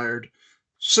inspired.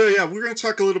 So yeah, we're going to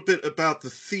talk a little bit about the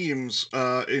themes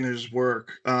in his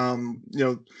work.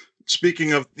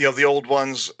 Speaking of the old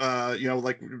ones,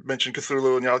 like we mentioned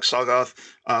Cthulhu and Yog-Sothoth,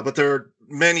 but there are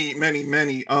many, many,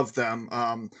 many of them.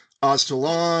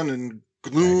 Oztalan and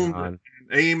Gloom, Dagon.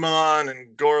 and Amon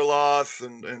and Gorloth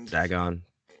and Dagon.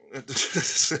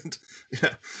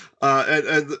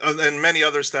 and many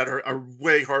others that are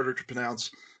way harder to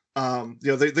pronounce.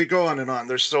 They go on and on.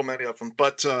 There's so many of them,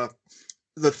 but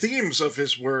the themes of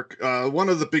his work, one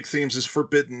of the big themes is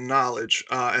forbidden knowledge,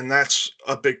 and that's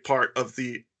a big part of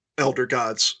the Elder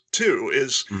Gods too,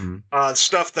 is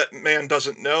stuff that man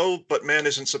doesn't know, but man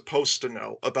isn't supposed to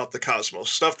know about the cosmos,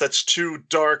 stuff that's too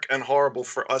dark and horrible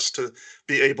for us to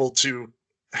be able to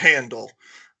handle.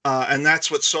 And that's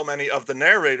what so many of the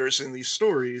narrators in these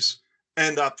stories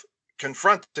end up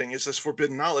confronting, is this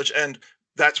forbidden knowledge. And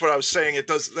that's what I was saying.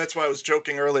 That's why I was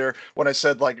joking earlier when I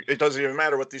said, like, it doesn't even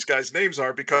matter what these guys' names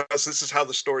are, because this is how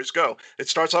the stories go. It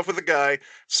starts off with a guy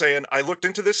saying, I looked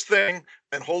into this thing,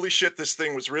 and holy shit, this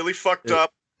thing was really fucked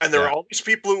up. And there are all these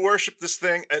people who worship this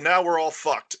thing, and now we're all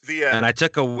fucked. The end. And I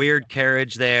took a weird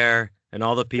carriage there, and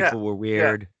all the people were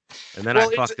weird. And then I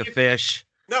fucked a fish.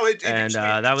 No,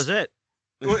 that was it.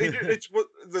 Well, it's what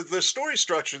the story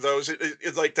structure, though, is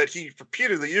it like that he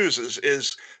repeatedly uses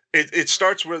is it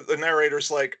starts with the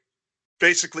narrator's like,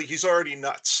 basically he's already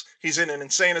nuts. He's in an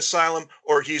insane asylum,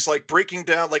 or he's like breaking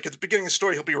down. Like at the beginning of the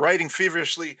story, he'll be writing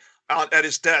feverishly out at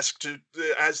his desk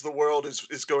as the world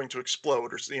is going to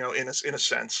explode, or in a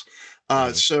sense.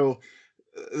 So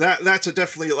that's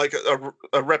definitely like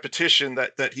a repetition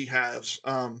that he has.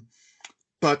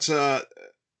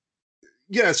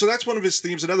 Yeah, so that's one of his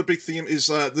themes. Another big theme is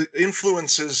the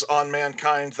influences on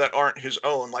mankind that aren't his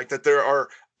own, like that there are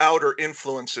outer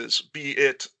influences, be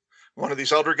it one of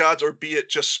these elder gods, or be it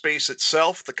just space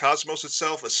itself, the cosmos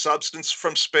itself, a substance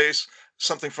from space,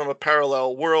 something from a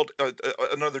parallel world,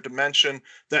 another dimension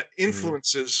that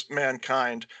influences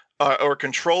mankind or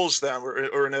controls them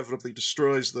or inevitably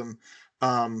destroys them.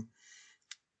 Yeah,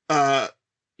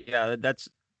 that's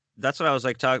what I was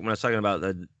like talking when I was talking about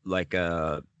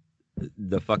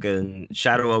the fucking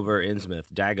shadow over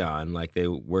Innsmouth, Dagon. Like they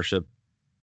worship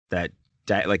that.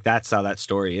 Like that's how that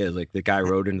story is. Like the guy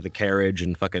rode into the carriage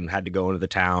and fucking had to go into the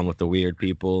town with the weird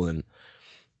people, and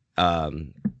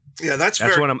yeah, that's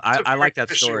what I like that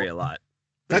story a lot.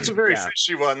 That's a very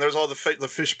fishy one. There's all the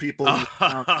fish people.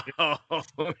 I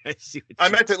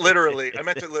meant it literally.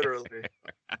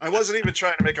 I wasn't even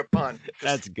trying to make a pun.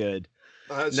 That's good.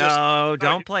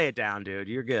 Don't play it down, dude.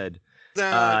 You're good.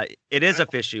 It is a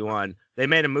fishy one. They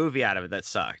made a movie out of it that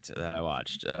sucked that I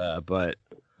watched. But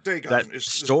Dagon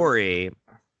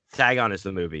Dagon is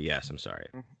the movie. Yes, I'm sorry.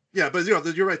 Yeah, but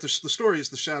you're right. The story is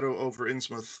the shadow over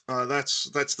Innsmouth.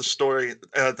 That's the story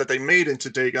that they made into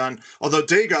Dagon. Although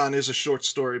Dagon is a short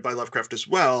story by Lovecraft as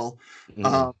well.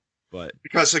 But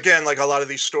because again, like a lot of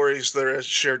these stories, they're a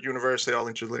shared universe. They all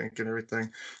interlink and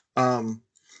everything.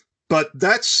 But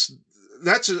that's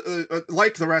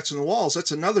like the Rats in the Walls.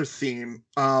 That's another theme.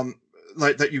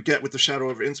 Like that you get with the shadow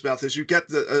over Innsmouth is you get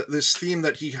this theme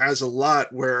that he has a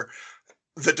lot, where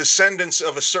the descendants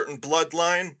of a certain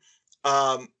bloodline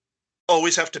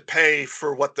always have to pay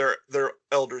for what their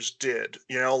elders did.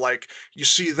 Like you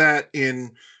see that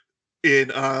in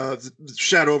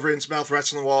Shadow over Innsmouth,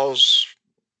 Rats in the Walls,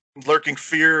 Lurking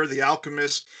Fear, The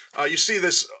Alchemist. You see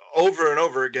this over and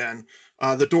over again.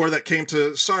 The Door That Came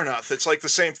to Sarnath. It's like the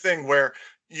same thing where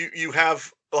you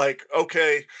have like,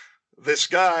 okay, this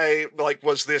guy like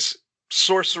was this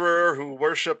sorcerer who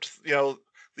worshipped,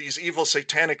 these evil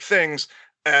satanic things.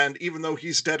 And even though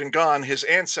he's dead and gone, his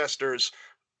ancestors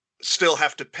still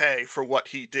have to pay for what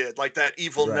he did. Like that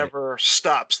evil never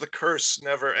stops. The curse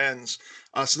never ends.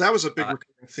 So that was a big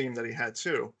recurring theme that he had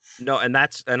too. No, and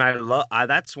I love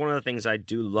that's one of the things I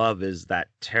do love is that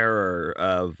terror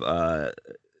of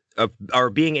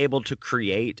being able to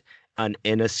create an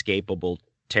inescapable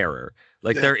terror.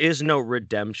 Like there is no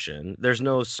redemption. There's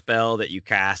no spell that you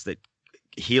cast that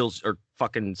heals or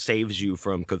fucking saves you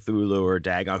from Cthulhu or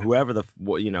Dagon, whoever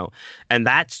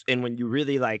and when you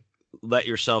really like let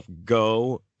yourself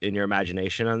go in your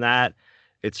imagination on that,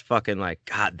 it's fucking like,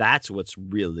 God, that's what's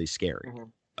really scary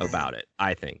about it,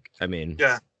 I think. I mean,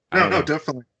 I No, don't no, know.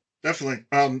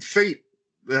 definitely. Fate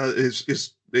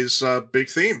is a big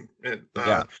theme, and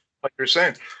Yeah. like you're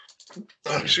saying.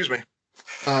 Excuse me.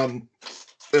 Um,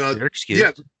 You're excused.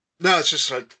 yeah, no, it's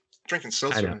just drinking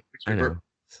seltzer. I know. and it makes I me know. burp.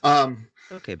 Um,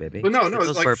 Okay, baby. but no, Get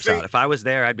those like burps Fate. out. If I was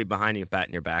there, I'd be behind you,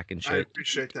 patting your back and I shit.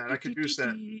 appreciate that. I could use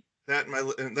that. That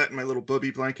in my little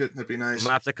bubby blanket. That'd be I'm nice.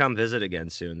 gonna have to come visit again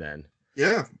soon. Then.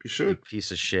 Yeah, you You should.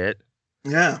 piece of shit.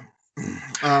 Yeah.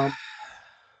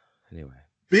 Anyway.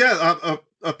 But yeah,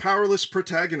 a powerless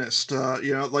protagonist.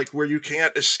 Like where you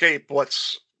can't escape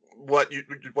what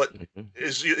Mhm.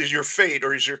 is your fate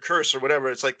or is your curse or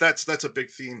whatever. It's like that's a big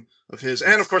theme of his,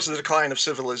 and of course the decline of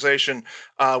civilization,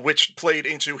 which played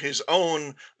into his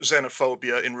own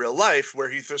xenophobia in real life, where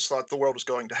he just thought the world was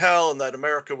going to hell and that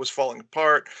America was falling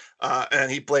apart,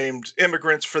 and he blamed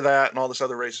immigrants for that and all this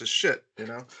other racist shit.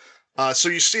 So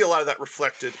you see a lot of that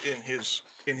reflected in his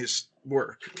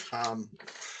work.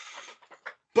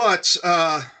 But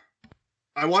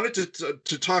I wanted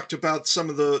to talk about some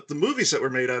of the movies that were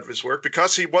made out of his work,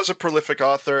 because he was a prolific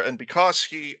author, and because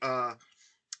he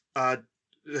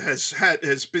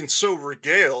has been so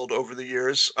regaled over the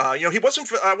years. He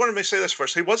wasn't. I wanted to say this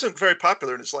first. He wasn't very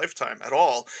popular in his lifetime at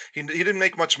all. He didn't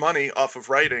make much money off of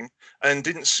writing, and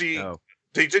didn't see. Oh.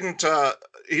 He didn't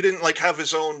like have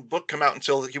his own book come out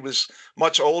until he was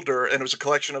much older, and it was a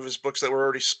collection of his books that were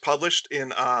already published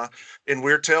in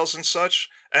Weird Tales and such,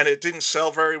 and it didn't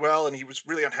sell very well, and he was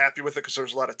really unhappy with it because there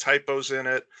was a lot of typos in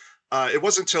it. It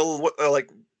wasn't until like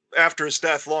after his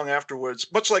death, long afterwards,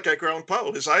 much like Edgar Allan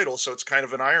Poe, his idol, so it's kind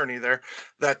of an irony there,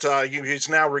 that he's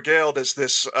now regaled as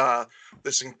this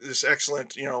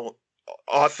excellent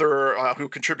author who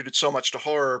contributed so much to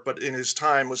horror, but in his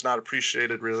time was not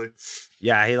appreciated really.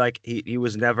 Yeah, he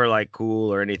was never like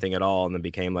cool or anything at all, and then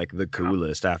became like the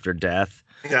coolest after death.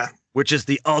 Yeah, which is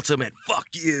the ultimate fuck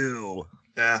you.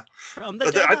 Yeah, from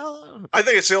the devil. I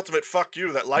think it's the ultimate fuck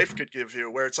you that life could give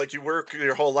you, where it's like you work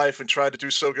your whole life and try to do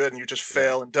so good, and you just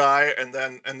fail and die, and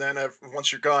then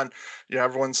once you're gone,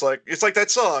 everyone's like, it's like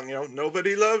that song,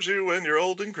 nobody loves you when you're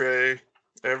old and gray.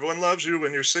 Everyone loves you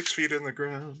when you're 6 feet in the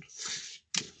ground.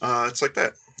 It's like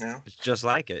that. It's just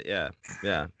like it. Yeah.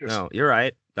 No, you're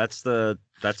right. That's a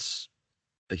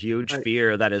huge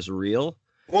fear that is real.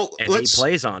 Well, and he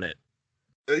plays on it.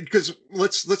 Because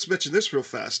let's mention this real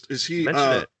fast. Is he?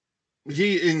 Mention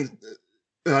it.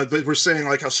 But we're saying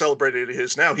like how celebrated he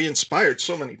is now. He inspired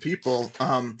so many people.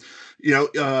 Some of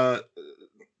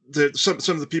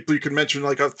the people you can mention,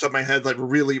 like off the top of my head, like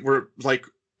were like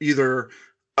either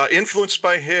influenced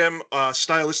by him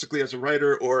stylistically as a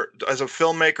writer or as a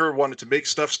filmmaker, wanted to make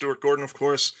stuff. Stuart Gordon, of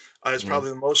course, is probably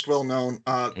the most well known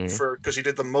because he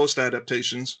did the most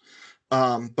adaptations.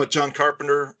 But John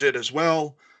Carpenter did as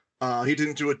well. He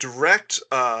didn't do a direct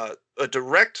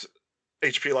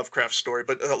H.P. Lovecraft story,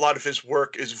 but a lot of his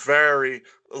work is very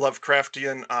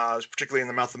Lovecraftian, particularly in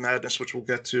The Mouth of Madness, which we'll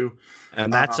get to.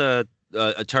 And that's a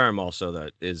term also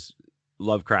that is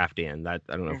Lovecraftian. That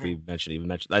I don't know if we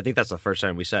mentioned. I think that's the first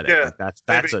time we said it. Yeah, like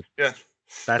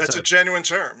that's a genuine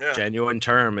term. Yeah, genuine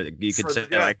term. You could say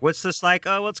like, what's this like?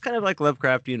 Oh, well, it's kind of like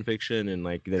Lovecraftian fiction, and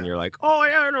like then you're like, oh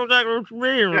yeah, I know exactly what you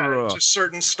mean. Yeah, it's a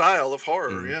certain style of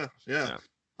horror. Yeah.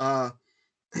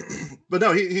 But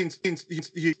no, he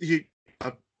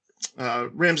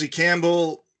Ramsey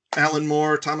Campbell, Alan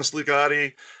Moore, Thomas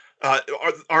Ligotti,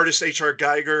 artist H.R.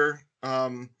 Geiger.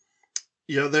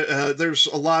 There's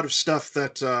a lot of stuff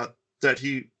that a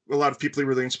lot of people he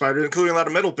really inspired, including a lot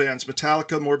of metal bands,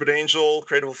 Metallica, Morbid Angel,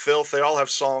 Cradle of Filth. They all have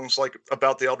songs like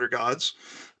about the Elder Gods.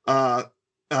 And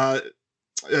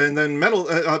then metal.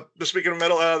 Speaking of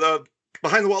metal,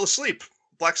 Behind the Wall of Sleep,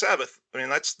 Black Sabbath. I mean,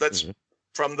 that's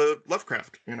from the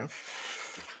Lovecraft,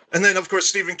 And then, of course,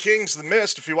 Stephen King's The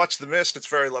Mist. If you watch The Mist, it's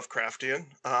very Lovecraftian.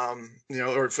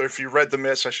 Or if you read The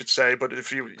Mist, I should say. But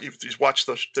if you watch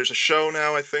there's a show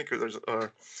now, I think, or there's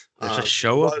a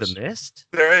show of The Mist.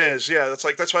 There is, yeah.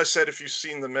 That's why I said if you've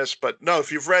seen The Mist. But no, if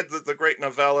you've read the great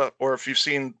novella, or if you've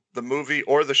seen the movie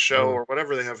or the show or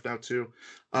whatever they have now too.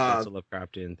 It's a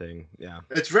Lovecraftian thing, yeah.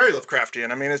 It's very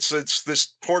Lovecraftian. I mean, it's this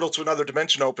portal to another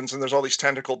dimension opens, and there's all these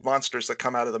tentacled monsters that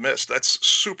come out of the mist. That's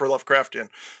super Lovecraftian.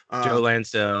 Joe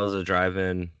Lansdale's a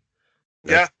drive-in.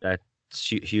 That's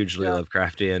hugely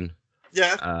Lovecraftian.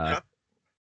 Yeah,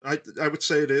 I would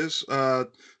say it is.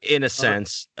 In a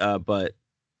sense, but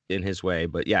in his way.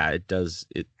 But yeah, it does.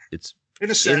 It's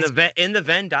in a sense in the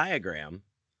Venn diagram.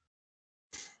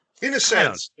 In a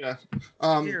sense, yeah.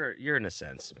 You're in a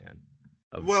sense, man.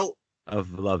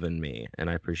 Of loving me, and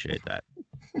I appreciate that.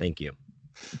 Thank you.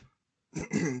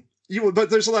 But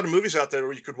there's a lot of movies out there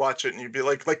where you could watch it and you'd be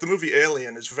like the movie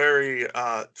Alien is very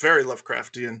very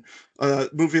Lovecraftian.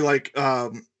 Movie like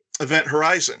Event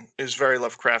Horizon is very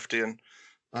Lovecraftian.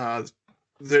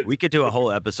 We could do a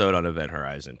whole episode on Event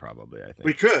Horizon, probably. I think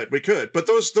we could. But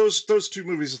those two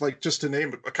movies, like just to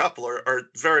name a couple, are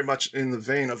very much in the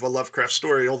vein of a Lovecraft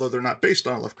story, although they're not based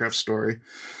on a Lovecraft story.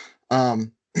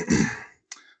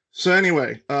 So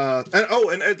anyway,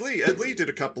 and Ed Lee did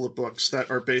a couple of books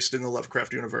that are based in the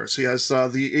Lovecraft universe. He has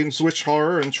the Innswich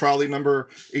Horror and Trolley number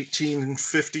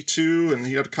 1852, and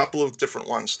he had a couple of different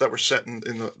ones that were set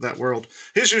in that world.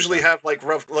 His usually have like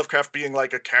Lovecraft being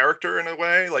like a character in a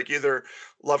way, like either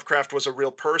Lovecraft was a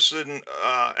real person,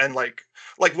 and like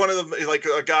one of them, like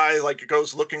a guy like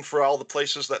goes looking for all the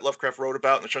places that Lovecraft wrote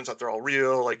about, and it turns out they're all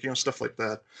real, like stuff like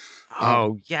that.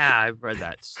 Oh yeah, I've read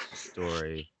that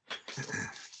story.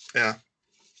 Yeah.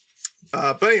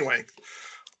 But anyway,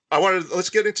 let's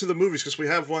get into the movies because we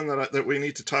have one that we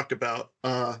need to talk about.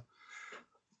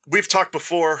 We've talked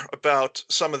before about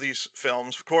some of these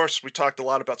films. Of course, we talked a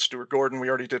lot about Stuart Gordon. We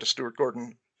already did a Stuart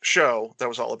Gordon show that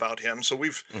was all about him. So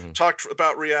we've talked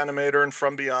about Reanimator and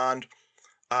From Beyond,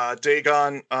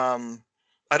 Dagon.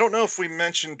 I don't know if we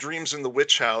mentioned Dreams in the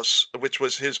Witch House, which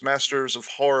was his Masters of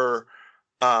Horror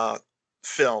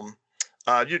film.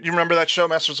 You remember that show,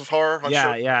 Masters of Horror?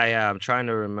 Yeah. I'm trying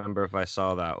to remember if I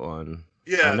saw that one.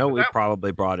 Yeah, I know we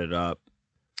probably brought it up.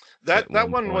 That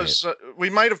one was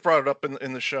we might have brought it up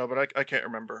in the show, but I can't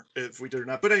remember if we did or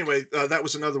not. But anyway, that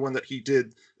was another one that he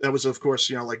did. That was, of course,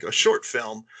 like a short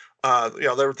film.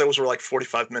 Those were like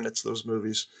 45 minutes. Those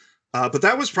movies, but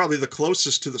that was probably the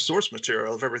closest to the source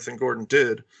material of everything Gordon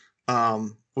did.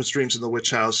 Was Dreams in the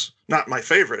Witch House? Not my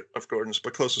favorite of Gordon's,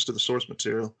 but closest to the source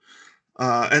material.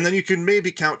 And then you can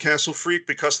maybe count Castle Freak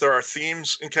because there are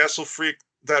themes in Castle Freak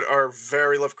that are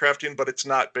very Lovecraftian, but it's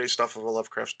not based off of a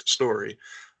Lovecraft story.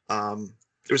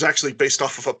 It was actually based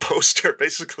off of a poster,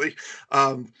 basically.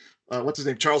 What's his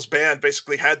name? Charles Band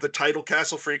basically had the title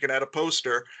Castle Freak and had a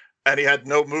poster, and he had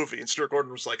no movie. And Stuart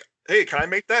Gordon was like, "Hey, can I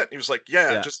make that?" And he was like,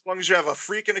 yeah, just as long as you have a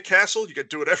freak in a castle, you can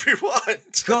do whatever you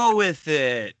want. Go with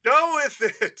it. Go with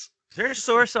it. Is their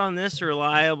source on this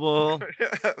reliable?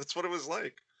 Yeah, that's what it was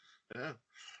like. Yeah.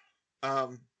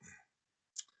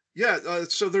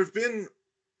 So there've been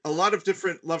a lot of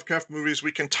different Lovecraft movies.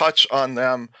 We can touch on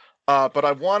them, but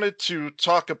I wanted to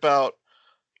talk about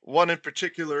one in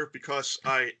particular because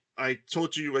I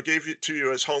told you, I gave it to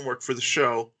you as homework for the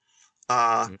show,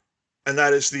 and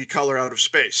that is The Color Out of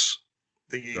Space,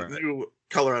 the new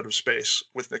Color Out of Space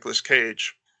with Nicolas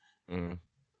Cage.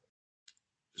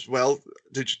 Well,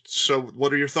 so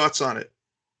what are your thoughts on it?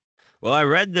 Well, I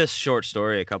read this short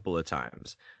story a couple of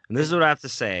times, and this is what I have to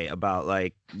say about,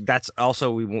 like, that's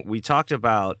also we talked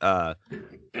about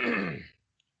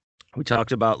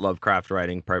Lovecraft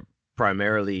writing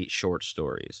primarily short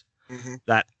stories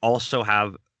that also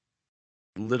have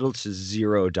little to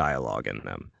zero dialogue in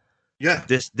them. Yeah,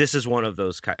 this is one of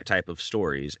those type of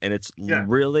stories, and it's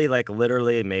really like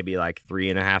literally maybe like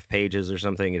 3.5 pages or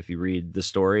something. If you read the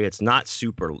story, it's not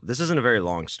super. This isn't a very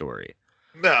long story.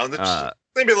 No, that's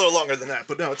maybe a little longer than that,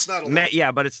 but no, it's not a long.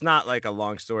 Yeah, but it's not like a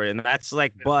long story, and that's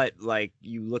like. Yeah. But like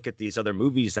you look at these other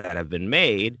movies that have been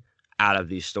made out of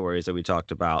these stories that we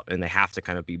talked about, and they have to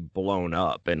kind of be blown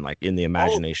up and like in the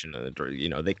imagination of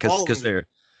the, because they're.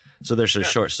 So they're so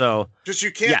short. So just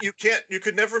you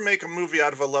could never make a movie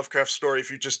out of a Lovecraft story if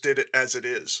you just did it as it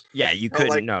is. Yeah, you couldn't.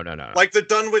 Like, no. Like the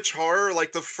Dunwich Horror,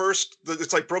 like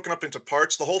it's like broken up into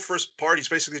parts. The whole first part, he's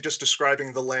basically just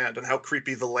describing the land and how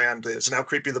creepy the land is and how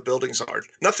creepy the buildings are.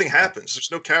 Nothing happens. There's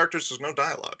no characters. There's no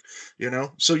dialogue.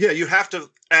 So yeah, you have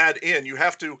to add in. You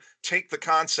have to take the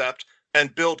concept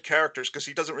and build characters because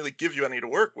he doesn't really give you any to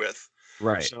work with.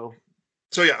 Right.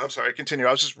 So yeah, I'm sorry. Continue.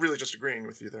 I was just agreeing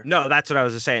with you there. No, that's what I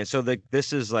was just saying. So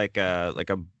this is like a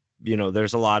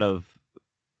there's a lot of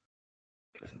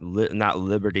not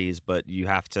liberties, but you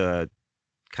have to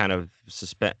kind of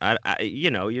suspend.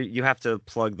 You have to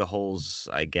plug the holes,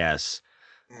 I guess.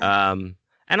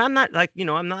 And I'm not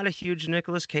I'm not a huge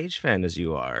Nicolas Cage fan as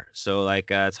you are. So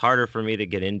it's harder for me to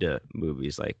get into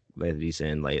movies like that he's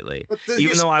in lately.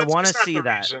 Even though I want to see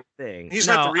that thing. He's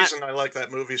not the reason I like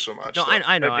that movie so much. No,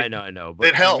 I know. But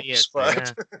it helps,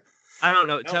 but I don't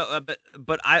know.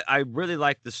 But I really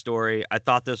like the story. I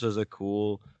thought this was a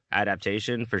cool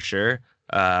adaptation for sure.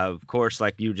 Of course,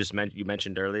 like you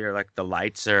mentioned earlier, like the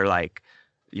lights are like,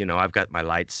 I've got my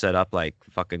lights set up like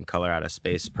fucking Color Out of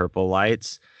Space purple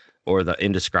lights. Or the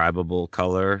indescribable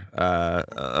color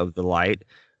of the light,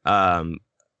 and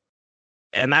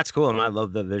that's cool. And I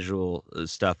love the visual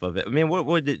stuff of it. I mean,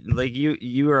 what did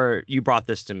you brought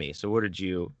this to me? So what did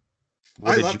you?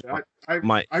 I loved it.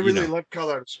 I really love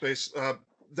Color Out of Space.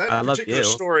 That particular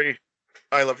story,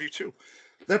 I love you too.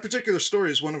 that particular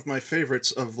story is one of my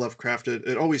favorites of Lovecraft.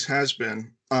 It always has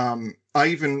been. I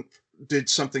even did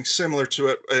something similar to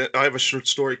it. I have a short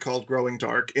story called Growing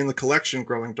Dark in the collection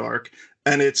Growing Dark,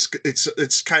 and it's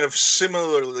kind of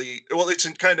similarly, well, it's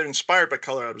kind of inspired by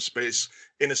Color Out of Space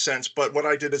in a sense, but what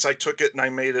I did is I took it and I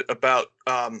made it about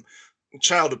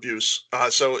child abuse.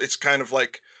 So it's kind of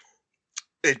like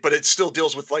but it still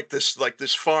deals with like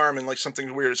this farm, and like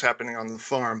something weird is happening on the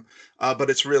farm. But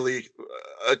it's really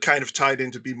kind of tied in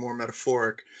to be more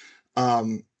metaphoric.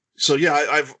 So yeah,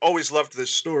 I've always loved this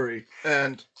story,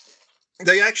 and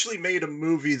they actually made a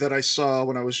movie that I saw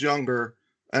when I was younger,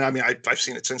 and I mean I've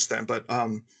seen it since then, but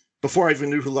before I even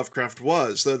knew who Lovecraft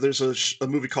was, there's a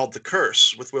movie called The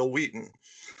Curse with Will Wheaton,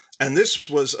 and this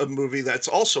was a movie that's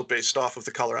also based off of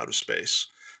The Color Out of Space.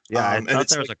 Yeah, I and thought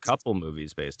it's there was like- a couple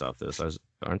movies based off this.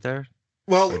 Aren't there?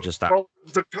 Well, Or just that?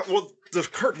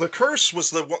 the curse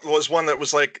was one that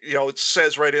was like, it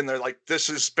says right in there like this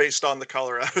is based on The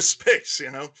Color Out of Space,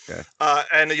 Okay.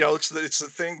 and it's the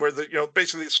thing where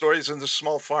basically the story is in this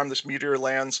small farm, this meteor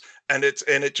lands, and it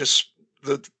just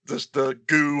the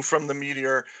goo from the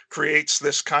meteor creates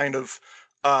this kind of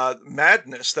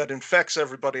madness that infects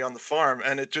everybody on the farm,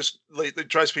 and it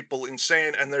drives people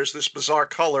insane, and there's this bizarre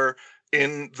color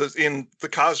in the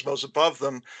cosmos above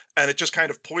them, and it just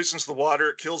kind of poisons the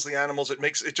water, it kills the animals, it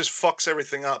just fucks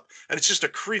everything up, and it's just a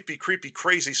creepy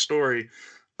crazy story.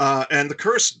 And The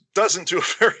Curse doesn't do a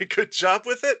very good job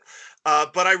with it,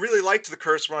 but I really liked The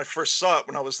Curse when I first saw it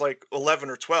when I was like 11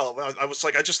 or 12. I was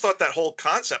like, I just thought that whole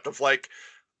concept of like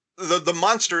the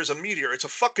monster is a meteor, it's a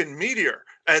fucking meteor,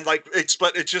 and like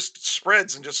but it just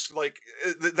spreads, and just like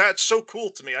that's so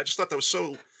cool to me. I just thought that was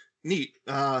so neat.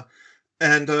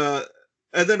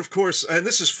 And then, of course, and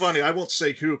this is funny, I won't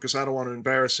say who because I don't want to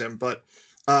embarrass him, but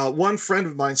one friend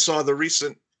of mine saw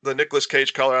the Nicolas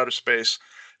Cage Color Out of Space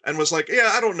and was like,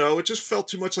 yeah, I don't know, it just felt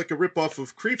too much like a ripoff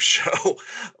of Creepshow,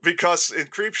 because in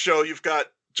Creepshow you've got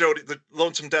the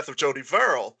Lonesome Death of Jody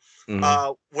Verrill,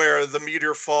 where the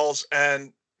meteor falls,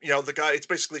 and the guy, it's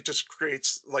basically just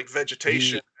creates like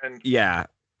vegetation and Yeah,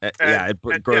 it and,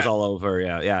 grows yeah. all over.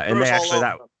 Yeah, and grows they all actually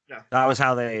over. Yeah. that was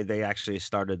how they actually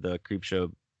started the Creepshow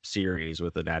series,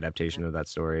 with an adaptation of that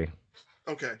story.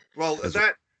 Okay. Well, As-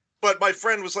 but my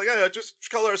friend was like, yeah, just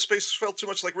Color Out of Space felt too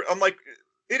much like. I'm like,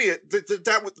 idiot.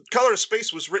 Color Out of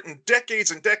Space was written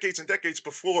decades and decades and decades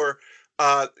before,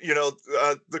 the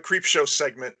Creepshow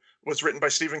segment was written by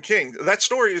Stephen King. That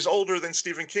story is older than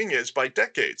Stephen King is by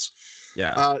decades.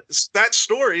 Yeah, That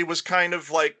story was kind of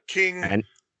like King and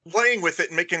playing with it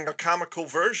and making a comical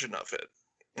version of it.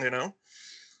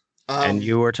 and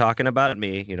you were talking about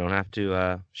me. You don't have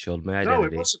to shield my No,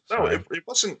 identity. it wasn't. No, Sorry. it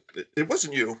wasn't. It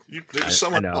wasn't you. It was I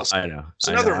someone know, else. I know. It's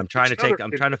I know. another- I'm trying to it's another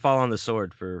I'm kid. trying to fall on the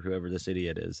sword for whoever this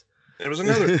idiot is. It was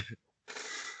another.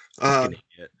 Fucking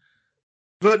idiot.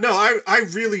 But no, I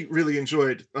really, really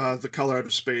enjoyed The Color Out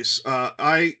of Space.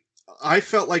 I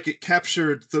felt like it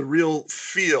captured the real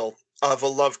feel of a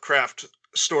Lovecraft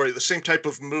story, the same type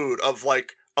of mood of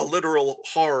like a literal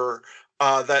horror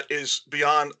that is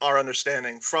beyond our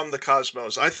understanding from the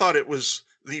cosmos. I thought it was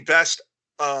the best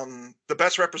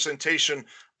representation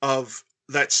of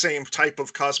that same type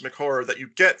of cosmic horror that you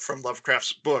get from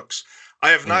Lovecraft's books. I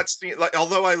have not seen, like,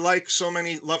 although I like so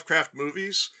many Lovecraft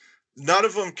movies, none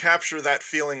of them capture that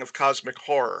feeling of cosmic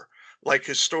horror like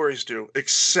his stories do,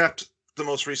 except the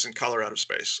most recent Color Out of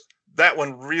Space. That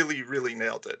one really, really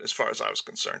nailed it as far as I was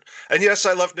concerned. And yes,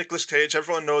 I love Nicolas Cage.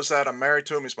 Everyone knows that. I'm married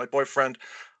to him. He's my boyfriend.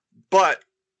 But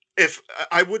if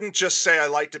I wouldn't just say I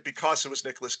liked it because it was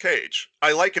Nicolas Cage.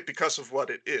 I like it because of what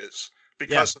it is. Yeah,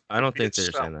 Because of I don't think its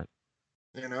they're saying that.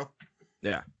 you know.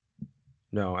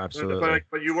 No, absolutely.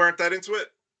 But you weren't that into it.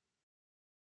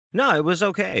 No, it was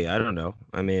okay. I don't know.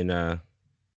 I mean, I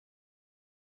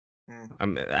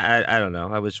don't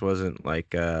know. I just wasn't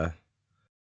like.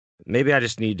 Maybe I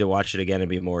just need to watch it again and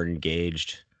be more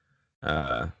engaged.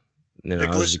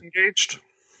 Nicholas engaged.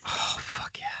 Oh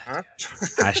fuck yeah! Huh?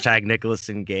 Hashtag Nicholas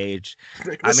engaged.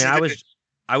 Nicholas I mean, engaged.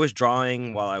 I was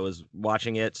drawing while I was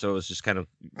watching it, so it was just kind of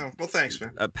Oh, well, thanks,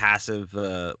 man. a passive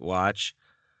watch.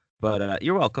 But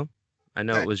you're welcome. I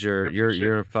know Hey, it was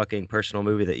your fucking personal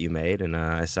movie that you made, and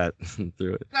I sat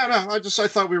through it. No. I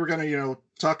thought we were gonna,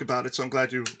 talk about it. So I'm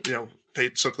glad you,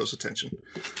 paid so close attention.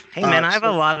 Hey man, I have a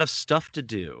so- lot of stuff to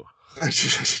do.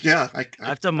 Yeah, I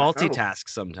have to know. multitask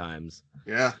sometimes.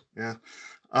 Yeah.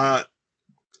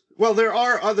 Well, there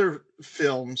are other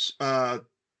films.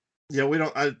 We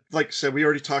don't. Like I said, we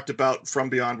already talked about From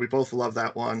Beyond. We both love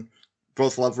that one.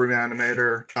 Both love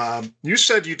Reanimator. You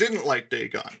said you didn't like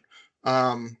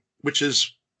Dagon, which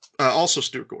is also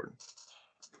Stuart Gordon.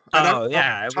 And Oh I've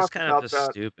yeah, it was talked kind of about just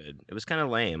that. stupid. It was kind of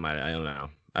lame. I don't know.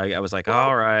 I was like, Well,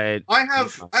 all right. I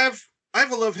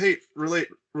have a love-hate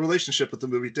relationship with the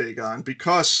movie Dagon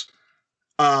because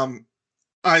um,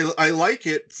 I like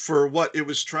it for what it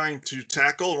was trying to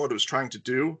tackle and what it was trying to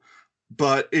do,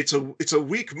 but it's a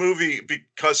weak movie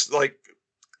because like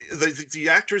the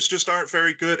actors just aren't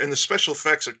very good and the special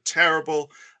effects are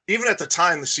terrible. Even at the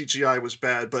time, the CGI was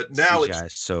bad, but now CGI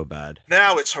is so bad.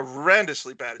 it's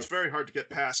horrendously bad. It's very hard to get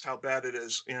past how bad it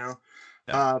is, you know.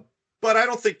 Yeah. But I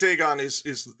don't think Dagon is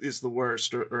the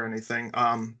worst or anything.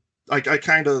 I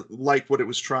kind of like what it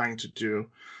was trying to do.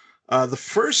 The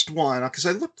first one, because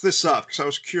I looked this up because I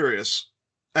was curious,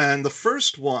 and the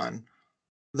first one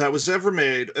that was ever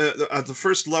made, the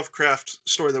first Lovecraft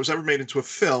story that was ever made into a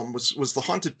film was The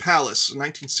Haunted Palace in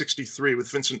 1963 with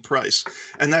Vincent Price,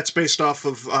 and that's based off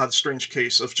of The Strange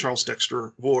Case of Charles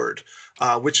Dexter Ward,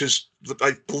 which is,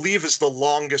 I believe, is the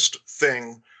longest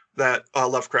thing that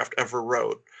Lovecraft ever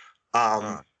wrote.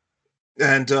 And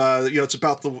it's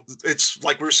about it's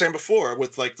like we were saying before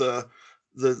with like the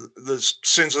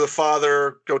sins of the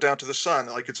father go down to the son.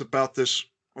 Like it's about this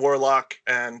warlock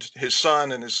and his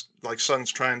son, and his like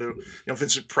son's trying to,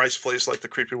 Vincent Price plays like the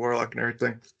creepy warlock and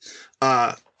everything.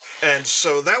 And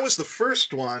so that was the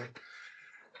first one.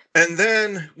 And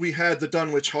then we had the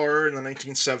Dunwich Horror in the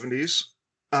 1970s,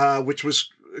 which was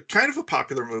kind of a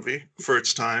popular movie for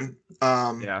its time.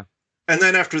 Yeah. And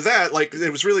then after that, like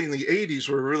it was really in the 80s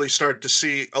where we really started to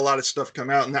see a lot of stuff come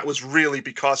out. And that was really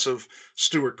because of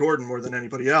Stuart Gordon more than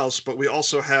anybody else. But we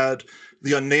also had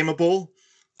The Unnameable,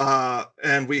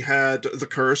 and we had The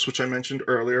Curse, which I mentioned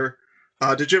earlier.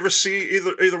 Did you ever see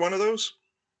either one of those?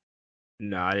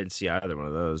 No, I didn't see either one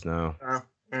of those. No. Yeah.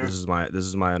 This is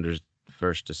my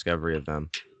first discovery of them.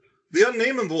 The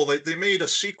Unnameable, they made a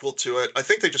sequel to it. I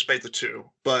think they just made the two.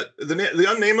 But the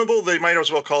Unnameable, they might as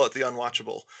well call it The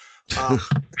Unwatchable.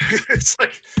 It's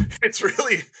like it's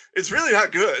really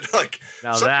not good. Like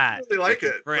now some that people really like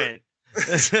it. Print.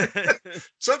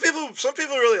 Some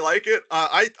people really like it.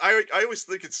 I always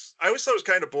thought it was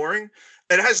kind of boring.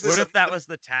 It has this. What if that was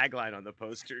the tagline on the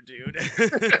poster, dude?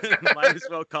 Might as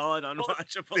well call it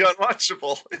Unwatchable. The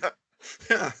Unwatchable.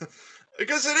 Yeah.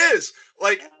 Because it is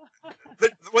like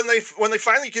when they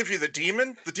finally give you the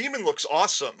demon looks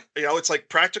awesome. It's like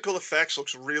practical effects,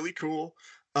 looks really cool.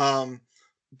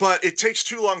 But it takes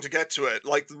too long to get to it.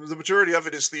 Like the majority of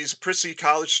it is these prissy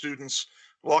college students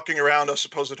walking around a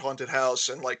supposed haunted house,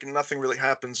 and like nothing really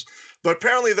happens. But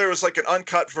apparently there was like an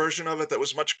uncut version of it that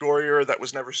was much gorier, that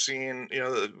was never seen.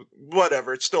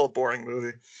 Whatever. It's still a boring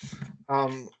movie.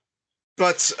 And then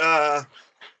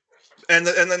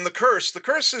The Curse. The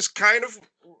Curse is kind of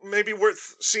maybe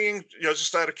worth seeing,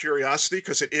 just out of curiosity,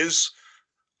 because it is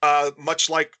much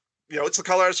like, it's The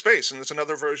Color Out of Space, and it's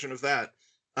another version of that.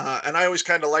 And I always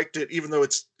kind of liked it, even though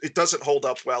it doesn't hold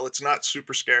up well. It's not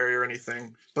super scary or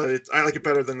anything, but I like it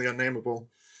better than The Unnameable.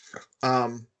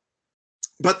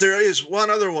 But there is one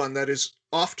other one that is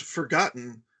oft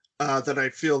forgotten that I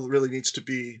feel really needs to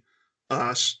be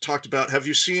talked about. Have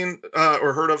you seen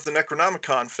or heard of the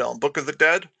Necronomicon film, Book of the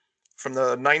Dead, from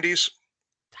the 90s?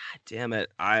 God damn it.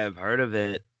 I have heard of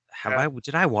it.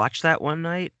 Did I watch that one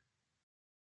night?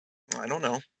 I don't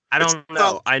know. I don't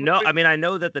know. I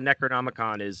know that the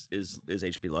Necronomicon is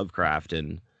H.P. Lovecraft,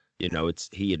 and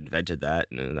he invented that,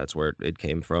 and that's where it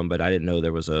came from. But I didn't know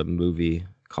there was a movie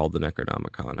called the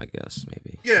Necronomicon. I guess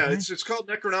maybe. Yeah, it's called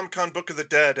Necronomicon: Book of the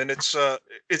Dead, and it's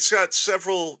got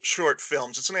several short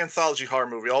films. It's an anthology horror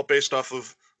movie, all based off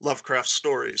of Lovecraft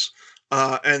stories,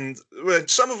 and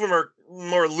some of them are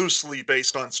more loosely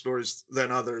based on stories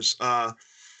than others.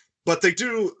 But they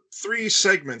do 3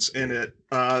 segments in it.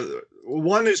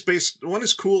 One is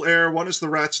Cool Air, one is The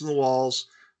Rats in the Walls,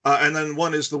 and then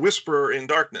one is The Whisperer in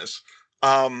Darkness.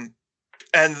 And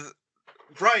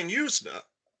Brian Usna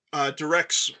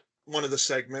directs one of the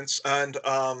segments, and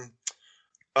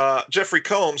Jeffrey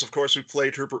Combs, of course, who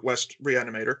played Herbert West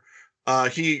Reanimator,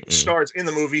 he stars in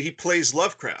the movie. He plays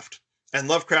Lovecraft, and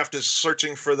Lovecraft is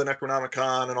searching for the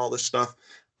Necronomicon and all this stuff.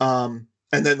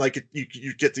 And then, like,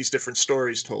 you get these different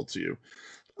stories told to you.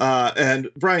 And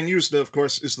Brian Usna, of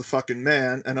course, is the fucking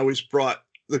man, and always brought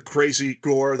the crazy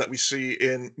gore that we see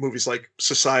in movies like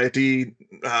Society,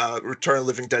 Return of the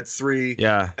Living Dead 3,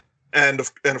 and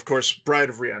of course, Bride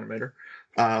of Reanimator.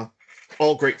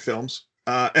 All great films.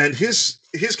 And his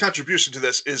contribution to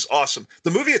this is awesome.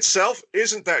 The movie itself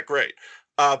isn't that great.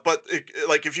 But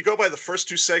if you go by the first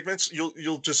 2 segments,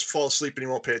 you'll just fall asleep and you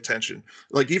won't pay attention.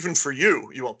 Like even for you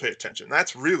won't pay attention.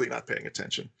 That's really not paying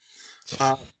attention.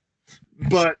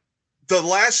 But the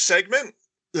last segment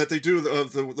that they do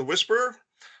of the Whisperer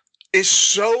is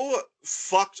so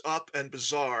fucked up and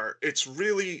bizarre. It's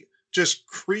really just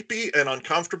creepy and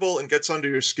uncomfortable and gets under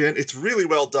your skin. It's really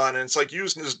well done, and it's like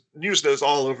Yuzna's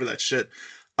all over that shit.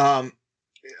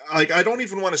 Like I don't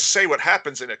even want to say what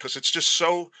happens in it because it's just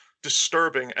so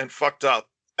disturbing and fucked up.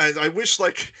 And I wish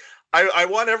like I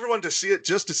want everyone to see it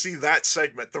just to see that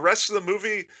segment. The rest of the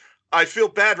movie, I feel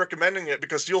bad recommending it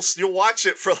because you'll watch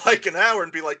it for like an hour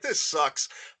and be like, this sucks.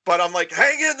 But I'm like,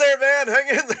 hang in there, man, hang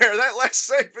in there. That last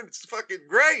segment is fucking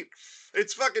great.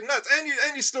 It's fucking nuts. And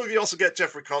you also get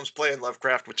Jeffrey Combs playing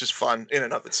Lovecraft, which is fun in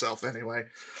and of itself anyway.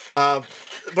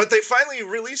 But they finally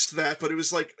released that, but it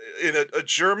was like in a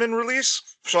German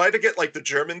release. So I had to get like the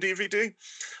German DVD.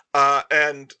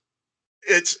 And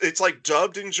it's like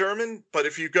dubbed in German, but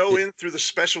if you go in through the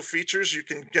special features, you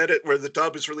can get it where the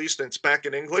dub is released and it's back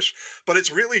in English. But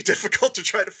it's really difficult to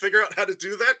try to figure out how to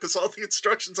do that because all the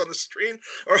instructions on the screen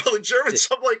are all in German.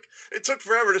 So I'm like, it took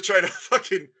forever to try to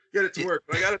fucking get it to work.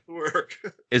 But I got it to work.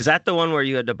 Is that the one where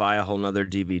you had to buy a whole nother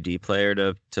DVD player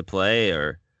to play,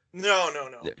 or No.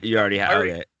 you already had?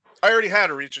 Okay. I already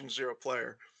had a Region Zero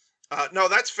player. No,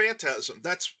 that's Phantasm.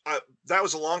 That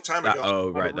was a long time ago.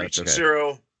 Right. That's Region okay.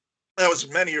 Zero. That was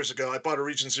many years ago. I bought a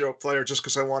Region Zero player just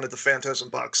because I wanted the Phantasm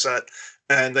box set,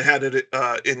 and they had it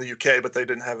in the UK, but they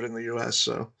didn't have it in the US,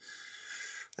 so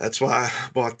that's why I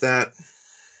bought that.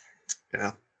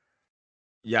 Yeah.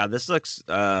 Yeah, this looks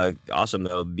awesome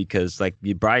though because like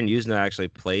Brian Usna actually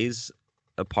plays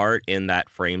a part in that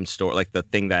framed story, like the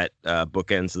thing that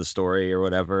bookends the story or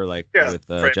whatever, like with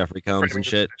Jeffrey Combs and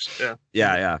shit.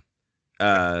 Yeah.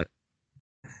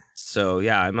 So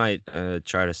yeah, I might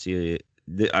try to see it.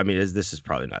 I mean, this is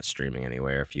probably not streaming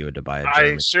anywhere if you had to buy it.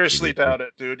 I seriously doubt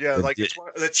it, dude. Yeah, like it's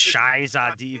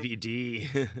Shiza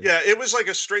DVD. Yeah, it was like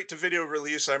a straight to video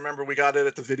release. I remember we got it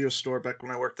at the video store back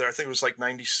when I worked there. I think it was like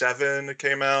 97 it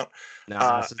came out.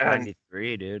 No, this is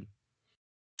 93, dude.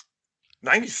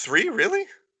 93, really?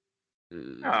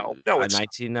 No, it's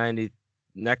 1990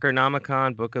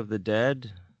 Necronomicon, Book of the Dead.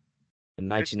 A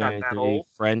 1993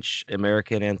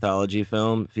 French-American anthology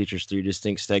film features 3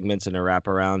 distinct segments and a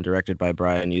wraparound directed by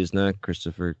Brian Usna,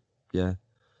 Christopher. Yeah.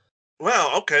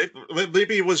 Wow. Okay.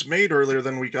 Maybe it was made earlier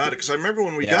than we got it because I remember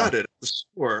when we got it at the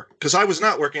store. Because I was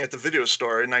not working at the video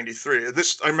store in '93.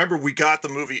 I remember we got the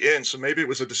movie in, so maybe it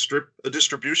was a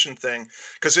distribution thing.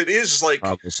 Because it is like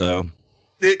probably so.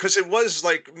 Because it was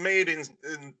like made in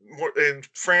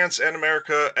France and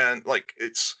America, and like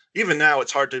it's even now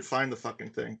it's hard to find the fucking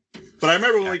thing. But I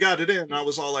remember when we got it in, I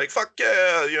was all like, "Fuck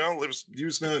yeah!" You know, it was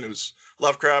Usna and it was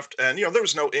Lovecraft, and you know there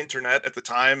was no internet at the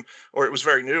time, or it was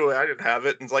very new. I didn't have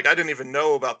it, and like I didn't even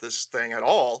know about this thing at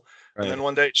all. Right. And then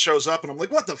one day it shows up, and I'm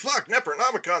like, "What the fuck,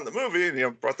 Necronomicon, the movie?" And, you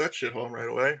know, brought that shit home right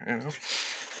away. You know,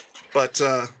 but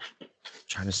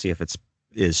trying to see if it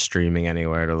is streaming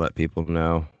anywhere to let people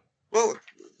know. Well,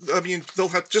 I mean, they'll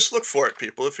have just look for it,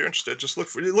 people. If you're interested, just look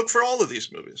for all of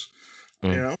these movies.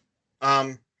 You know,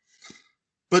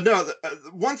 but no.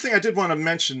 One thing I did want to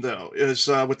mention though is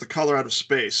with The Color Out of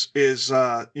Space is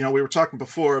you know we were talking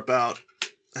before about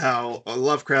how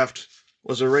Lovecraft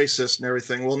was a racist and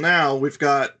everything. Well, now we've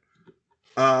got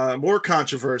more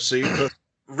controversy.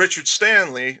 Richard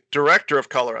Stanley, director of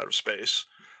Color Out of Space.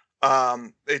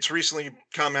 It's recently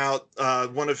come out.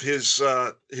 One of his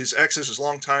exes, his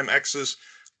longtime exes.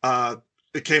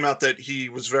 It came out that he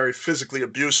was very physically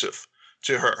abusive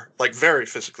to her, like very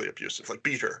physically abusive, like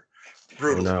beat her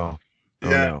brutally. Oh,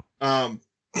 no. No.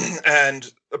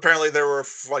 And apparently there were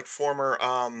like former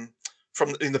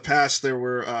from in the past there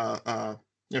were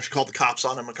you know, she called the cops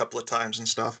on him a couple of times and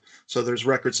stuff. So there's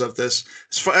records of this.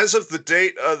 As of the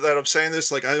date that I'm saying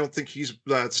this, like I don't think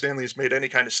Stanley has made any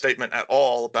kind of statement at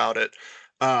all about it.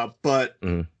 But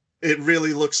it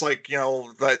really looks like, you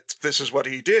know, that this is what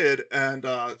he did. And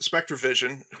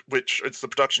Spectrovision, which it's the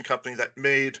production company that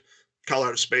made Color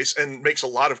Out of Space and makes a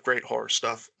lot of great horror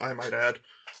stuff, I might add,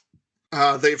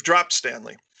 they've dropped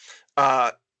Stanley.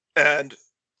 And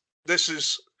this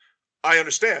is, I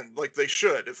understand, like they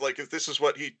should. If this is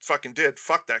what he fucking did,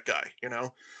 fuck that guy, you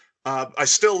know? I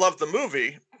still love the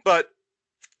movie, but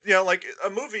you know, like a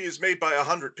movie is made by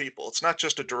 100 people. It's not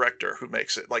just a director who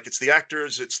makes it. Like it's the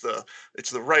actors, it's the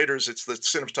writers, it's the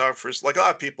cinematographers. Like a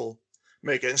lot of people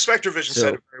make it. And Spectrovision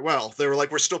said it very well. They were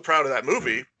like, "We're still proud of that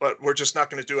movie, but we're just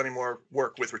not going to do any more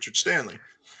work with Richard Stanley."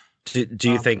 Do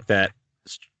you think that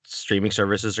streaming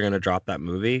services are going to drop that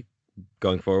movie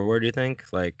going forward? Do you think?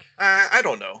 Like, I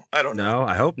don't know. I don't know. No,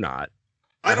 I hope not.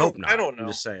 I hope not. I don't know. I'm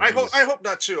just saying. I hope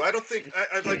not too. I don't think.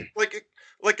 Like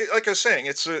I was saying,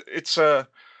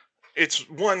 it's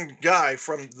one guy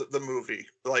from the movie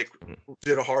like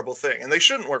did a horrible thing, and they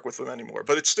shouldn't work with him anymore.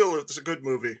 But it's a good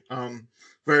movie,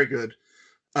 very good.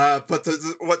 But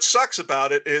what sucks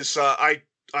about it is I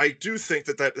do think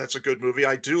that's a good movie.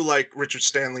 I do like Richard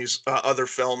Stanley's other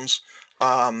films.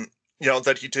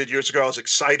 That he did years ago. I was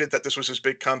excited that this was his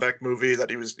big comeback movie. That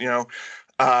he was,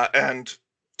 and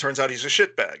turns out he's a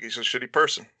shitbag. He's a shitty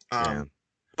person.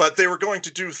 But they were going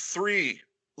to do 3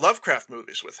 Lovecraft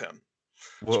movies with him.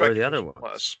 What were the other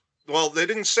ones? Well, they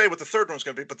didn't say what the third one was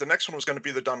going to be, but the next one was going to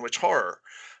be the Dunwich Horror.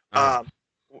 Oh.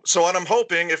 So what I'm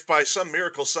hoping, if by some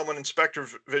miracle someone in Spectre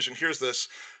Vision hears this,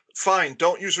 fine,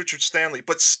 don't use Richard Stanley,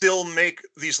 but still make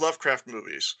these Lovecraft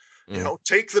movies.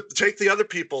 Take the other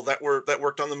people that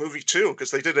worked on the movie too, because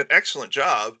they did an excellent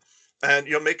job, and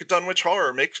make a Dunwich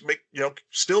Horror,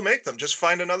 still make them. Just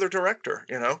find another director.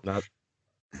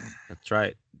 That's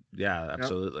right. Yeah,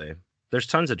 absolutely. Yep. There's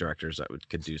tons of directors that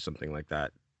could do something like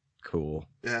that. Cool.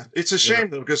 Yeah, it's a shame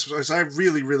though, because I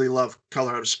really, really love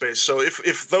Color Out of Space. So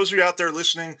if those of you out there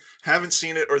listening haven't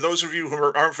seen it, or those of you who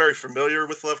aren't very familiar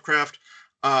with Lovecraft,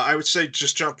 I would say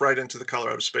just jump right into the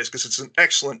Color Out of Space, because it's an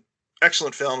excellent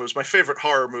film. It was my favorite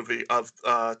horror movie of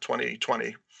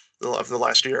 2020, of the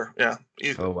last year. Yeah.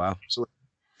 Oh wow.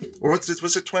 Or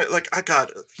was it 20? Like,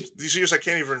 these years I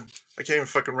can't even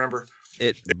fucking remember.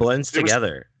 It blends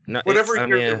together. Whatever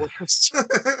year it was.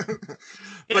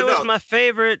 It was my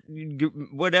favorite,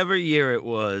 whatever year it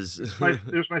was.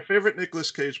 It was my favorite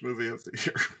Nicolas Cage movie of the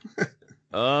year.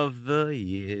 Of the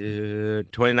year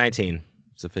 2019.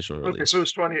 It's official release. Okay, so it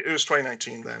was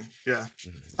 2019 then. Yeah.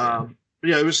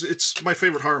 Yeah, it's my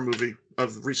favorite horror movie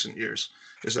of recent years,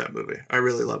 is that movie. I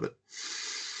really love it.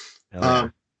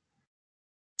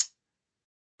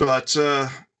 But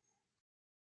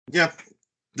yeah.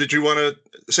 Did you want to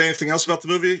say anything else about the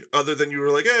movie other than you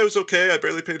were like, it was okay, I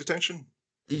barely paid attention?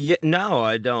 Yeah, no,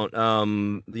 I don't.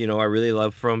 I really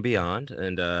love From Beyond,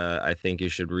 and I think you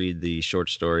should read the short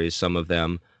stories. Some of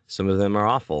them are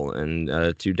awful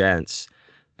and too dense.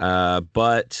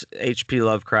 But H.P.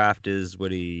 Lovecraft is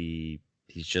what he's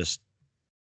just,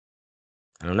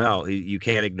 I don't know. You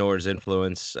can't ignore his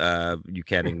influence. You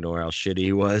can't ignore how shitty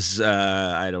he was.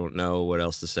 I don't know what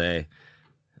else to say.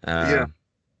 Yeah.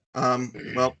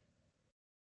 Well,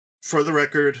 for the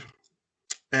record,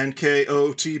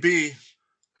 NKOTB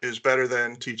is better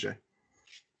than TJ.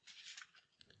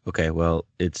 Okay, well,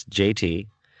 it's JT,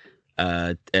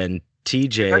 and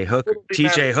TJ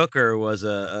Hooker was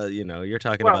you're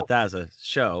talking about that as a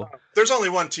show. There's only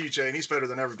one TJ, and he's better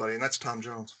than everybody, and that's Tom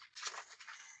Jones.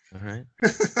 All right.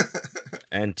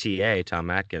 And TA, Tom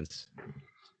Atkins.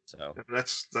 So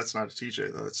that's not a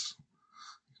TJ though.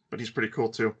 But he's pretty cool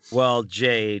too. Well,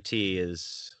 JT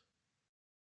is.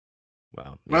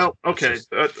 Well, okay,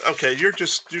 okay. You're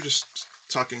just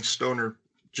talking stoner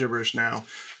gibberish now.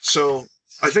 So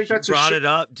I think that's brought it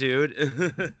up, dude.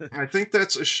 I think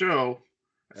that's a show.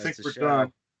 I think we're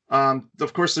done.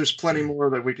 Of course, there's plenty more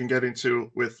that we can get into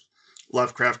with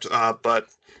Lovecraft, but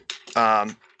we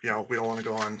don't want to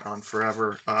go on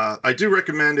forever. I do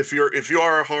recommend if you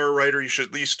are a horror writer, you should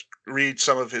at least read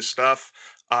some of his stuff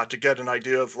to get an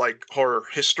idea of like horror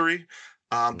history.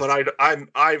 But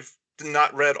I've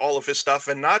not read all of his stuff,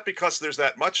 and not because there's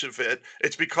that much of it.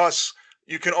 It's because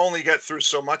you can only get through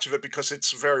so much of it because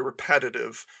it's very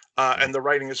repetitive and the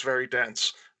writing is very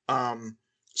dense.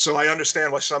 So I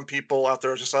understand why some people out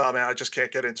there are just, oh man, I just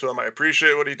can't get into him. I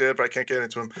appreciate what he did, but I can't get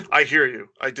into him. I hear you.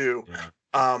 I do.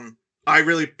 Yeah. I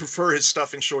really prefer his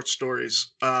stuff in short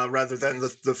stories rather than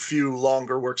the few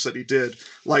longer works that he did.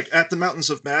 Like At the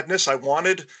Mountains of Madness, I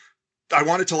wanted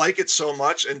to like it so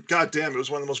much, and goddamn, it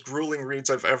was one of the most grueling reads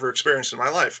I've ever experienced in my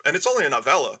life. And it's only a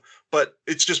novella, but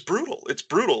it's just brutal. It's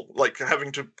brutal, like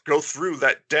having to go through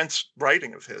that dense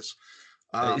writing of his.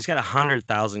 He's got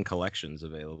 100,000 collections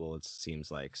available, it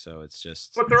seems like. So it's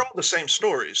just. But they're all the same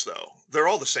stories, though. They're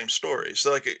all the same stories. He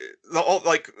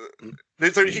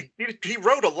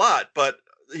wrote a lot, but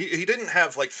he didn't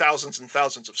have like thousands and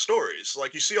thousands of stories.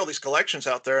 Like you see all these collections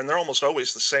out there, and they're almost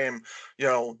always the same.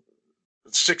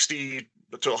 60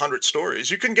 to 100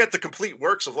 stories. You can get the complete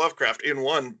works of Lovecraft in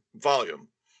one volume,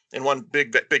 in one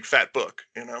big fat book.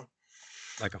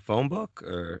 Like a phone book,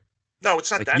 or no,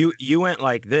 it's not like that. You went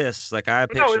like this. Like I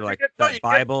picture that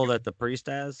Bible that the priest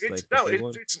has.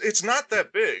 It's not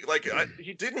that big. Like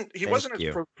he wasn't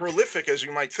as prolific as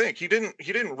you might think. He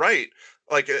didn't write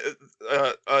like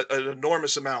an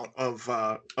enormous amount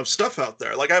of stuff out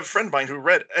there. Like I have a friend of mine who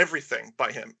read everything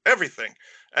by him, everything.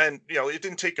 And, it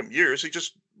didn't take him years. He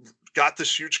just got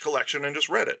this huge collection and just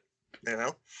read it,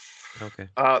 Okay.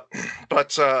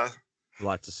 But a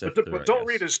lot to say. But don't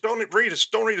read his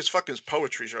fucking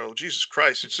poetry, Joe. Jesus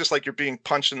Christ. It's just like you're being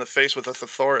punched in the face with a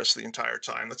thesaurus the entire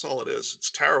time. That's all it is.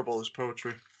 It's terrible, his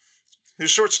poetry. His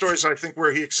short stories, I think,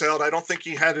 where he excelled. I don't think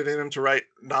he had it in him to write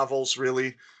novels,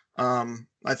 really.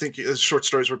 I think his short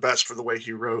stories were best for the way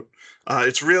he wrote.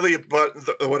 It's really, but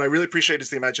what I really appreciate is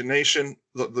the imagination,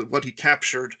 what he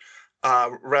captured,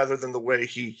 rather than the way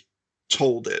he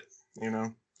told it.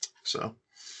 So.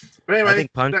 But anyway, I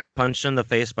think Punched in the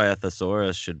Face by a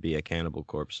Thesaurus should be a Cannibal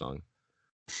Corpse song.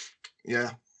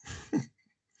 Yeah.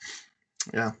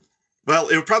 Yeah. Well,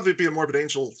 it would probably be a Morbid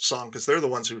Angel song because they're the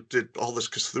ones who did all this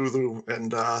Cthulhu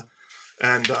and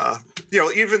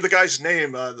even the guy's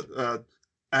name,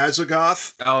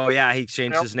 Azagoth. Oh yeah, he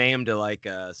changed his name to like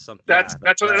something. That's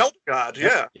right. an elder god.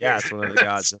 Yeah. Yeah, it's one of the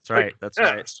gods. That's right. That's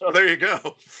right. So there you go.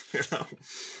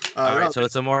 All right, so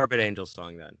it's a Morbid Angel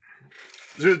song then.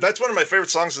 Dude, that's one of my favorite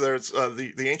songs there. It's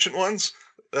the Ancient Ones.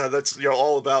 That's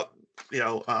all about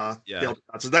so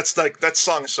that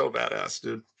song is so badass,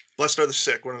 dude. Blessed Are the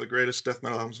Sick, one of the greatest death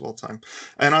metal albums of all time.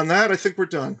 And on that, I think we're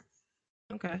done.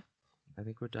 Okay, I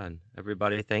think we're done.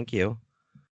 Everybody, thank you.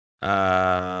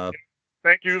 Thank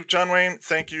you, John Wayne.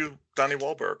 Thank you, Donnie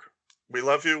Wahlberg. We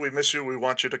love you. We miss you. We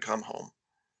want you to come home.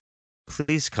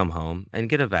 Please come home and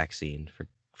get a vaccine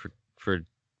for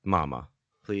Mama,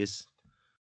 please.